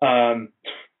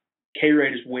 K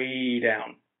rate is way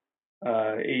down.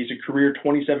 He's a career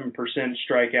 27%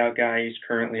 strikeout guy. He's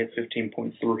currently at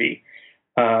 15.3.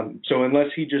 So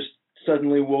unless he just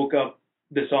suddenly woke up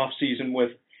this offseason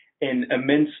with an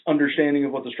immense understanding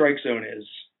of what the strike zone is.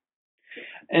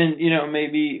 And,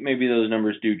 maybe those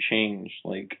numbers do change.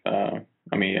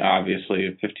 Obviously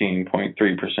a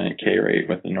 15.3% K rate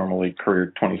with a normally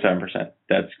career 27%,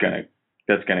 that's gonna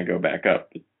go back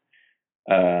up.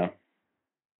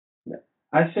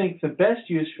 I think the best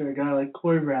use for a guy like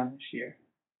Corey Brown this year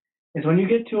is when you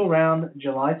get to around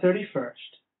July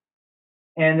 31st,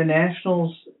 and the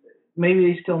Nationals, maybe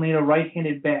they still need a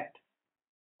right-handed bat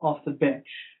off the bench,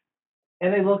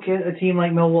 and they look at a team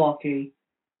like Milwaukee,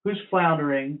 who's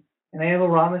floundering, and they have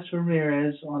Aramis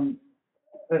Ramirez on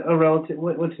a relative.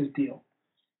 What's his deal?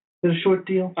 Is it a short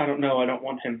deal? I don't know. I don't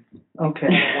want him. Okay.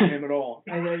 I don't want him at all.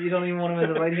 You don't even want him as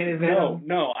a right-handed bat?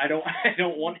 No, I don't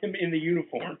want him in the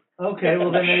uniform. Okay,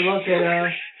 well then they look at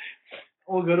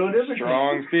We'll go to a different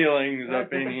Strong team. feelings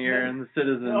up in here in the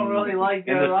Citizen. I don't really like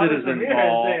in the Robert Citizen Ramirez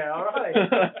Hall. there. All right.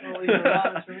 We'll leave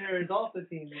Robert Ramirez off the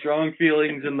team. Strong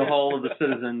feelings in the Hall of the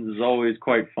Citizens is always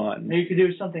quite fun. You could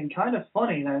do something kind of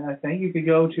funny. I think you could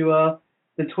go to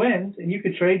the Twins and you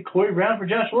could trade Corey Brown for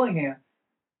Josh Willingham.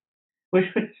 Which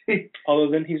would be...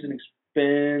 Although then he's an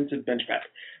expensive bench bat.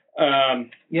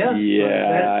 Yeah.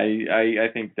 I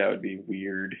think that would be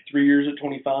weird. 3 years at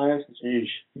 25. Jeez.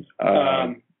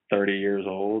 30 years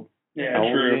old. Yeah,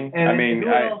 true. And I mean, who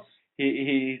else? And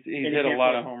he's hit a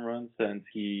lot of home runs since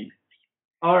he.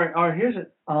 Or here's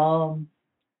it.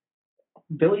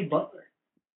 Billy Butler.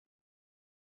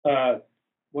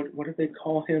 What did they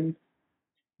call him?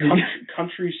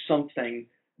 Country something.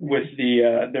 With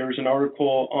there was an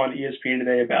article on ESPN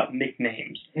today about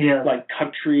nicknames. Yeah. Like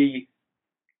country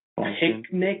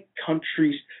picnic,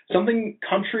 country something,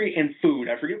 country and food.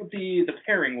 I forget what the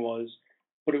pairing was,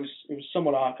 but it was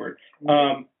somewhat awkward.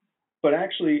 But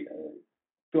actually,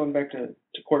 going back to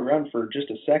Corey Brown for just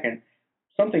a second,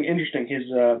 something interesting.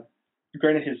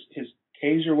 Granted his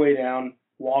Ks are way down,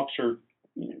 walks are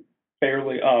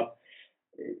fairly up.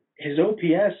 His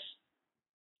OPS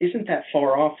isn't that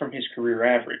far off from his career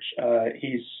average.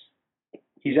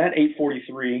 He's at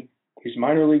 843. His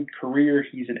minor league career,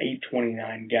 he's an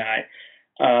 829 guy.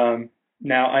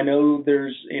 Now, I know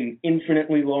there's an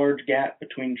infinitely large gap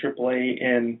between AAA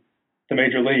and the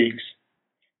major leagues.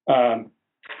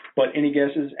 But any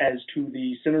guesses as to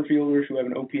the center fielders who have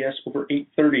an OPS over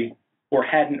 830 or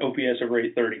had an OPS over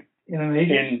 830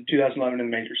 in 2011 in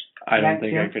the majors? I don't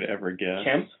think I could ever guess.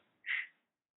 Kemp?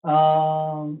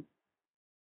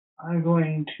 I'm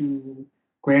going to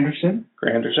Granderson.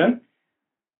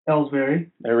 Ellsbury.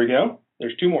 There we go.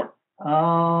 There's two more.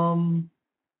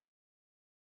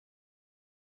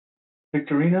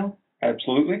 Victorino.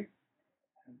 Absolutely.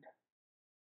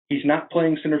 He's not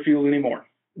playing center field anymore.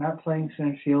 Not playing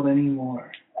center field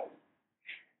anymore.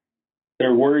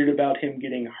 They're worried about him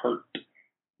getting hurt.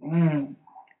 Mm.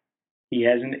 He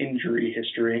has an injury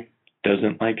history.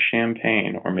 Doesn't like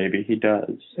champagne, or maybe he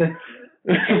does.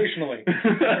 Occasionally.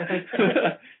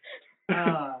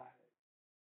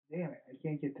 Damn it, I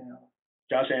can't get down.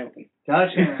 Josh Hamilton.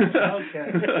 Okay.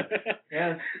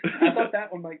 Yes. I thought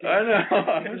that one might get. I know.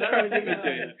 I'm trying to give it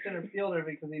to center fielder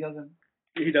because he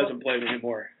doesn't play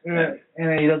anymore. And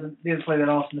he didn't play that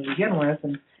often to begin with.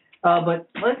 And but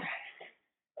let's,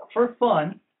 for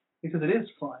fun, because it is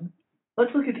fun,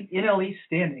 let's look at the NL East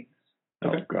standings.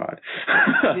 Oh God!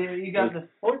 You got the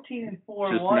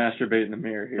 14-4. Just masturbate in the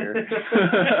mirror here.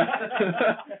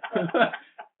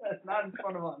 That's not in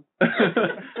front of us.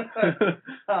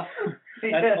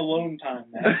 That's alone time,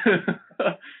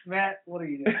 Matt. Matt, what are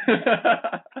you doing?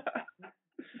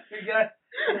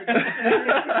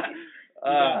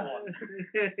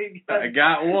 I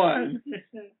got one.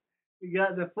 You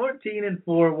got the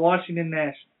 14-4 Washington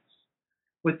Nationals,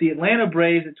 with the Atlanta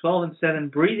Braves at 12-7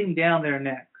 breathing down their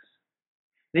necks.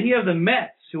 Then you have the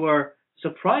Mets, who are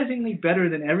surprisingly better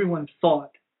than everyone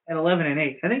thought at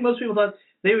 11-8. I think most people thought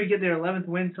they would get their 11th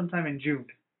win sometime in June.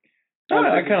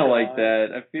 I kind of like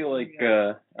that. I feel like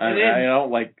I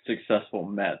don't like successful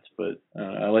Mets, but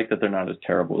I like that they're not as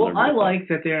terrible. Well, I like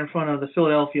that they're in front of the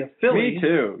Philadelphia Phillies, me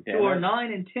too, who are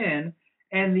 9-10,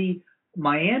 and the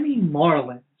Miami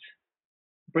Marlins,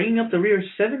 bringing up the rear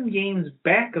 7 games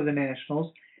back of the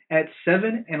Nationals at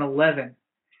 7-11.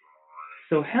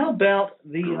 So how about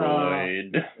the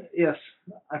yes,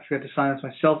 I forgot to silence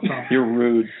my cell phone. You're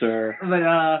rude, sir.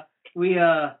 But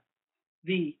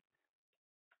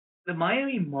the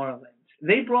Miami Marlins,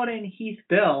 they brought in Heath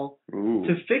Bell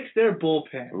to fix their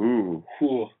bullpen. Ooh.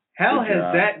 How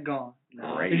has that gone?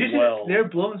 Great. Did you see their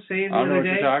blown saves the other day? I don't know what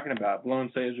you're talking about.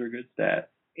 Blown saves are a good stat.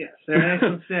 Yes, they're an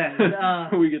excellent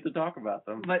stat. We get to talk about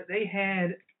them. But they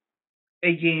had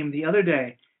a game the other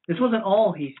day. This wasn't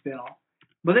all Heath Bell,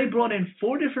 but they brought in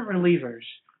 4 different relievers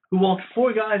who walked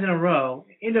 4 guys in a row,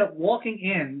 ended up walking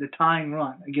in the tying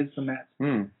run against the Mets.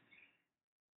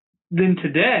 Then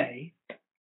today,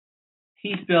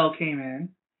 Heath Bell came in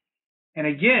and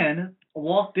again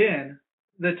walked in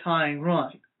the tying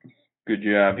run. Good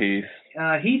job, Heath.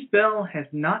 Heath Bell has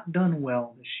not done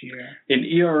well this year. An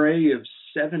ERA of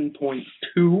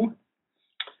 7.2.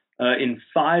 In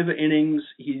 5 innings,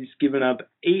 he's given up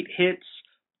 8 hits,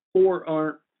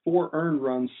 4 earned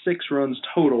runs, 6 runs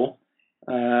total.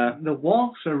 The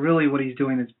walks are really what he's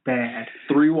doing that's bad.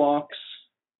 3 walks,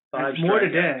 5 more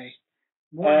today.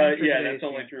 That's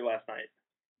only through last night.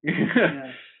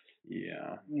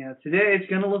 Yeah. Today it's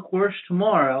gonna look worse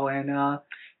tomorrow, and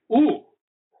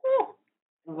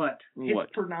what?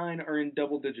 Hits per 9 are in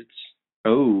double digits.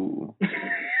 Oh.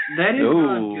 That is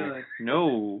not good.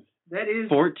 No. That is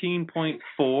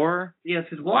 14.4. Yes,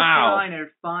 his walks per 9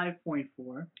 are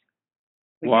 5.4.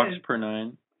 Walks per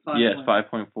 9. Yes,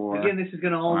 5.4. Again, this is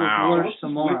going to all look worse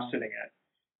tomorrow. What's sitting at?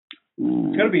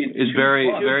 It's got to be. It's very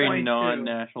 2.2.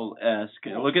 non-national-esque.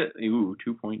 Look at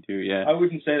 2.2. Yeah. I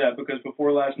wouldn't say that because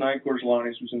before last night,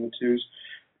 Gorgelani's was in the 2s.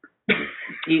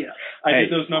 Yeah. I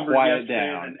did those numbers quiet yesterday.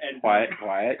 down. And quiet.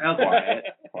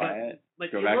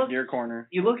 But Go back to your corner.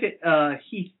 You look at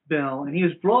Heath Bell, and he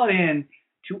was brought in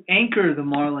to anchor the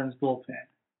Marlins bullpen.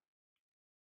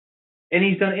 And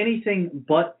he's done anything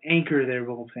but anchor their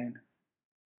bullpen.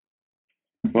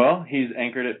 Well, he's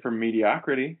anchored it from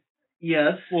mediocrity.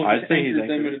 Yes. Well, I'd say he's anchored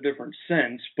them anchored in a different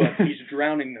sense, but he's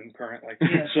drowning them currently.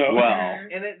 Yeah. So Well,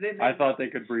 And I thought they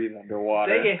could breathe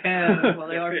underwater. they have. Well,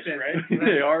 they are Fish, fish, right?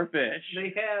 They are fish.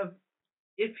 They have.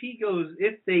 If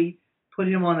they put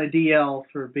him on the DL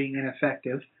for being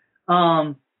ineffective,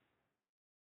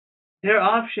 their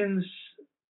options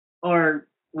are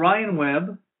Ryan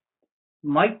Webb,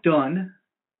 Mike Dunn,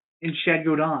 and Shad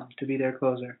Godin to be their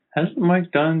closer. Hasn't Mike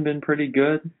Dunn been pretty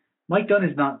good? Mike Dunn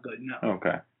is not good, no.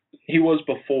 Okay. he was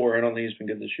before. I don't think he's been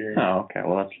good this year. Oh, okay.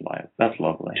 Well, that's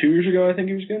lovely. 2 years ago, I think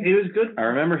he was good. He was good. I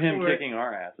remember him before. kicking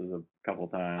our asses a couple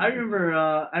times. I remember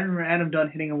Adam Dunn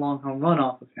hitting a long home run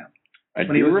off of him. I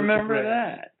when he do was with remember the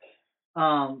that.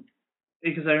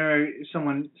 Because I remember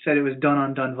someone said it was done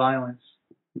on Dunn violence.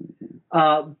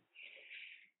 But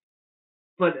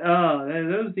Those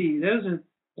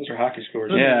are hockey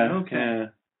scores. Yeah. Okay. Yeah.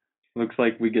 Looks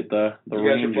like we get the you guys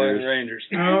Rangers. are playing the Rangers.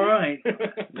 All right.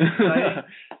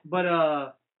 But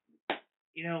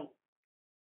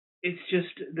it's just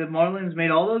the Marlins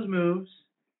made all those moves.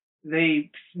 They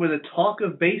were the talk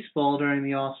of baseball during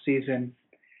the off season,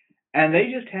 and they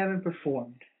just haven't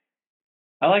performed.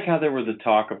 I like how they were the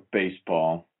talk of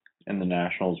baseball, and the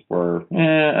Nationals were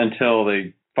until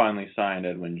they finally signed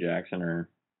Edwin Jackson. Or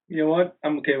you know what?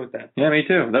 I'm okay with that. yeah, me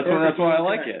too. That's why I okay.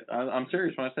 like it. I'm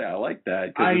serious when I say I like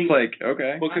that because it's like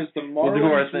okay. Because the We'll do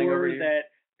our Marlins thing over were here.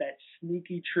 that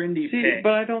sneaky, trendy See, pick.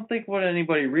 but I don't think what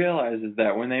anybody realizes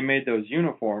that when they made those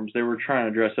uniforms, they were trying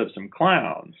to dress up some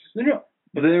clowns. No.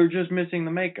 But they were just missing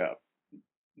the makeup.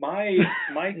 My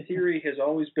theory has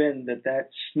always been that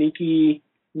sneaky,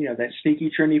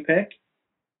 trendy pick,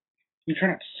 you try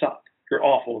not to suck. You're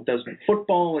awful. It does it in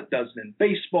football. It does it in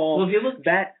baseball. Well, if you look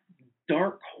that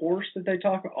dark horse that they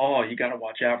talk about, oh, you got to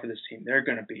watch out for this team. They're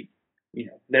going to be,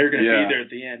 they're going to be there at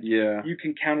the end. Yeah. You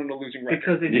can count on a losing record.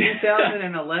 because in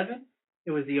 2011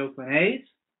 it was the Oakland A's.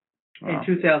 Wow. In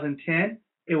 2010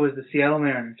 it was the Seattle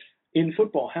Mariners. In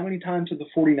football, how many times have the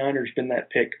 49ers been that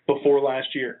pick before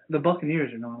last year? The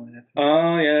Buccaneers are normally that.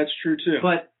 Oh, yeah, that's true too.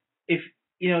 But if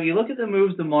you look at the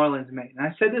moves the Marlins made, and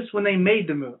I said this when they made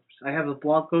the moves. I have a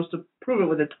blog post to prove it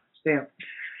with a stamp.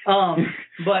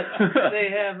 But they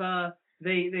have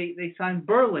they signed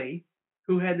Burley,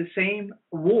 who had the same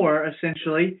WAR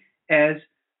essentially as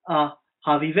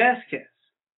Javi Vasquez,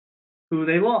 who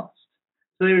they lost.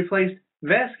 So they replaced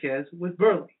Vasquez with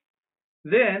Burley.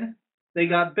 Then they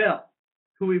got Bell,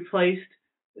 who replaced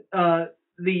the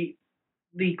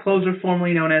closer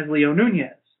formerly known as Leo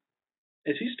Nunez.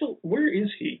 Is he still? Where is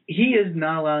he? He is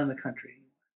not allowed in the country.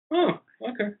 Oh,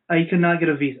 okay. He could not get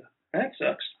a visa. That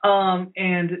sucks.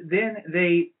 And then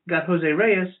they got Jose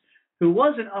Reyes, who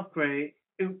was an upgrade.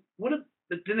 But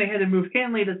then they had to move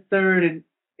Hanley to third, and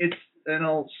it's an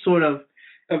all sort of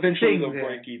Eventually thing they'll there.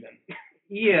 break even.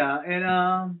 Yeah,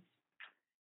 and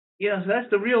so that's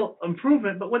the real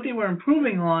improvement. But what they were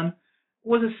improving on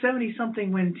was a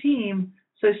 70-something win team,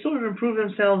 so they sort of improved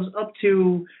themselves up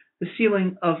to the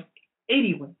ceiling of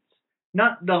 80 wins,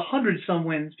 not the 100-some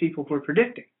wins people were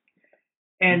predicting.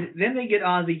 And then they get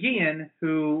Ozzie Guillen,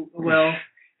 who,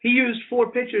 he used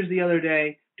 4 pitchers the other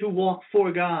day to walk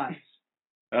 4 guys.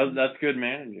 That's good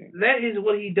managing. That is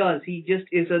what he does. He just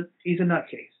he's a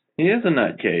nutcase. He is a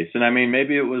nutcase, and I mean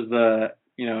maybe it was the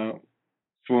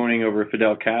swooning over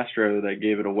Fidel Castro that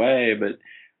gave it away, but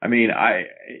I mean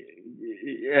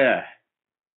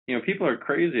people are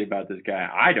crazy about this guy.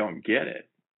 I don't get it.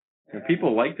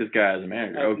 People like this guy as a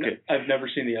manager. I've never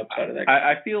seen the upside of that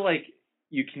guy. I feel like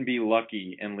you can be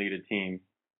lucky and lead a team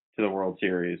to the World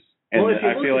Series, and Well, if you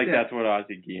I look feel at like that- that's what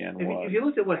Ozzie Guillen was. If you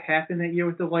looked at what happened that year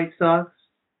with the White Sox,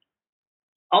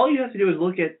 all you have to do is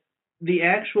look at the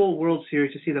actual World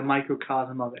Series to see the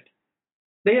microcosm of it.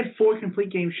 They had 4 complete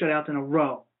game shutouts in a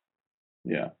row.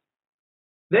 Yeah.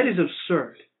 That is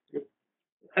absurd.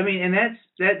 I mean, and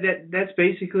that's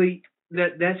basically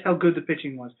that's how good the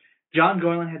pitching was. John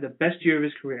Garland had the best year of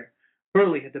his career.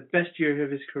 Burley had the best year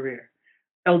of his career.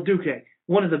 El Duque,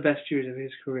 one of the best years of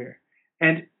his career.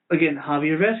 And again,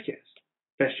 Javier Vasquez,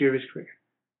 best year of his career.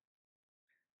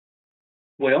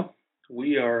 Well,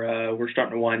 we're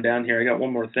starting to wind down here. I got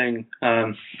one more thing.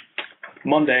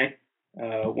 Monday,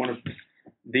 one of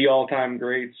the all-time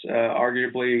greats,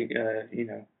 arguably,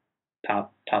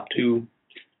 top two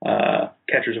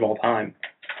catchers of all time,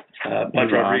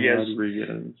 Pudge Rodriguez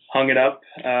hung it up.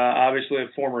 Obviously, a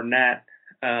former Nat.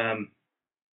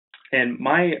 And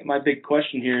my big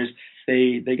question here is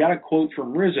they got a quote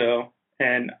from Rizzo,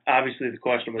 and obviously the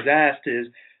question was asked is,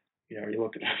 are you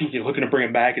looking to bring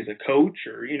him back as a coach,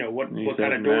 or what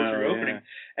kind of doors are opening? Yeah.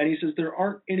 And he says there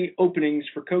aren't any openings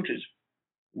for coaches.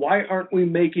 Why aren't we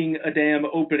making a damn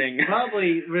opening?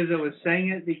 Probably Rizzo was saying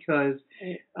it because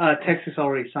Texas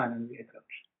already signed him to be a coach.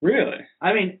 Really?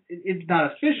 I mean, it's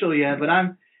not official yet, but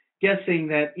I'm guessing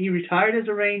that he retired as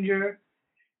a Ranger.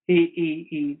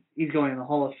 He's going in the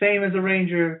Hall of Fame as a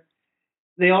Ranger.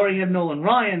 They already have Nolan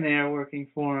Ryan there working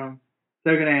for him.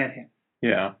 They're going to add him.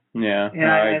 Yeah. And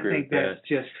I agree think with that's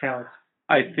that. just how it's.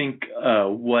 I think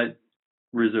what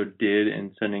Rizzo did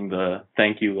in sending the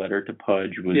thank you letter to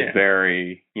Pudge was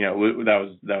very, that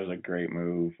was a great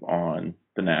move on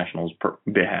the Nationals'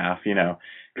 behalf,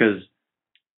 because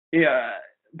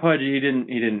Pudge he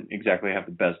didn't exactly have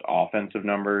the best offensive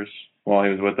numbers while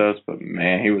he was with us, but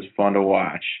man, he was fun to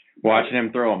watch. Watching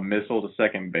him throw a missile to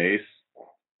second base.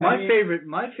 My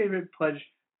favorite Pudge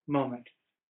moment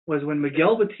was when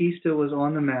Miguel Batista was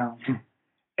on the mound,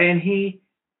 and he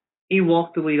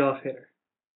walked the leadoff hitter.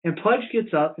 And Pudge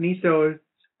gets up and he throws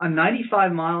a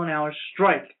 95-mile-an-hour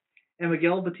strike in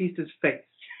Miguel Batista's face,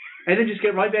 and then just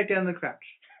get right back down in the crouch.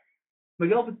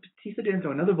 Miguel Batista didn't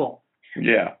throw another ball.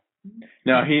 Yeah.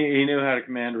 No, he knew how to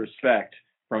command respect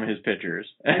from his pitchers,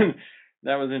 and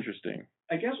that was interesting.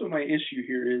 I guess what my issue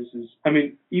here is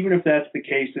even if that's the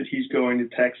case that he's going to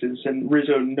Texas and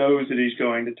Rizzo knows that he's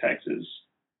going to Texas,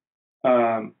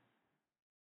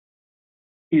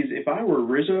 is if I were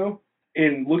Rizzo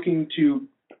and looking to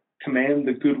command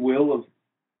the goodwill of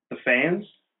the fans,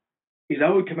 I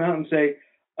would come out and say,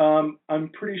 I'm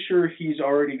pretty sure he's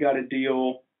already got a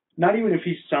deal. Not even if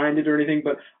he signed it or anything,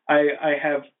 but I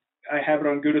have it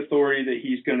on good authority that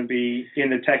he's going to be in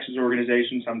the Texas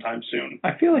organization sometime soon.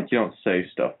 I feel like you don't say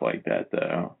stuff like that,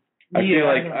 though. I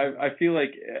feel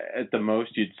like at the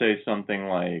most you'd say something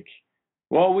like,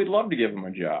 well, we'd love to give him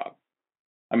a job.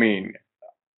 I mean,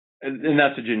 and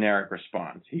that's a generic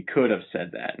response. He could have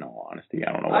said that, in all honesty.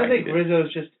 I don't know why. I think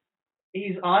Rizzo's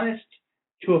he's honest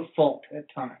to a fault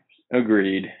at times.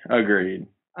 Agreed. I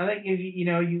think if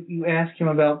you ask him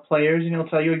about players, and he'll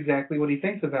tell you exactly what he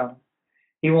thinks about them.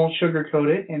 He won't sugarcoat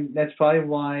it, and that's probably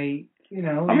why,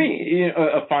 I mean,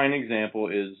 a fine example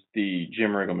is the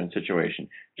Jim Riggleman situation.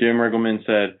 Jim Riggleman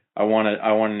said, I want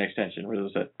an extension. Rizzo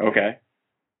said, okay.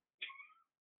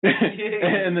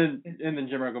 and then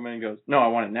Jim Riggleman goes, no, I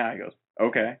want it now. He goes,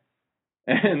 okay.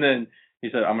 And then he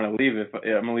said, I'm gonna leave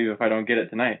if I don't get it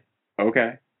tonight.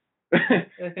 Okay. I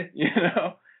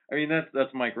mean,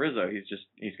 that's Mike Rizzo.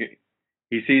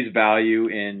 He sees value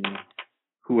in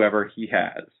whoever he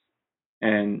has,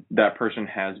 and that person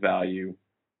has value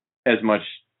as much.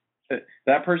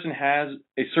 That person has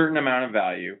a certain amount of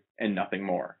value and nothing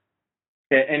more.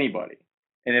 Anybody,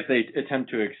 and if they attempt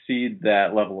to exceed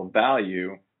that level of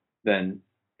value, then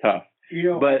tough.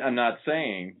 But I'm not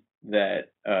saying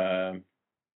that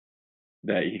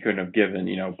that he couldn't have given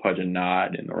Pudge a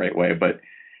nod in the right way, but at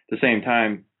the same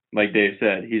time, like Dave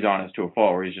said, he's honest to a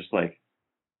fault where he's just like,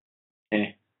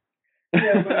 eh.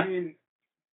 Yeah, but I mean,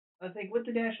 I think what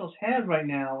the Nationals have right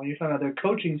now, when you're talking about their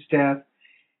coaching staff,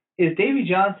 is Davey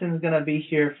Johnson is going to be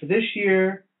here for this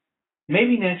year,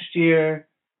 maybe next year,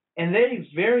 and they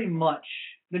very much,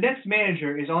 the next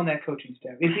manager is on that coaching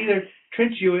staff. It's either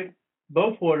Trent Jewett,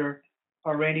 Bo Porter,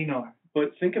 or Randy Nauer.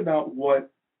 But think about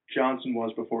what Johnson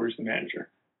was before he was the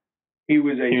manager. He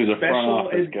was a special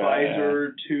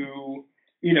advisor to,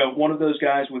 one of those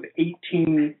guys with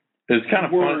 18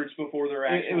 words before their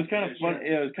actual. It was kind of fun.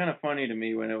 It was kind of funny to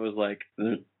me when it was like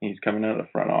he's coming out of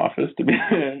the front office to be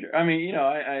the manager. I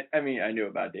mean, I knew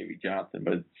about Davey Johnson,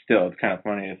 but still, it's kind of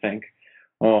funny to think,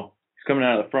 well, he's coming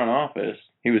out of the front office.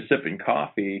 He was sipping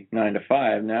coffee 9 to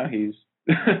 5. Now he's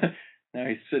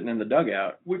sitting in the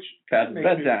dugout, which past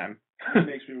bedtime. It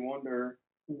makes me wonder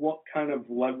what kind of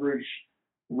leverage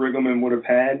Riggleman would have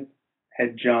had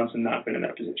Johnson not been in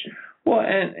that position. Well,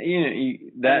 and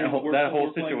that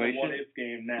whole situation. What if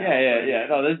game now? Yeah.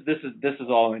 No, this is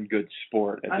all in good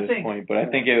sport at this point, but I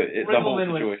think it's the whole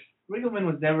situation. Riggleman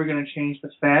was never going to change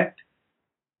the fact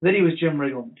that he was Jim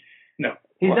Riggleman. No,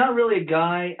 he's not really a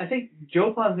guy. I think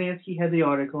Joe Posnanski had the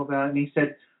article about it, and he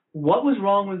said, "What was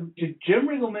wrong did Jim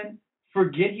Riggleman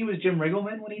forget he was Jim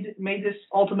Riggleman when he made this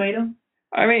ultimatum?"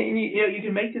 I mean, you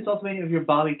can make this ultimatum if you're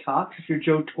Bobby Cox, if you're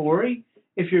Joe Torre.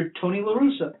 if you're Tony La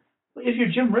Russa. But if you're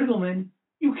Jim Riggleman,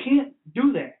 you can't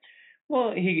do that.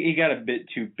 Well, he got a bit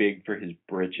too big for his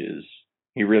britches.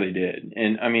 He really did.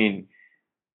 And, I mean,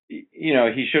 you know,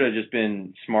 he should have just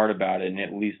been smart about it and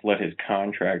at least let his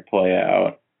contract play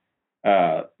out.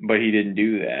 But he didn't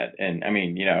do that. And, I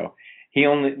mean, you know, the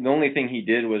only thing he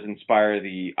did was inspire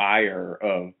the ire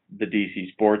of the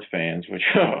DC sports fans, which,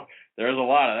 there's a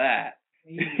lot of that.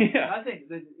 Yeah. I think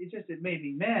that it made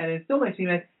me mad. And it still makes me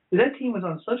mad. That team was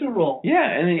on such a roll. Yeah.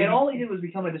 And all he did was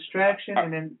become a distraction,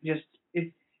 and then just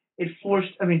it forced.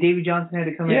 I mean, Davey Johnson had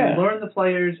to come in and learn the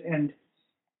players, and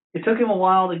it took him a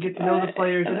while to get to know the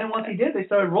players. And then once he did, they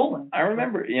started rolling. I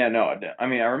remember. Yeah, no, I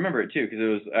mean, I remember it too because it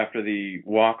was after the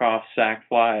walk-off sac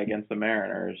fly against the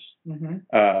Mariners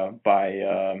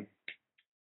by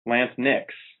Lance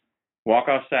Nix.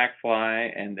 Walk-off sac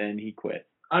fly, and then he quit.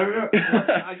 I remember.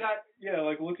 I got. Yeah,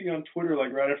 like looking on Twitter,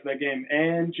 like right after that game,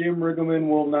 and Jim Riggleman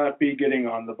will not be getting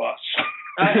on the bus.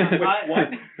 What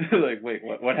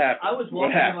happened? I was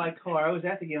walking in my car. I was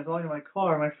at the game. I was walking in my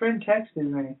car. My friend texted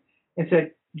me and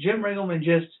said, Jim Riggleman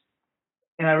just,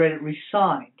 and I read it,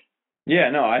 resigned.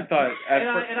 Yeah, no, I thought. And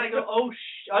I go,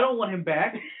 I don't want him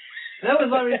back. That was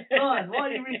my response. Why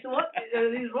did he resign? What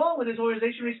is wrong with this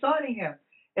organization resigning him?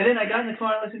 And then I got in the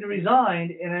car and listened to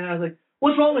Resigned, and then I was like,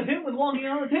 what's wrong with him with walking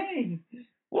on the team?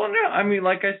 Well, no, I mean,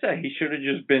 like I said, he should have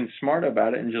just been smart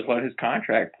about it and just let his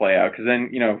contract play out, because then,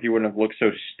 you know, he wouldn't have looked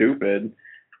so stupid,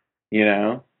 you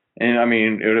know? And, I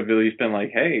mean, it would have at least been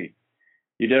like, hey,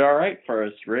 you did all right for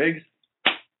us, Riggs.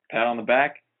 Pat on the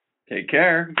back. Take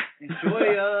care.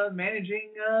 Enjoy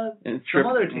managing some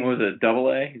other team. What was it,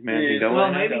 AA? He's managing AA?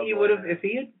 Well, maybe he would have, if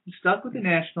he had stuck with the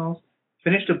Nationals,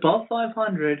 finished above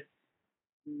 500,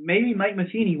 maybe Mike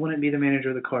Matheny wouldn't be the manager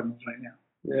of the Cardinals right now.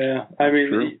 Yeah, I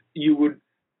mean, you would.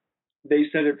 They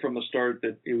said it from the start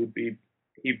that he'd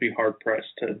be hard pressed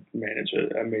to manage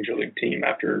a major league team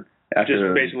after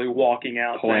just basically walking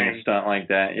out, playing a stunt like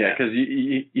that. Yeah, because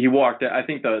he walked out. I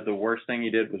think the worst thing he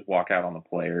did was walk out on the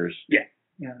players. Yeah.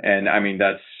 And I mean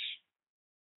that's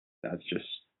just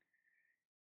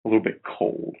a little bit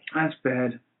cold. That's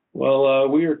bad. Well,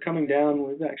 we are coming down.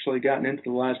 We've actually gotten into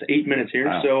the last 8 minutes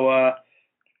here, so.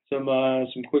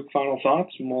 Some quick final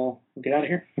thoughts, and we'll get out of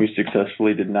here. We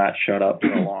successfully did not shut up for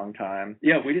a long time.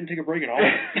 Yeah, we didn't take a break at all.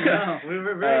 No, we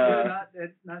were very good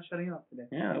at not shutting up today.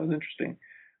 Yeah, that was interesting.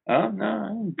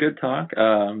 No, good talk.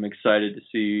 I'm excited to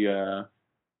see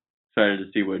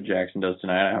what Jackson does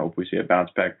tonight. I hope we see a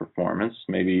bounce back performance.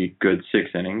 Maybe good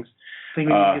 6 innings. I think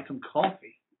we need to get some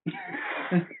coffee.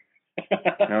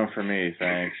 No, for me,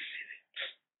 thanks.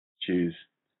 Jeez.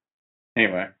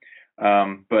 Anyway,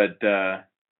 but.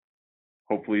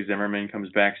 Hopefully Zimmerman comes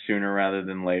back sooner rather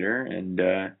than later, and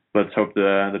let's hope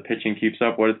the pitching keeps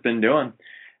up what it's been doing.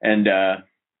 And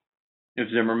if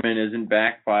Zimmerman isn't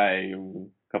back by a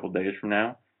couple days from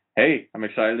now, hey, I'm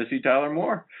excited to see Tyler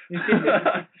Moore.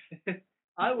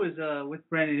 I was with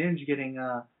Brandon Inge getting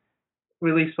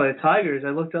released by the Tigers.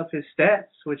 I looked up his stats,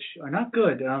 which are not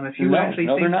good. If you actually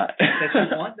think they're not. that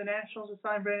you want the Nationals to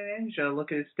sign Brandon Inge,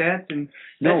 look at his stats, and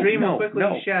that dream will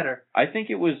quickly shatter. I think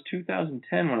it was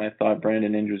 2010 when I thought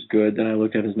Brandon Inge was good. Then I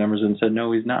looked at his numbers and said,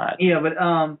 no, he's not. Yeah,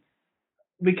 but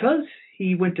because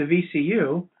he went to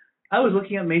VCU, I was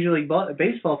looking at Major League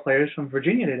Baseball players from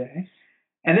Virginia today,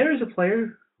 and there is a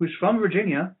player who's from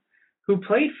Virginia who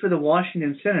played for the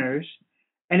Washington Senators,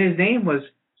 and his name was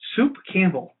Soup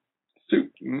Campbell.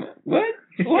 What?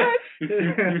 Wow. His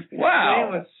name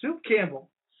was Soup Campbell.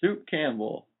 Soup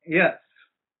Campbell. Yes.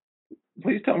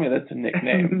 Please tell me that's a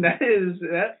nickname.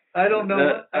 I don't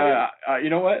know. You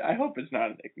know what? I hope it's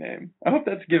not a nickname. I hope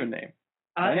that's a given name.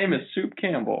 My name is Soup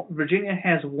Campbell. Virginia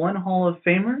has one Hall of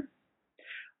Famer,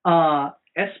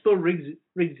 Espo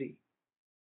Rigsy.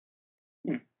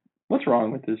 What's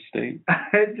wrong with this state?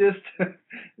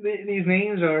 These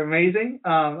names are amazing.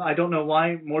 I don't know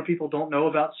why more people don't know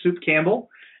about Soup Campbell.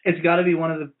 It's got to be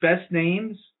one of the best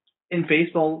names in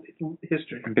baseball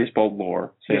history. In baseball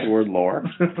lore. Say the word lore.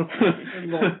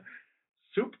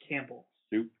 Soup Campbell.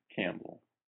 Soup Campbell.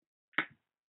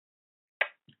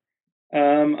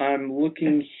 I'm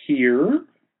looking here.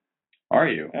 Are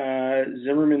you?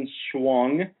 Zimmerman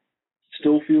swung.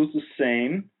 Still feels the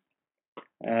same.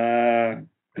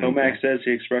 Comac says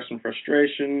he expressed some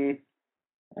frustration.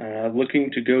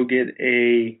 Looking to go get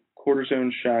a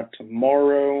cortisone shot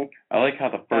tomorrow. I like how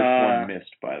the first one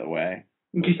missed, by the way.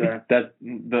 He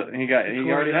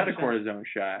already had a cortisone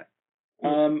shot.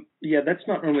 Yeah, that's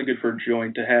not normally good for a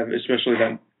joint to have, especially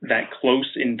that close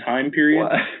in time period.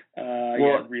 Well,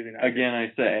 yeah, really not. Again,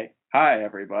 I say Hi,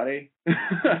 everybody.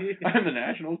 I'm the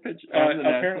Nationals pitcher.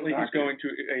 Apparently, he's going to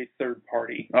a third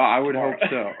party. Oh, I would tomorrow. hope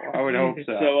so. I would hope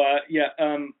so. So,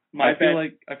 I feel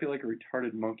like a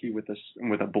retarded monkey with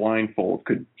a blindfold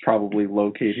could probably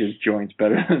locate his joints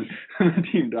better than the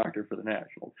team doctor for the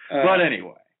Nationals. But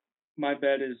anyway, my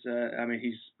bet is,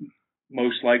 he's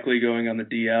most likely going on the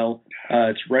DL.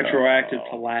 It's retroactive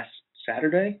to last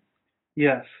Saturday.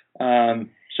 Yes. So last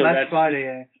that's Friday,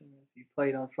 actually. He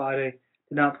played on Friday.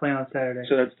 Did not play on Saturday.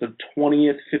 So that's the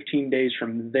 20th. 15 days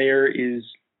from there is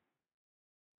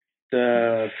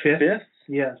the 5th?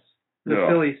 Yes. The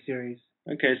Phillies series.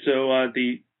 Okay, so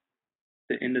the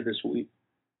end of this week.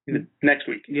 Next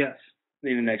week. Yes. The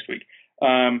end of next week.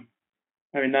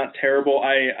 Not terrible.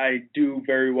 I do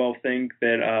very well think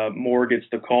that Moore gets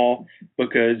the call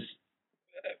because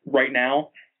right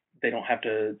now they don't have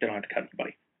to cut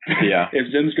anybody. Yeah.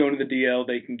 If Zim's going to the DL,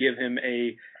 they can give him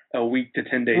a week to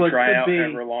 10 day tryout,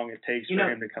 however long it takes for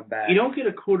him to come back. You don't get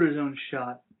a cortisone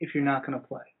shot if you're not going to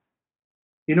play.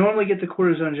 You normally get the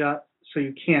cortisone shot so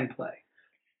you can play.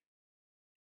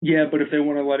 Yeah, but if they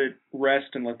want to let it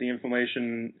rest and let the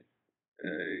inflammation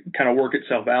kind of work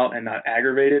itself out and not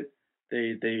aggravate it,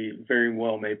 they very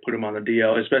well may put him on the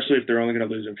DL, especially if they're only going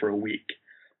to lose him for a week.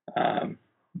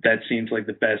 That seems like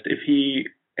the best. If he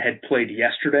had played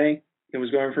yesterday and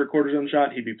was going for a cortisone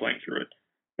shot, he'd be playing through it.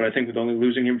 But I think with only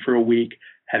losing him for a week,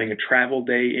 having a travel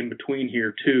day in between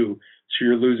here too, so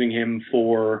you're losing him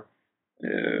for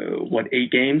 8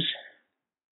 games?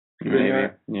 Maybe,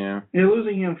 yeah. You're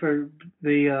losing him for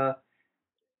the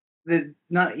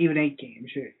not even 8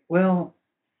 games. Well,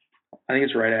 I think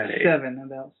it's right at 8. 7,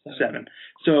 about 7.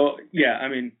 So yeah,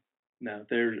 no,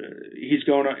 he's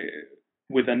going on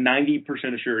with a 90%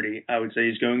 assurity. I would say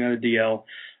he's going on a DL,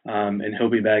 and he'll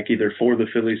be back either for the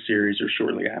Phillies series or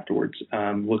shortly afterwards.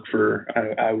 I would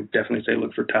definitely say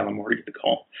look for Tyler Moore to get the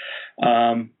call.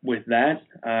 With that,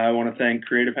 I want to thank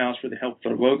Creative House for the help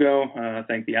with our logo.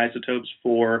 Thank the Isotopes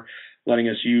for letting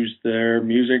us use their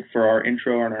music for our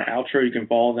intro and our outro. You can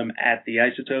follow them at the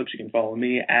Isotopes. You can follow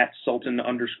me at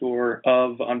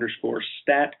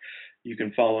Sultan_of_stat. You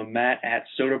can follow Matt at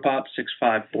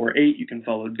SodaPop6548. You can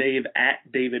follow Dave at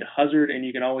David Huzzard, and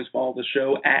you can always follow the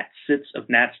show at Sits of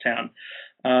Natstown.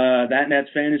 That Nats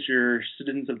fan is your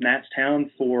Citizens of Natstown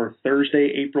for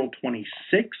Thursday, April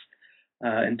 26th.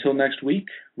 Until next week,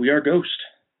 we are Ghost.